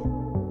everybody.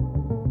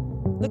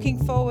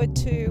 Looking forward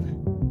to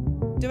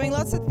doing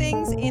lots of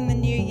things in the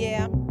new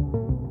year.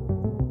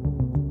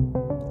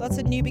 Lots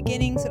of new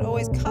beginnings that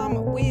always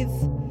come with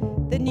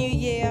the new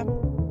year.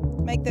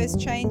 Make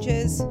those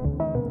changes.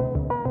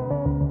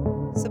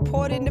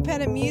 Support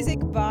independent music.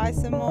 Buy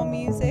some more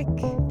music.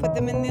 Put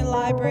them in the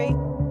library.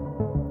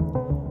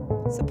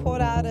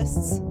 Support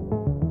artists.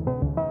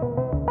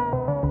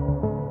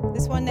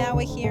 This one now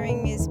we're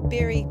hearing is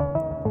Berry.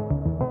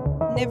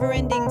 Never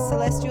Ending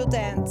Celestial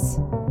Dance.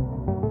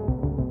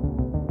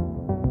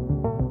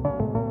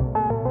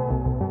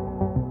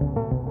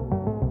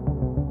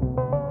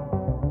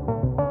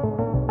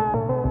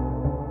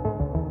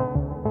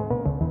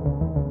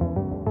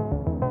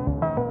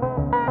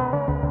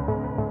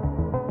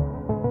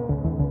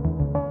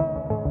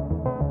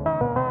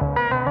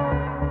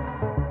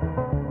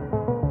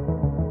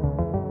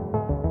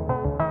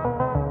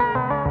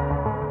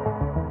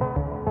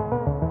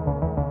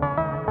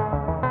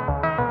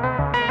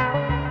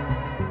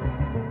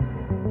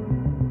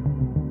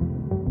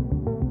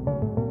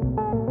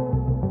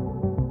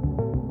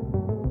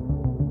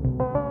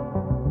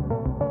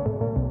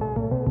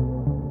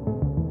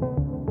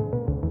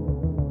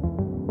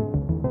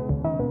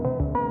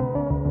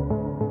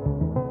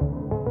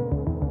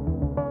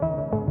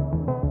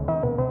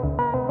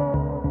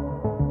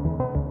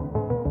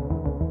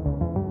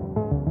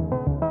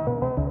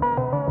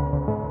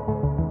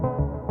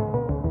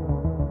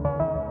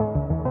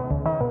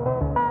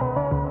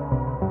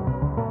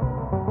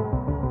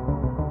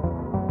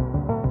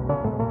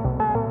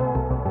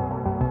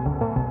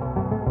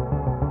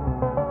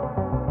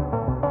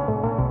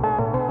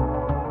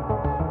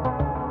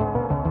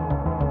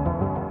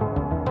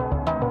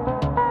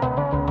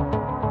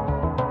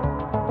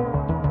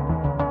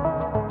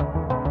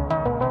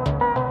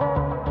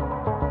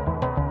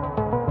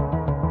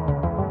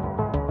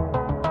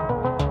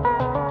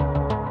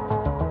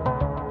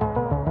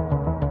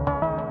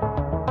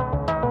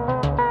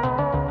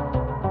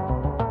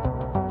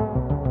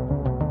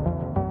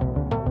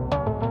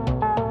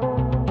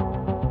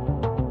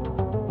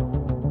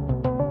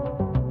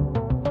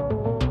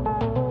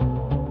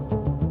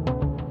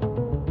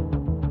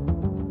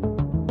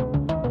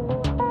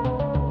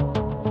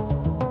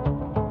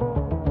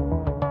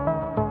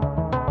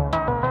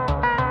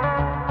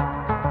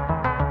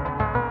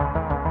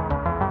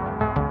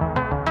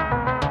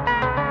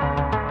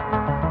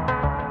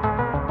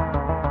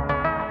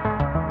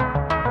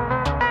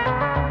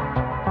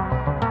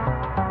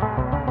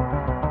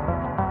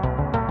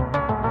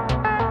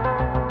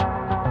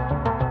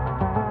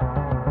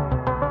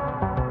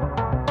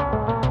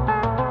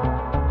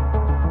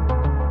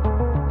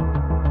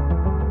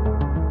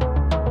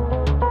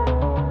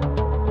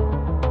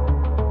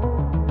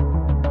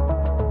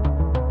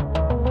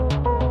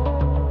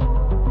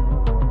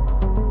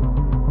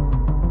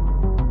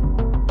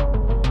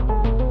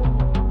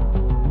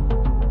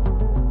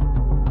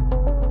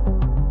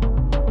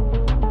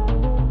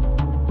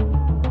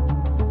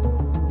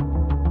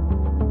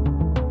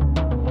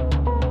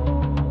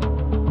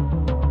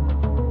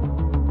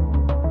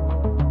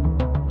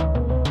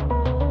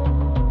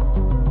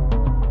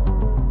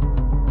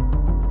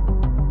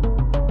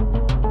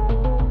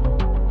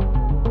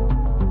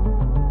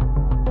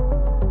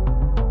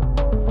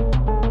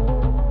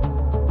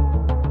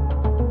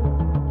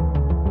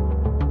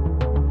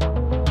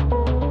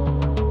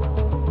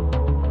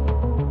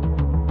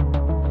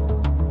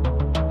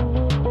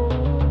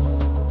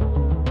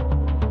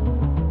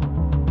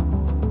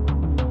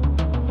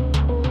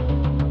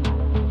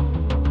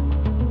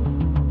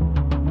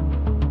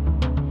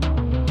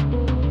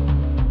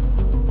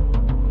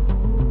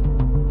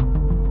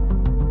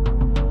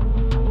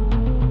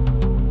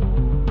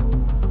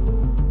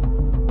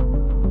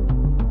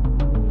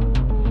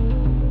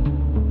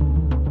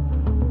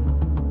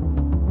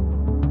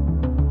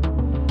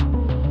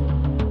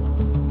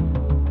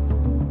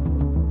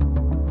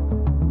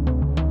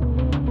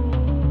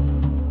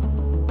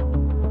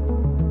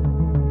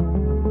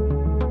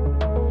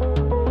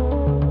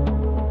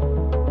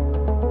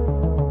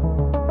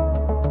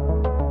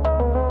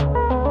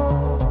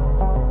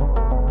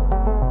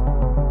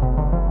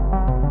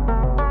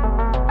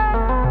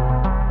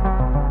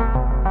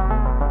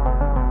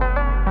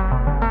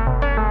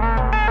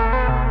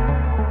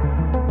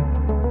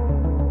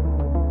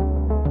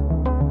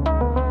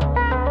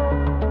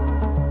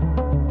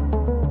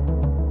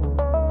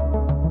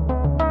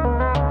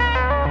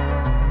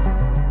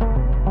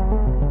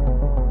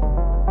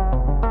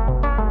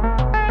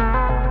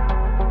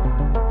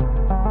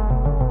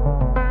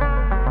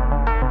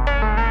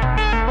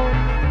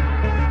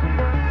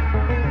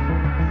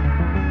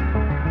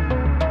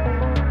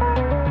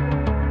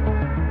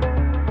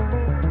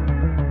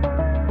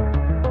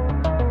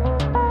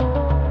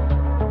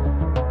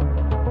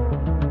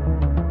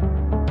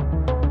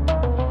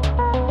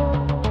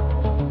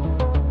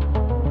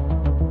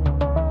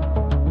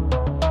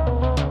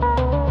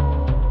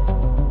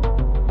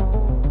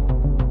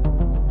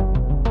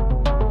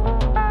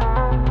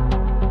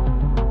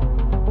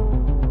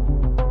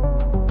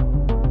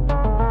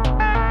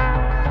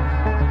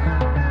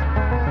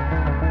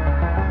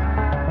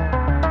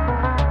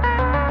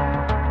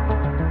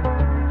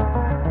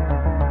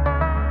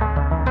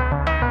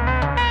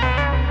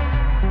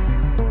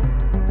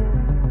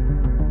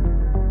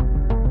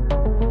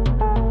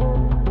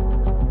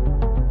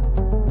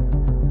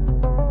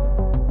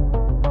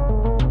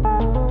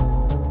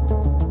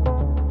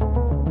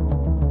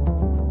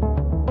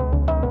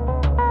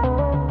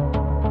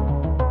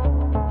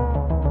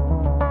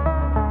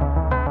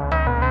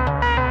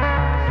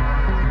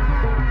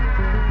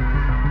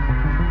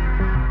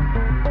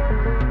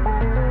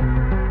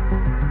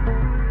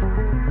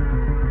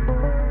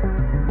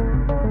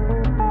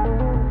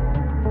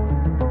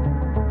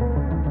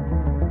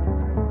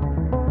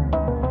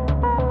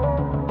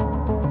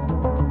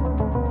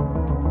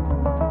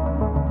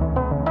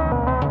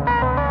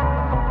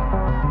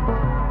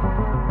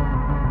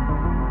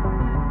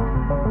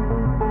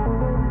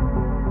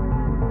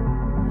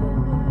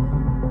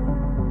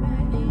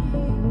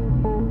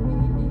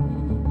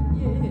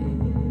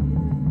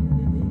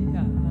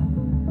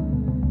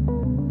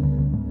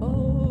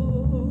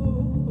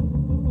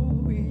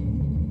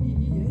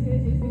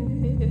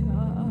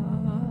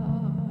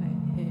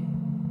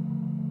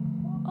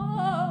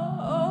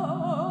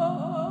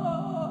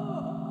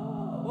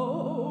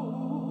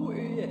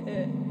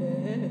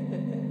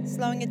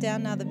 slowing it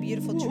down now, the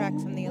beautiful track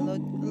from the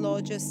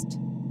Logist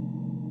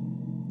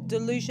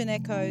Delusion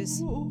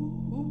Echoes.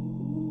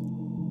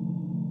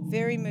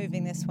 Very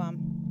moving, this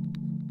one.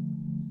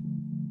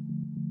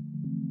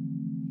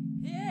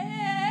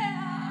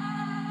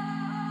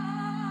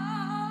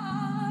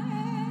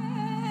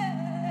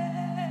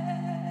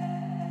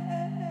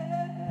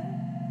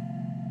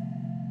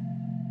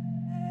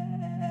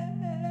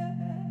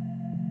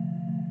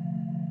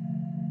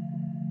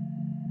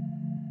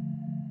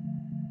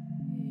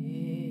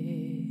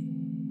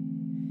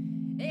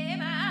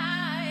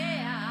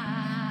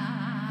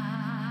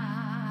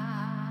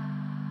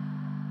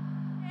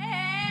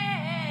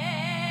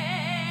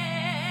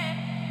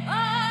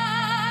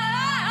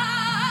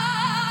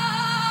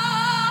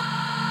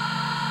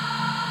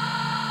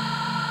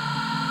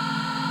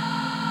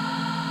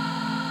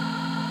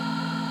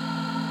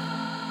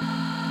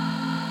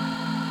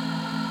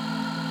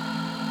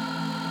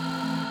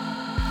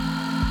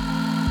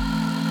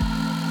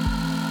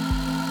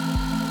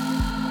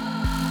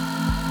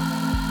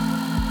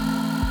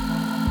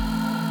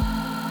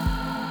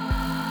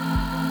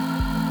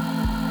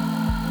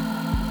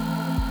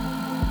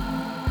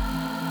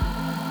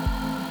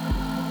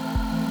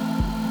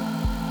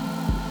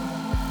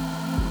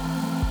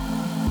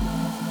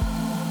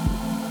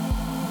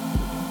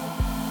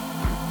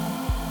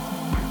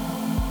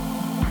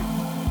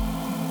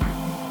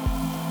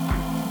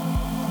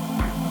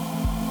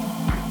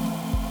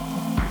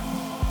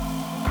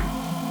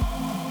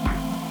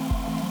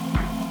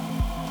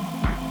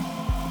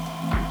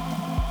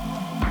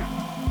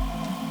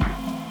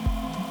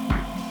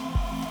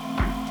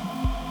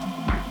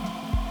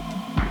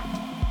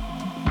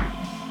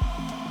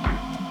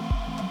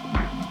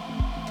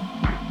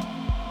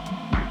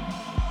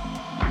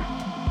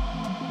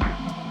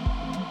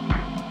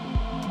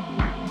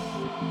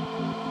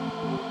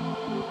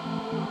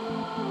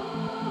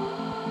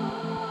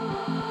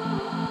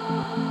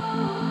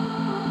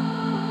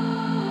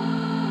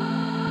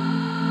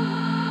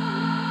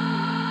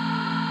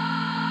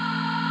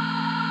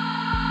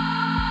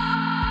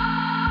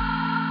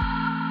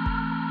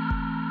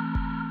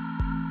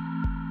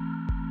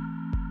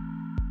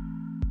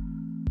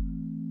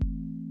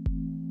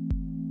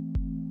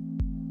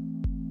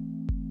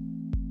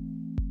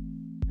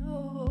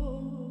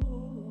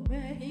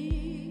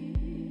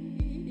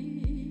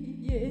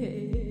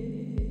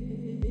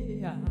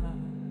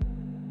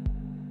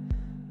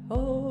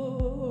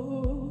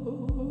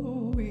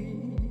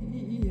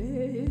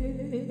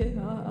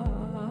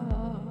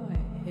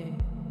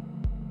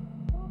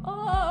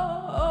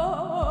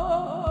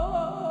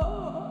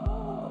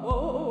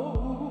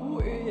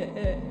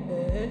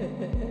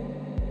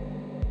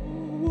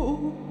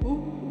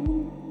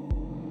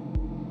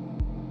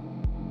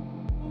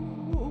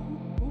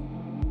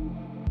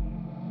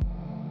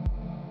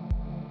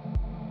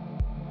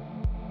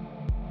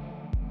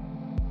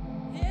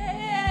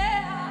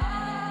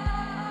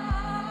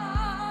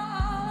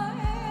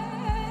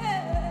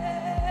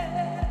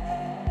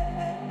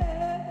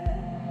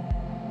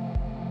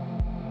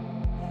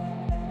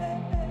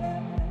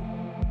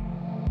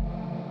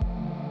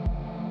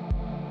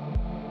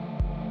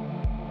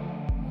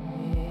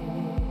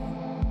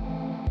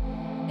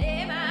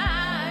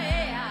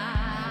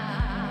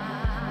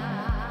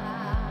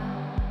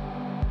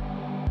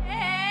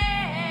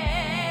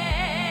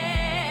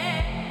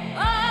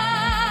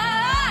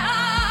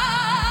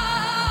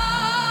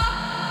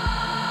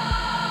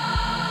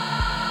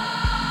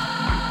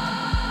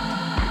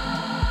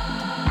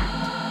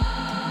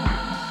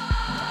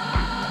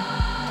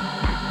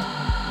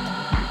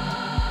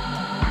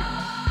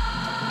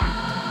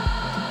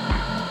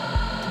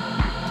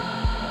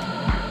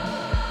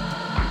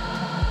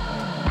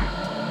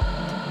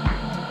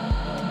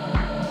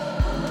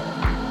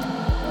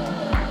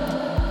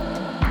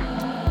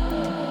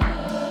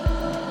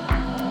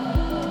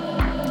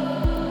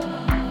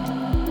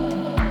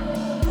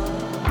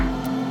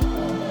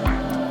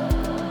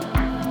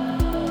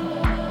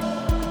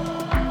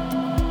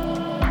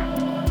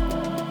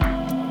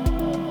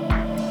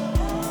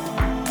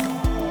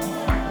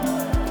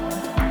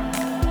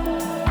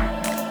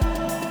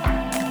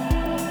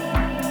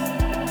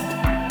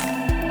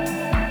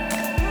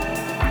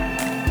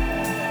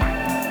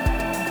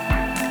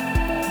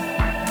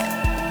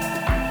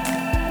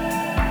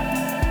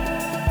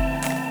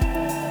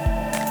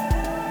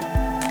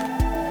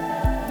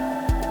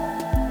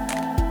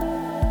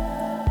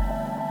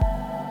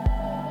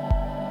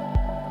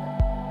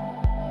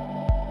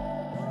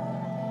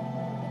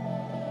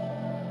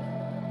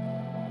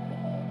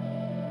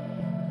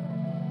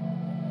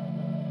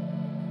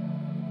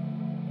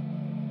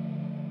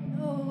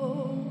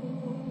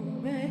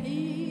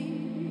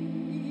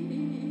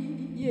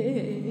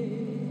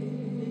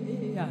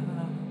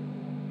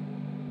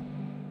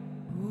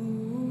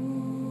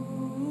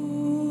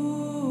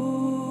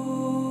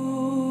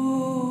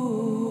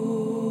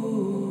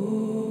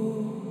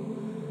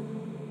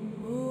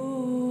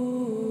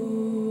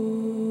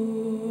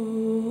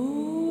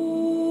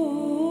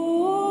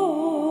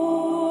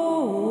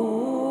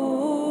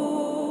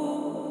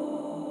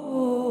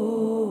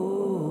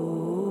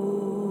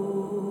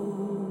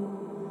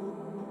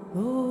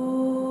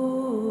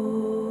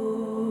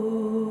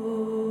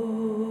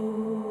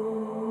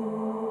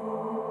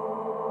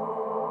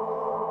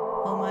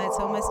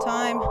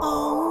 time.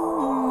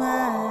 Oh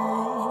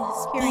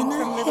my, Hearing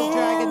from Little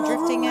Dragon,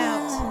 Drifting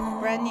Out,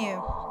 brand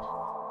new.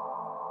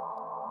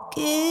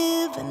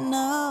 Giving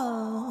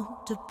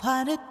up,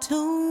 departed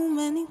too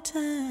many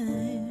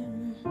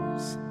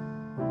times.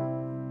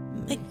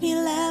 Make me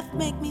laugh,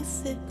 make me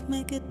sick,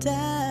 make it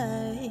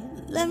die.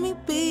 Let me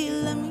be,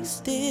 let me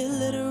still,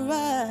 let it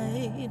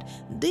ride.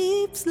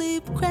 Deep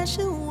sleep,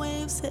 crashing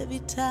waves, heavy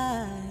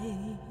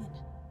tide.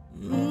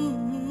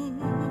 Ooh,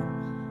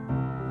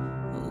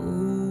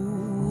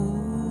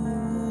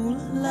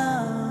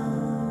 love,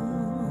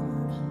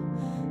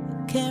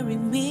 carry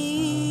me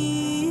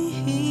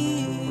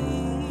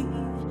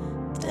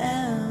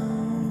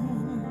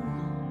down,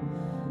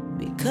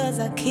 because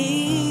I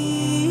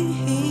keep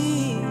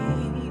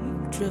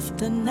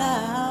drifting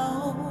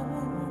out.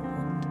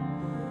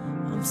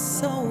 I'm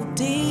so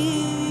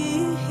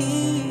deep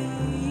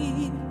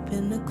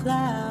in the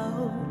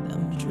cloud,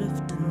 I'm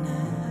drifting out.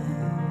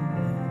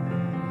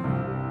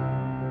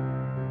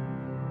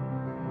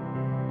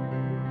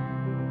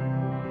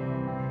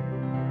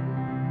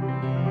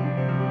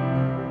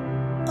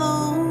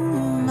 Oh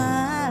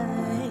my,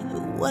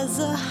 it was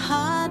a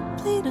heart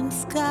bleeding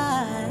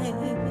sky,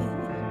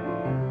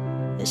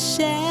 a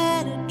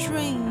shattered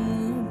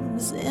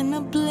dreams in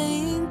a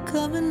blink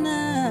of an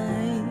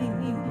eye.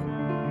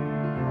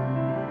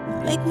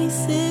 Make me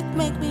sick,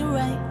 make me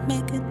right,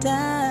 make it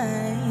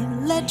die.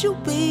 Let you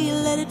be,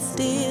 let it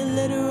steal,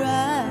 let it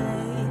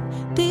ride.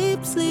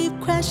 Deep sleep,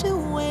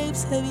 crashing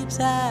waves, heavy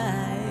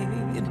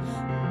tide.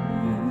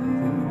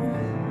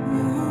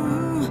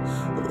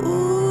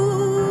 Ooh,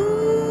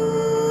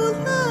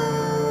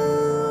 love,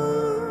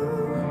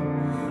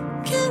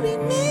 carry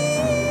me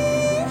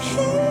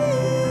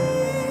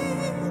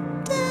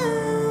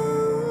down,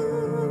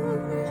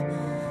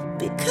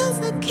 because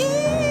I keep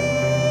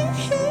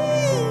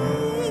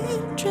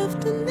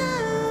drifting out.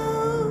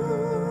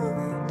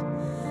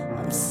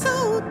 I'm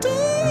so deep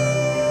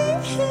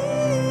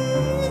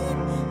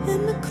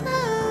in the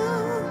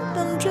cloud,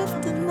 I'm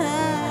drifting out.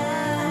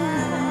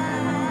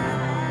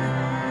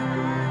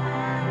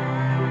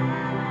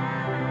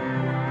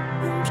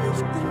 I'm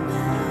drifting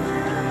out,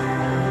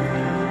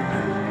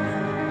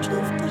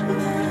 drifting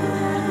out,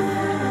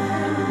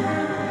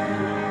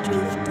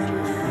 drifting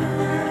out.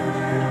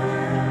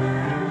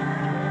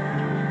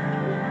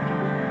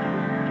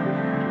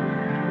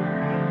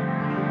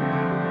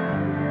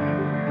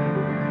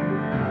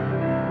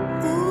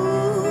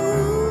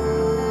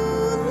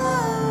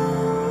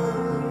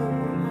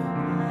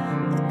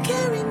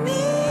 Carry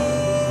me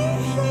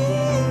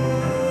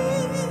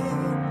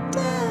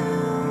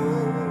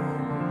down,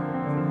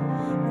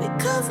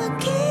 because I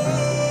keep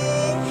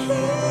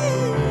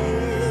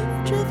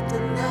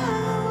drifting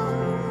out.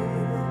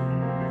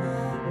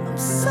 I'm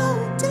so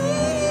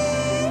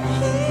deep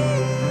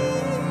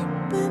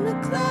in the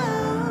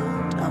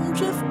cloud, I'm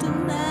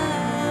drifting out.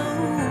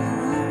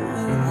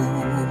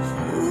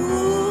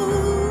 Ooh,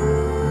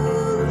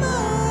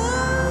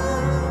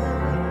 love,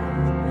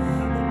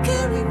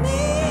 carry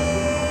me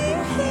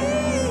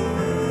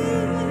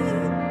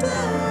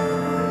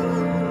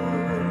down,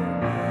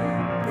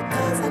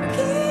 because I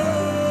keep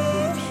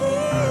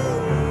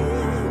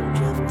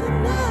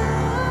drifting out.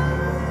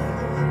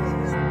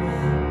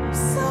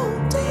 So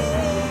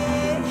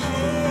deep,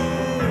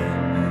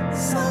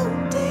 so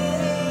deep.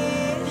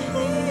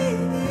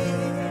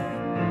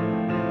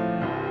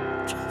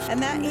 And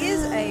that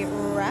is a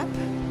wrap.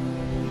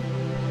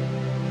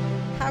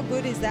 How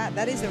good is that?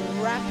 That is a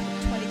wrap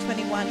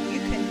 2021. You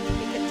can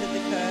kick it to the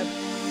curb.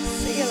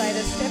 See you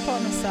later. Step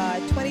on the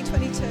side.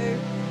 2022.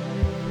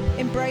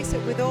 Embrace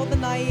it with all the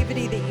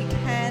naivety that you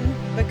can,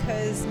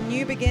 because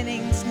new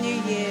beginnings, new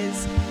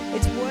years,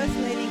 it's worth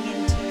leaning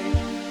into.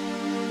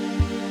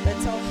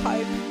 Let's all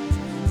hope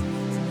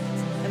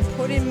and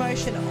put in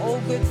motion all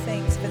good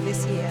things for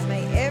this year.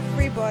 May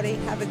everybody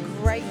have a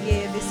great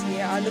year this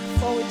year. I look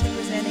forward to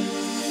presenting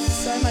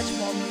so much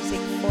more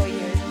music for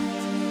you.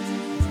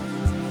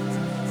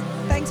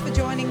 Thanks for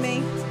joining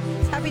me.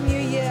 Happy New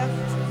Year.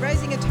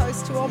 Raising a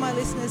toast to all my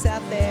listeners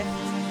out there.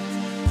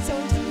 So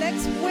until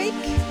next week,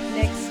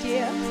 next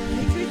year,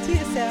 be good to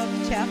yourself.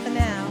 Ciao for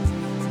now.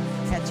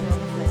 Catch you on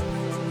the flip.